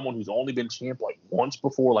either someone who's only been champ like once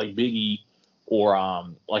before, like Big E, or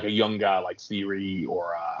like a young guy like Theory,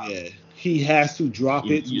 or he has to drop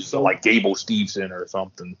it to like Gable Steveson or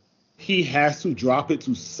something. He has to drop it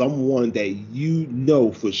to someone that you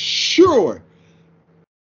know for sure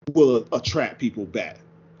will attract people back.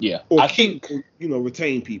 Yeah, or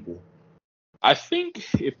retain people. I think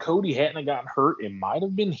if Cody hadn't gotten hurt, it might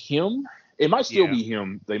have been him. It might still be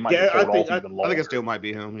him. They might have pulled off even longer. I think it still might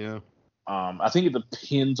be him, yeah. I think it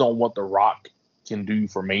depends on what The Rock can do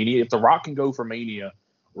for Mania. If The Rock can go for Mania,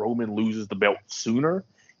 Roman loses the belt sooner.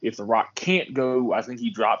 If The Rock can't go, I think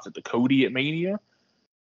he drops it to Cody at Mania.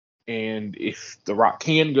 And if The Rock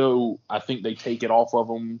can go, I think they take it off of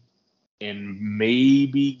him and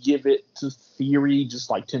maybe give it to Theory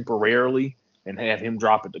just like temporarily and have him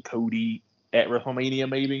drop it to Cody at WrestleMania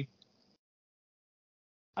maybe.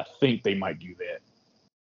 I think they might do that.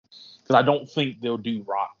 Because I don't think they'll do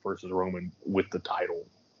Rock versus Roman with the title.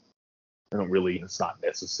 It's not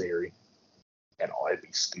necessary at all. It'd be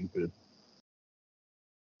stupid.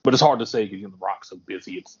 But it's hard to say because The Rock's so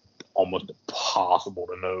busy, it's almost impossible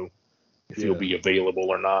to know if he'll be available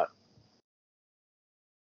or not.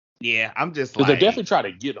 Yeah, I'm just because they definitely try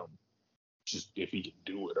to get him, just if he can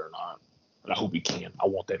do it or not. And I hope he can. I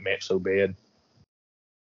want that match so bad.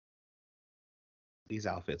 These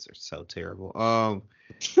outfits are so terrible.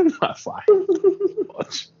 Not fine.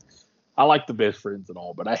 I like the best friends and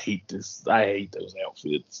all, but I hate this. I hate those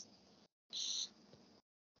outfits.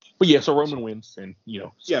 But yeah, so Roman wins, and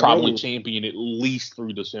probably Roman champion at least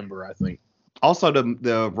through December, I think. Also,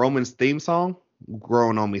 the Roman's theme song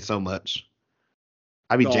growing on me so much.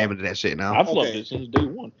 I be jamming to that shit now. I've loved it since day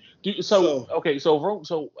one.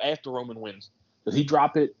 So after Roman wins, does he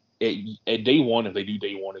drop it at day one if they do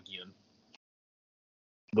day one again?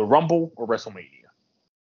 The Rumble or WrestleMania?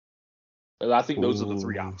 I think those are the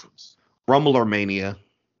three options. Rumble or Mania.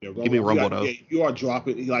 Yeah, Rumble, give me Rumble though. Yeah, you are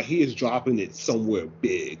dropping he is dropping it somewhere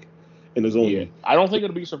big, and there's only. Yeah, I don't think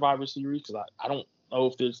it'll be Survivor Series because I don't know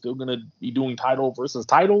if they're still gonna be doing title versus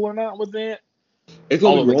title or not with that. It's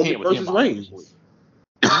gonna be Roman versus Reigns.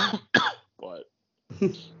 But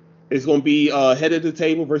it's gonna be head of the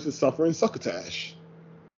table versus Suffering Succotash.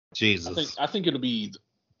 Jesus, I think it'll be.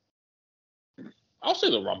 I'll say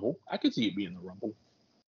the Rumble. I could see it being the Rumble.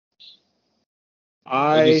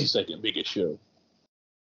 It's the second biggest show.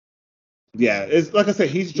 Yeah, it's like I said,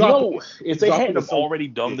 he's dropping. If they hadn't have already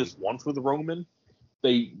done this once with Roman,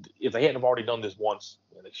 if they hadn't have already done this once,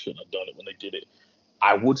 and they shouldn't have done it when they did it.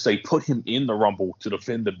 I would say put him in the Rumble to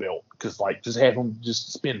defend the belt because, just have him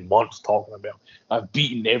just spend months talking about I've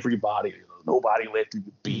beaten everybody. Nobody left who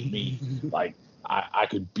could beat me. I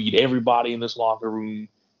could beat everybody in this locker room,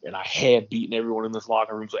 and I had beaten everyone in this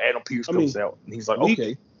locker room. So Adam Pearce comes out, and he's like,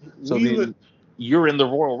 okay. So then you're in the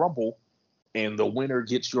Royal Rumble, and the winner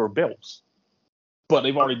gets your belts. But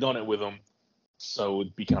they've already done it with him, so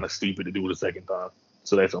it'd be kind of stupid to do it a second time.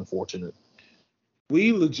 So that's unfortunate.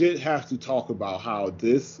 We legit have to talk about how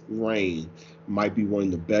this reign might be one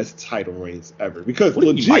of the best title reigns ever. Because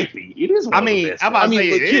legit, might be. It is one of the best. I'm about to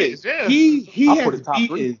say legit, it is. Yeah. He has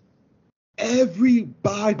beaten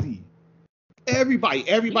everybody.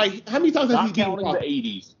 Everybody. How many times has he beaten? Not counting the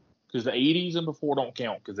 80s. Because the 80s and before don't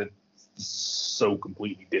count because it's so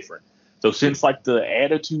completely different. So since the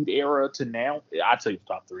Attitude Era to now, I'd say it's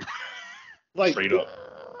top 3. Straight up.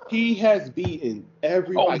 He has beaten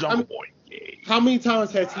everybody. Oh, Jungle Boy. How many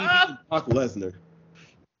times has he beaten Brock Lesnar?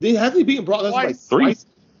 Has he beaten Brock Lesnar twice?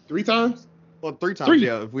 3 times? Well, 3 times,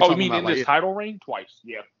 yeah. If you mean in this title reign? Twice,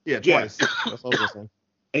 yeah. Yeah, twice. That's what I was saying.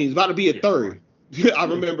 And he's about to be a third. I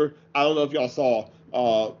remember, I don't know if y'all saw,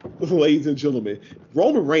 ladies and gentlemen,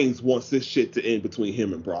 Roman Reigns wants this shit to end between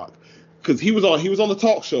him and Brock. Because he was on the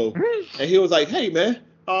talk show, and he was like, hey, man,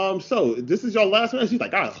 so this is your last match? He's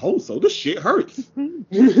like, I hope so. This shit hurts.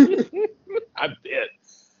 I bet.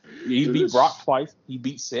 He beat Brock twice. He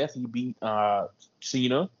beat Seth. He beat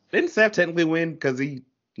Cena. Didn't Seth technically win because the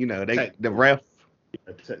ref?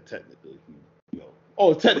 Technically,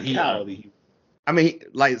 technicality. I mean,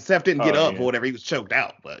 Seth didn't get up or whatever. He was choked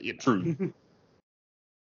out, but True.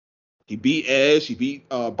 He beat Edge. He beat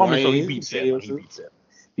Brian. So he beat Seth.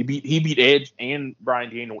 He beat Edge and Bryan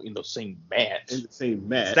Daniel in the same match. In the same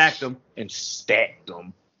match. Stacked them. And stacked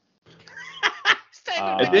them.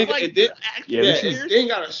 And then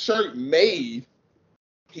got a shirt made.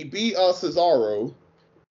 He beat Cesaro.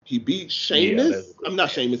 He beat Sheamus. I'm not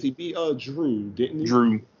Sheamus. He beat Drew, didn't he?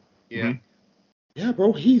 Drew. Yeah. Mm-hmm. Yeah,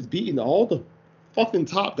 bro. He's beating all the fucking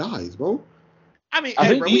top guys, bro. I mean, I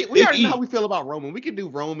think bro, we already know how we feel about Roman. We can do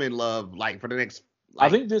Roman love like for the next. Like, I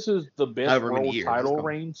think this is the best however many world years. title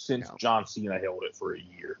reign since John Cena held it for a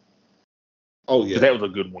year. Oh yeah, that was a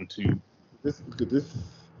good one too. This.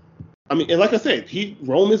 I mean, and like I said,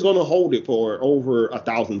 Roman's gonna hold it for over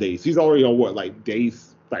 1,000 days. He's already on what, like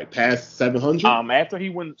days, like past 700. After he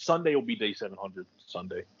wins Sunday, will be day 700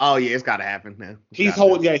 Sunday. Oh yeah, it's gotta happen now. He's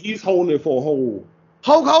holding it for a whole.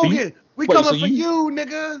 Hulk Hogan, we coming for you,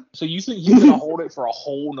 nigga. So you think he's gonna hold it for a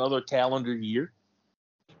whole nother calendar year?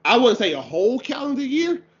 I wouldn't say a whole calendar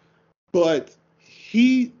year, but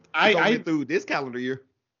I through this calendar year.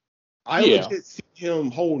 I legit see him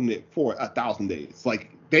holding it for 1,000 days. Like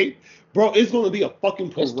bro, it's gonna be a fucking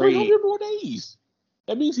parade. It's 300 more days.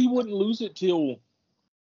 That means he wouldn't lose it till.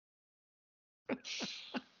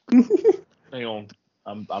 Hang on,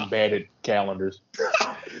 I'm bad at calendars.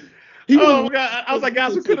 Oh god, I was like,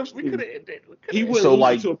 guys, we could have. He would so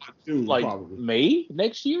like until June, like probably. May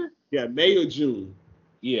next year. Yeah, May or June.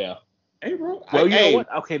 Yeah. Hey, bro. Well, you know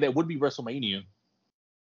what? Okay, that would be WrestleMania.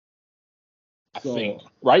 I think.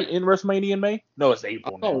 Right? In WrestleMania in May? No, it's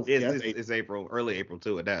April now. Oh, it's April. Early April,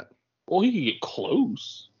 too, at that. Well, he could get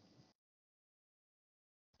close.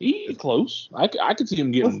 He get close. I could see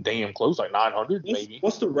him getting damn close, like 900 maybe.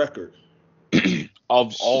 What's the record?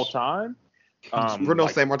 Of all time? Bruno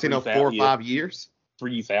Sammartino, 4 or 5 years?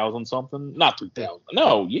 3,000 something? Not 3,000.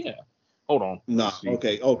 No, yeah. Hold on. Nah,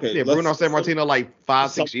 okay. Yeah, Bruno Sammartino, like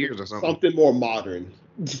 5-6 years or something. Something more modern.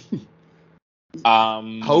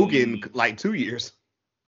 Hogan, like 2 years.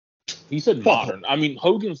 He said modern. I mean,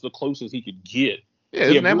 Hogan's the closest he could get. Yeah,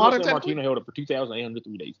 isn't that modern? Martino held it for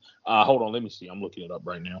 2,803 days. Hold on, let me see. I'm looking it up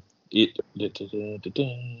right now.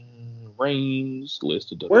 Reigns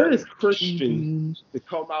listed. Where is Christian to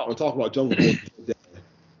come out and talk about Jungle Boy?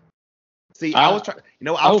 See, I was trying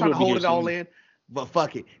to hold it all in, but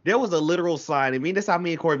fuck it. There was a literal sign. I mean, that's how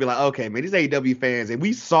me and Corey be like, okay, man, these AEW fans, and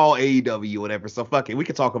we saw AEW or whatever, so fuck it, we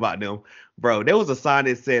can talk about them, bro. There was a sign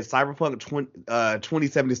that said Cyberpunk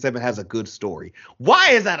 2077 has a good story.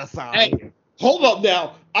 Why is that a sign? Hey, hold up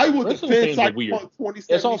now. I would defend Cyberpunk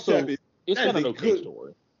 2077. It's kind of an okay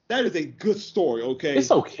story. That is a good story, okay?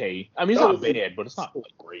 It's okay. I mean, it's not bad, but it's not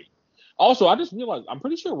like great. Also, I just realized I'm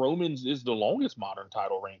pretty sure Roman's is the longest modern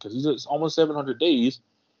title reign because he's at almost 700 days.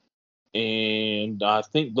 And I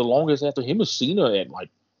think the longest after him is Cena at like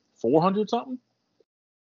 400 something.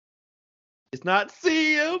 It's not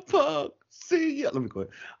CM Punk. Let me quit.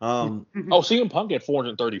 CM Punk at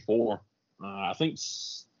 434. I think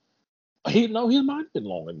he might have been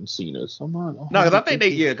longer than Cena's. No, because I think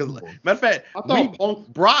because matter of fact,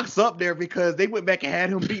 Brock's up there because they went back and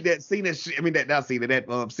had him beat that Cena shit. I mean, that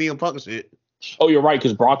CM Punk shit. Oh, you're right,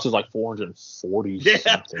 because Brock's is like 440.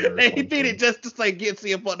 Yeah, and he did it just to say, get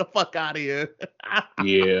CM Punk the fuck out of here.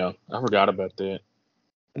 Yeah, I forgot about that.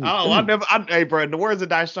 Hey, bro, in the words of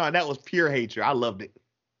Daishan, that was pure hatred. I loved it.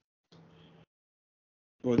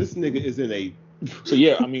 Well, this nigga is in a. So,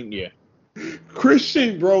 yeah, I mean, yeah.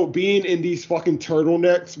 Christian, bro, being in these fucking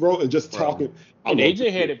turtlenecks, bro, and just talking. And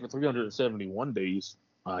AJ had it for 371 days,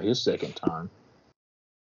 his second time.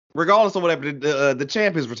 Regardless of whatever, the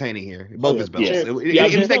champ is retaining here. Both his belts. Yeah,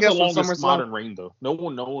 anything else the longest modern reign, though. No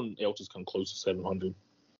one else has come close to 700.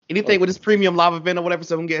 Anything with this premium live event or whatever,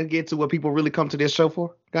 so we can get to what people really come to this show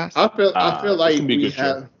for, guys? I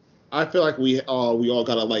feel like we all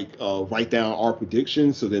gotta write down our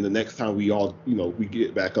predictions, so then the next time we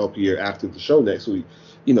get back up here after the show next week,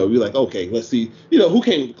 we're like, okay, let's see, who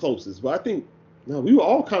came the closest. But I think we were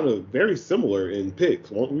all kind of very similar in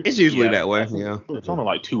picks, weren't we? It's usually that way, yeah. It's only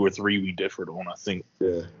like 2 or 3 we differed on, I think.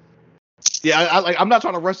 Yeah. Yeah, I'm not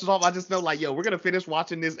trying to rush this off. I just know, we're gonna finish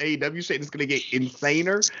watching this AEW shit. And it's gonna get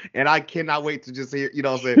insaner, and I cannot wait to just hear, what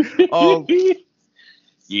I'm saying.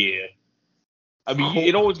 Yeah. I mean,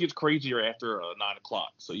 it always gets crazier after 9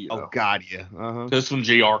 o'clock. So Oh God, yeah. That's when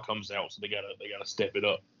JR comes out, so they gotta step it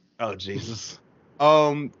up. Oh Jesus.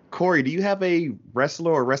 Corey, do you have a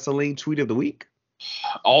wrestler or wrestling tweet of the week?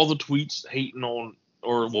 All the tweets hating on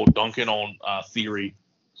dunking on Theory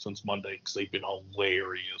since Monday because they've been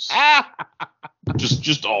hilarious.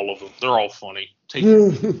 just all of them. They're all funny.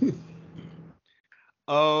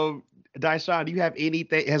 Daishan, do you have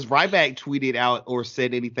anything? Has Ryback tweeted out or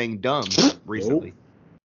said anything dumb recently?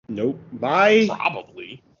 Nope.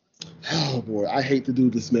 Probably. Oh boy, I hate to do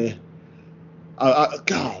this, man.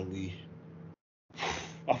 Golly,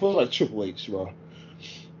 I feel like Triple H, bro.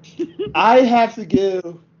 I have to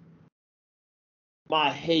give my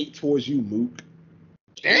hate towards you, Mook.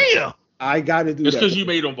 Damn. I gotta do Just that. because you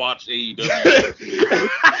made him watch AEW.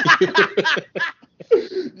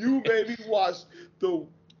 You made me watch the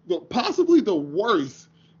possibly the worst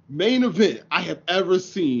main event I have ever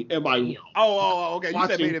seen in my. Okay. You said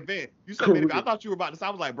Watching main event. You said main event. I career. thought you were about to say. I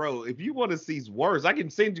was like, bro, if you want to see worse, I can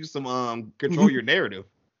send you some control your narrative.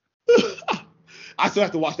 I still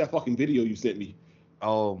have to watch that fucking video you sent me.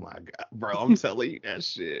 Oh my god, bro, I'm telling you that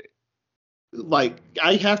shit. Like,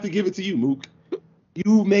 I have to give it to you, Mook.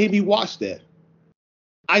 You made me watch that.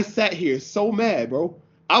 I sat here so mad, bro.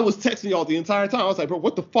 I was texting y'all the entire time. I was like, bro,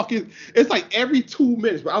 what the fuck is? It's like every 2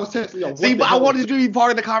 minutes, bro. I was texting y'all. See, but I wanted you to be part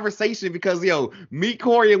of the conversation because, me,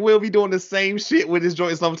 Corey, and Will be doing the same shit with this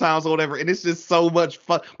joint sometimes or whatever, and it's just so much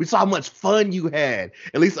fun. We saw how much fun you had.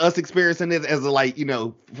 At least us experiencing this as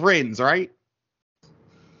friends, right?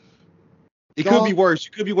 It could be worse.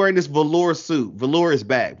 You could be wearing this velour suit. Velour is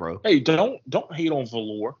back, bro. Hey, don't hate on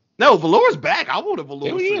Velour. No, velour's back. I want a velour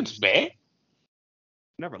Hell suit. yeah, it's back.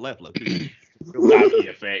 Never left, low key.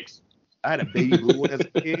 Yeah, facts. I had a baby blue one as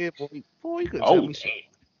a kid. Boy, you couldn't tell Oh, me shit.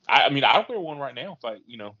 damn. I'd wear one right now if I,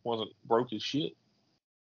 wasn't broke as shit.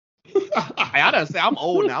 I gotta say, I'm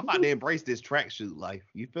old now. I'm about to embrace this tracksuit life.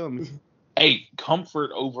 You feel me? Hey,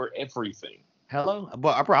 comfort over everything. Hello,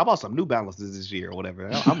 but I bought some New Balances this year or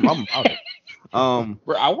whatever. I'm about it.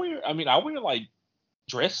 Bro, I wear like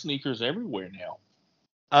dress sneakers everywhere now.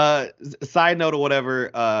 Side note or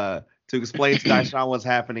whatever. To explain to Daishan what's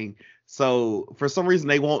happening. So for some reason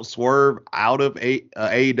they won't swerve out of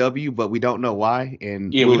AEW, but we don't know why.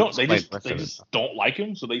 And yeah, we'll we don't. They explain just don't like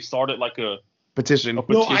him, so they started like a petition.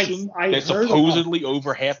 I that's heard supposedly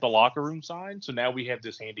over half the locker room signed. So now we have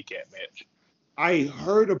this handicap match. I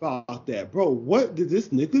heard about that, bro. What did this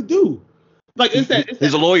nigga do? Like,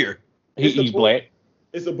 He's a lawyer. He's black.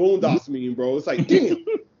 It's a Boondocks meme, bro. It's like, damn,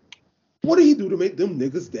 what did he do to make them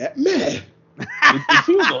niggas that mad?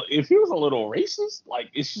 if he was a little racist, like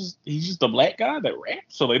he's just a black guy that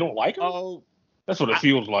raps, so they don't like him. Oh, that's what it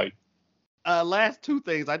feels like. Last two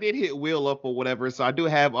things, I did hit Will up or whatever, so I do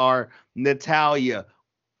have our Natalya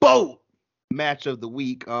boat match of the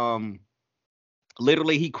week.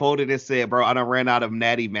 Literally he quoted and said, "Bro, I done ran out of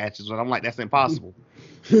natty matches," and I'm like, that's impossible.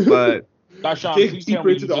 But Daishan, please tell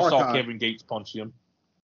me you just saw Kevin Gates punch him.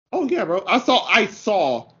 Oh yeah, bro. I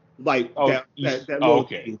saw. Like that little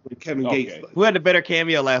thing with Kevin Gates. Who had the better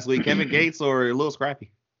cameo last week, Kevin Gates or Lil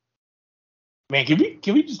Scrappy? Man,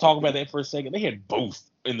 can we just talk about that for a second? They had both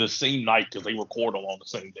in the same night because they record them on the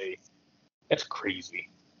same day. That's crazy.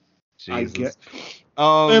 Jesus. I guess.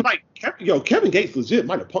 And like, Kevin Gates legit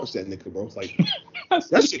might have punched that nigga, bro. It's like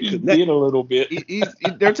that shit connected a little bit.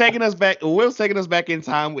 They're taking us back. Will's taking us back in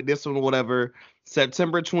time with this one or whatever.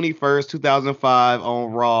 September 21st, 2005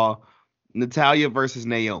 on Raw. Natalya versus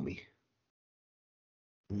Naomi.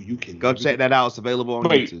 You can go check that out. It's available on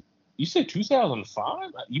YouTube. You said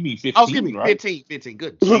 2005? You mean 15? Oh, excuse me, right? 15.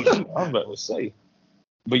 Good. I was about to say.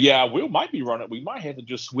 But yeah, Will might be running. We might have to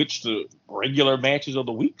just switch to regular matches of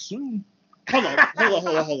the week soon. Hold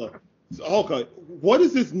on. Okay, what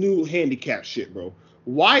is this new handicap shit, bro?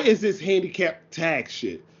 Why is this handicap tag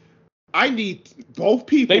shit? I need both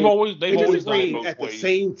people. They've always done it both at ways. The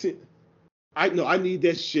same time. I need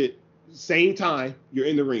that shit. Same time you're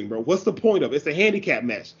in the ring, bro. What's the point of it? It's a handicap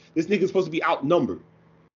match. This nigga's supposed to be outnumbered.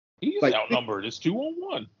 He's outnumbered. It's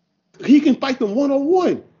 2-on-1. He can fight them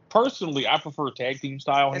 1-on-1. Personally, I prefer tag team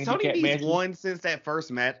style handicap matches. Won since that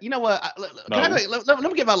first match. You know what? Let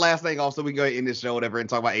me get my last thing off so we can go end this show, whatever, and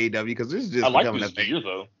talk about AEW because this is just. I like this gear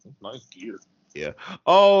though. It's nice gear. Yeah.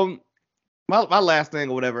 My last thing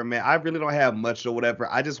or whatever, man. I really don't have much or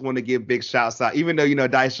whatever. I just want to give big shouts out. Even though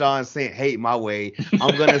Daishan sent hate my way,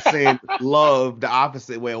 I'm gonna send love the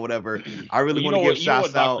opposite way or whatever. I really want to give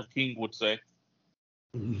shouts out. Dr. King would say.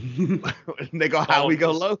 They go how we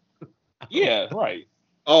go low. Yeah, right.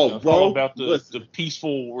 Oh, bro, all about the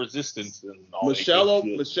peaceful resistance and all Michelle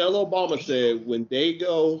Obama said, "When they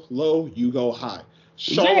go low, you go high."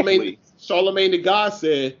 Exactly. Charlemagne the God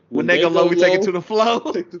said, "When they go low, we take it to the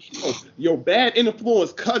flow." Your bad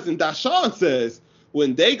influence cousin Daishan says,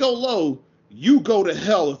 "When they go low, you go to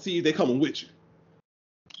hell and see if they coming with you."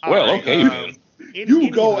 Well, okay, man.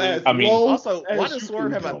 You go as low. Also, why does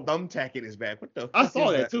Swerve have a thumbtack in his back? What the? I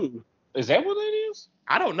saw that too. Is that what that is?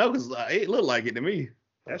 I don't know because it looked like it to me.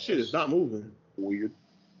 That shit is not moving. Weird.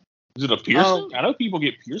 Is it a piercing? I know people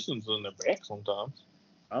get piercings in their back sometimes.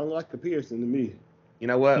 I don't like the piercing to me. You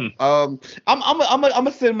know what? I'm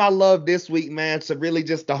gonna send my love this week, man, to really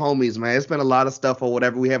just the homies, man. It's been a lot of stuff or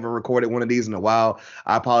whatever. We haven't recorded one of these in a while.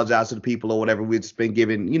 I apologize to the people or whatever. We've just been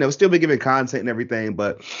giving, still been giving content and everything,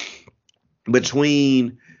 but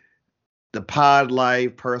between the pod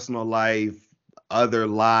life, personal life, other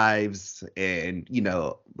lives, and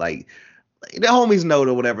like the homies know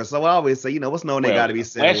or whatever. So I always say, what's known, they got to be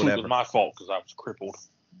said. Last or whatever. week was my fault because I was crippled.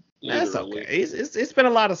 That's okay. It's been a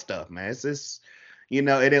lot of stuff, man. It's just, and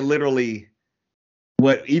it literally,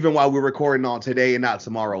 even while we're recording on today and not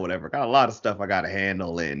tomorrow, whatever, got a lot of stuff I got to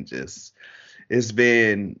handle, and just, it's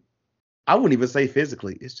been, I wouldn't even say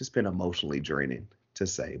physically, it's just been emotionally draining to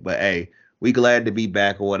say. But hey, we glad to be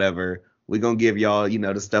back or whatever. We're going to give y'all,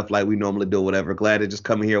 the stuff like we normally do, whatever. Glad to just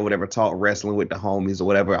come here or whatever, talk wrestling with the homies or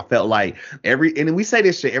whatever. I felt like and we say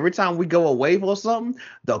this shit, every time we go away for something,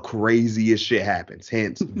 the craziest shit happens.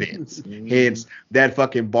 Hence Vince. Hence that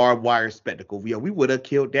fucking barbed wire spectacle. Yo, we would have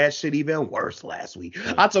killed that shit even worse last week.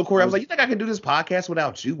 I told Corey, I was like, you think I can do this podcast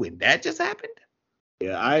without you when that just happened?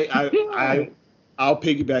 Yeah, I'll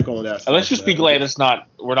piggyback on that. Let's just be glad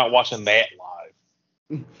we're not watching that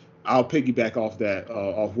live. I'll piggyback off that,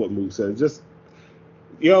 off what Moose said. Just,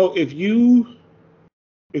 if you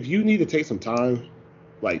need to take some time,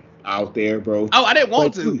 like out there, bro. Oh, I didn't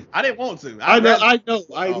want to. I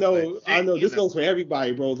know. This goes for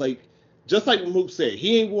everybody, bro. Like, just like Moose said,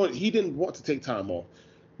 he didn't want to take time off,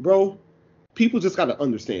 bro. People just gotta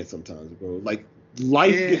understand sometimes, bro. Like,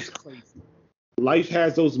 life gets crazy. Life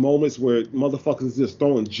has those moments where motherfuckers is just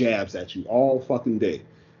throwing jabs at you all fucking day.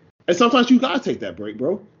 And sometimes you gotta take that break,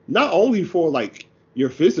 bro. Not only for like your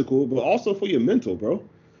physical, but also for your mental, bro.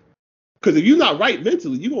 Because if you're not right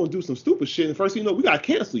mentally, you're gonna do some stupid shit, and first thing you know, we gotta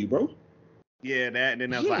cancel you, bro. Yeah, that. And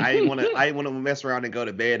then I was like, I didn't want to mess around and go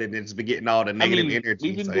to bed and then just be getting all the negative energy.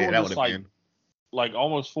 We've been so doing that this would have been like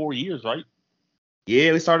almost 4 years, right?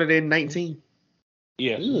 Yeah, we started in 19.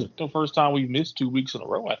 Yeah, it's the first time we've missed 2 weeks in a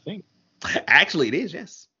row, I think. Actually, it is,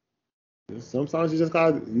 yes. Sometimes you just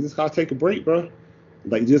gotta take a break, bro.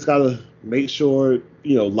 Like, you just gotta make sure,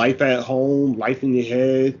 life at home, life in your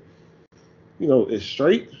head, is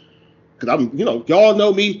straight. Cause y'all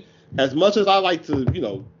know me, as much as I like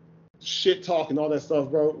to, shit talk and all that stuff,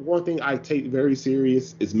 bro. One thing I take very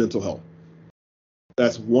serious is mental health.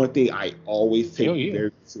 That's one thing I always take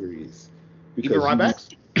very serious. Because even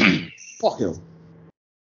Ryback? Fuck him.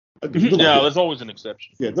 Yeah, there's always an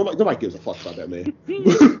exception. Yeah, nobody gives a fuck about that man.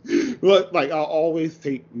 But like, I'll always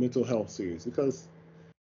take mental health serious because,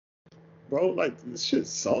 bro, like, this shit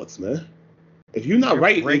sucks, man. If you're not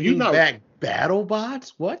right, if you're not back battle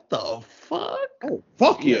bots, what the fuck? Oh,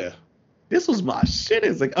 fuck yeah. This was my shit.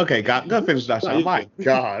 It's like, okay, go finish that shot. My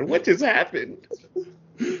God, what just happened?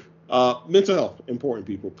 Mental health, important,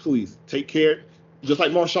 people. Please take care. Just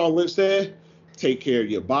like Marshawn Lynch said, take care of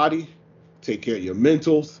your body, take care of your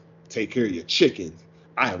mentals, take care of your chickens.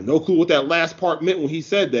 I have no clue what that last part meant when he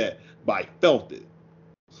said that, but I felt it.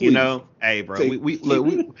 Please. Hey, bro,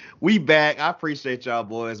 we back. I appreciate y'all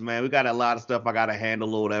boys, man. We got a lot of stuff I got to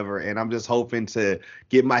handle or whatever, and I'm just hoping to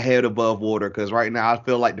get my head above water because right now I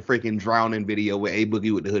feel like the freaking drowning video with A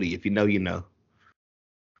Boogie with the hoodie. If you know, you know.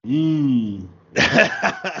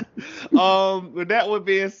 With that one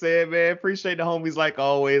being said, man, appreciate the homies like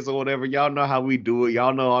always or whatever. Y'all know how we do it.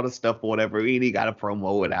 Y'all know all the stuff or whatever. We ain't got to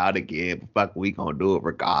promo it out again, but fuck, we gonna do it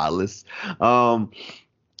regardless.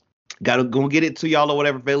 Gotta go get it to y'all or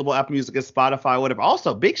whatever, available Apple Music and Spotify, whatever.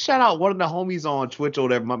 Also, big shout out one of the homies on Twitch or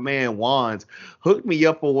whatever, my man Wands, hooked me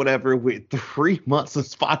up or whatever with 3 months of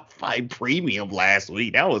Spotify Premium last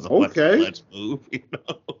week. That was a fucking clutch move,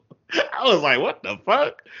 I was like, what the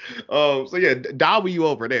fuck? So yeah, W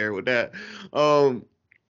over there with that.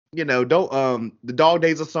 The Dog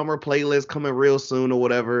Days of Summer playlist coming real soon or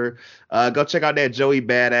whatever. Go check out that Joey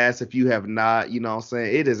Badass if you have not. You know what I'm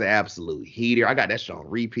saying? It is an absolute heater. I got that shit on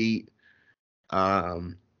repeat.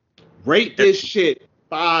 Rate this shit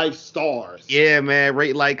 5 stars. Yeah, man.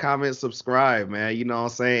 Rate, like, comment, subscribe, man. You know what I'm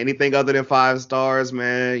saying? Anything other than 5 stars,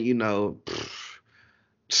 man,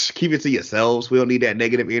 keep it to yourselves. We don't need that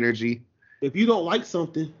negative energy. If you don't like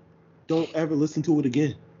something, don't ever listen to it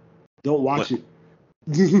again. Don't watch it.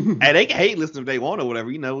 And they can hate listen if they want or whatever.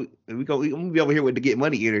 We gonna be over here with the get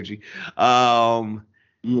money energy.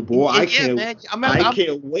 Boy, I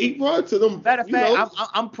can't wait, bro. To them. Matter of fact,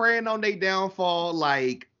 I'm praying on their downfall.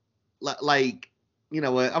 Like, you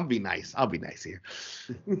know what? I'm gonna be nice. I'll be nice here.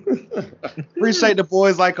 Appreciate the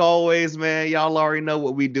boys like always, man. Y'all already know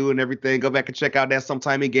what we do and everything. Go back and check out that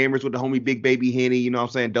Sometime in Gamers with the homie Big Baby Henny. You know what I'm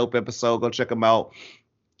saying? Dope episode. Go check them out.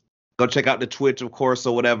 Go check out the Twitch, of course,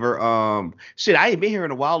 or whatever. I ain't been here in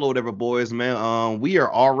a while or whatever, boys, man. We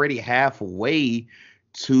are already halfway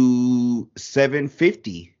to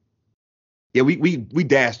 750. Yeah, we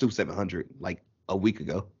dashed through 700 like a week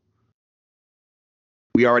ago.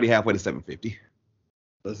 We already halfway to 750.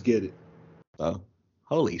 Let's get it. So,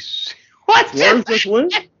 holy shit. What? Swerve just win?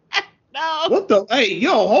 No. What the? Hey,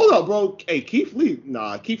 yo, hold up, bro. Hey, Keith Lee.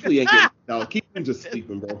 Nah, Keith Lee ain't getting. No, Keith Lee just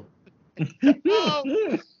sleeping, bro.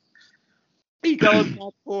 Oh. He goes by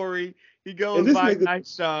Corey. He goes And this by nigga- Night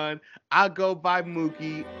Sean. I go by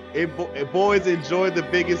Mookie. And boys enjoy the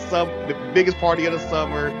biggest party of the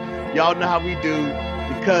summer. Y'all know how we do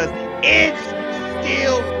because it's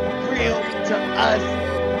still real to us,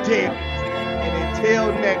 damn it. And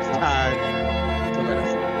until next time, so let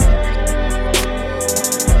us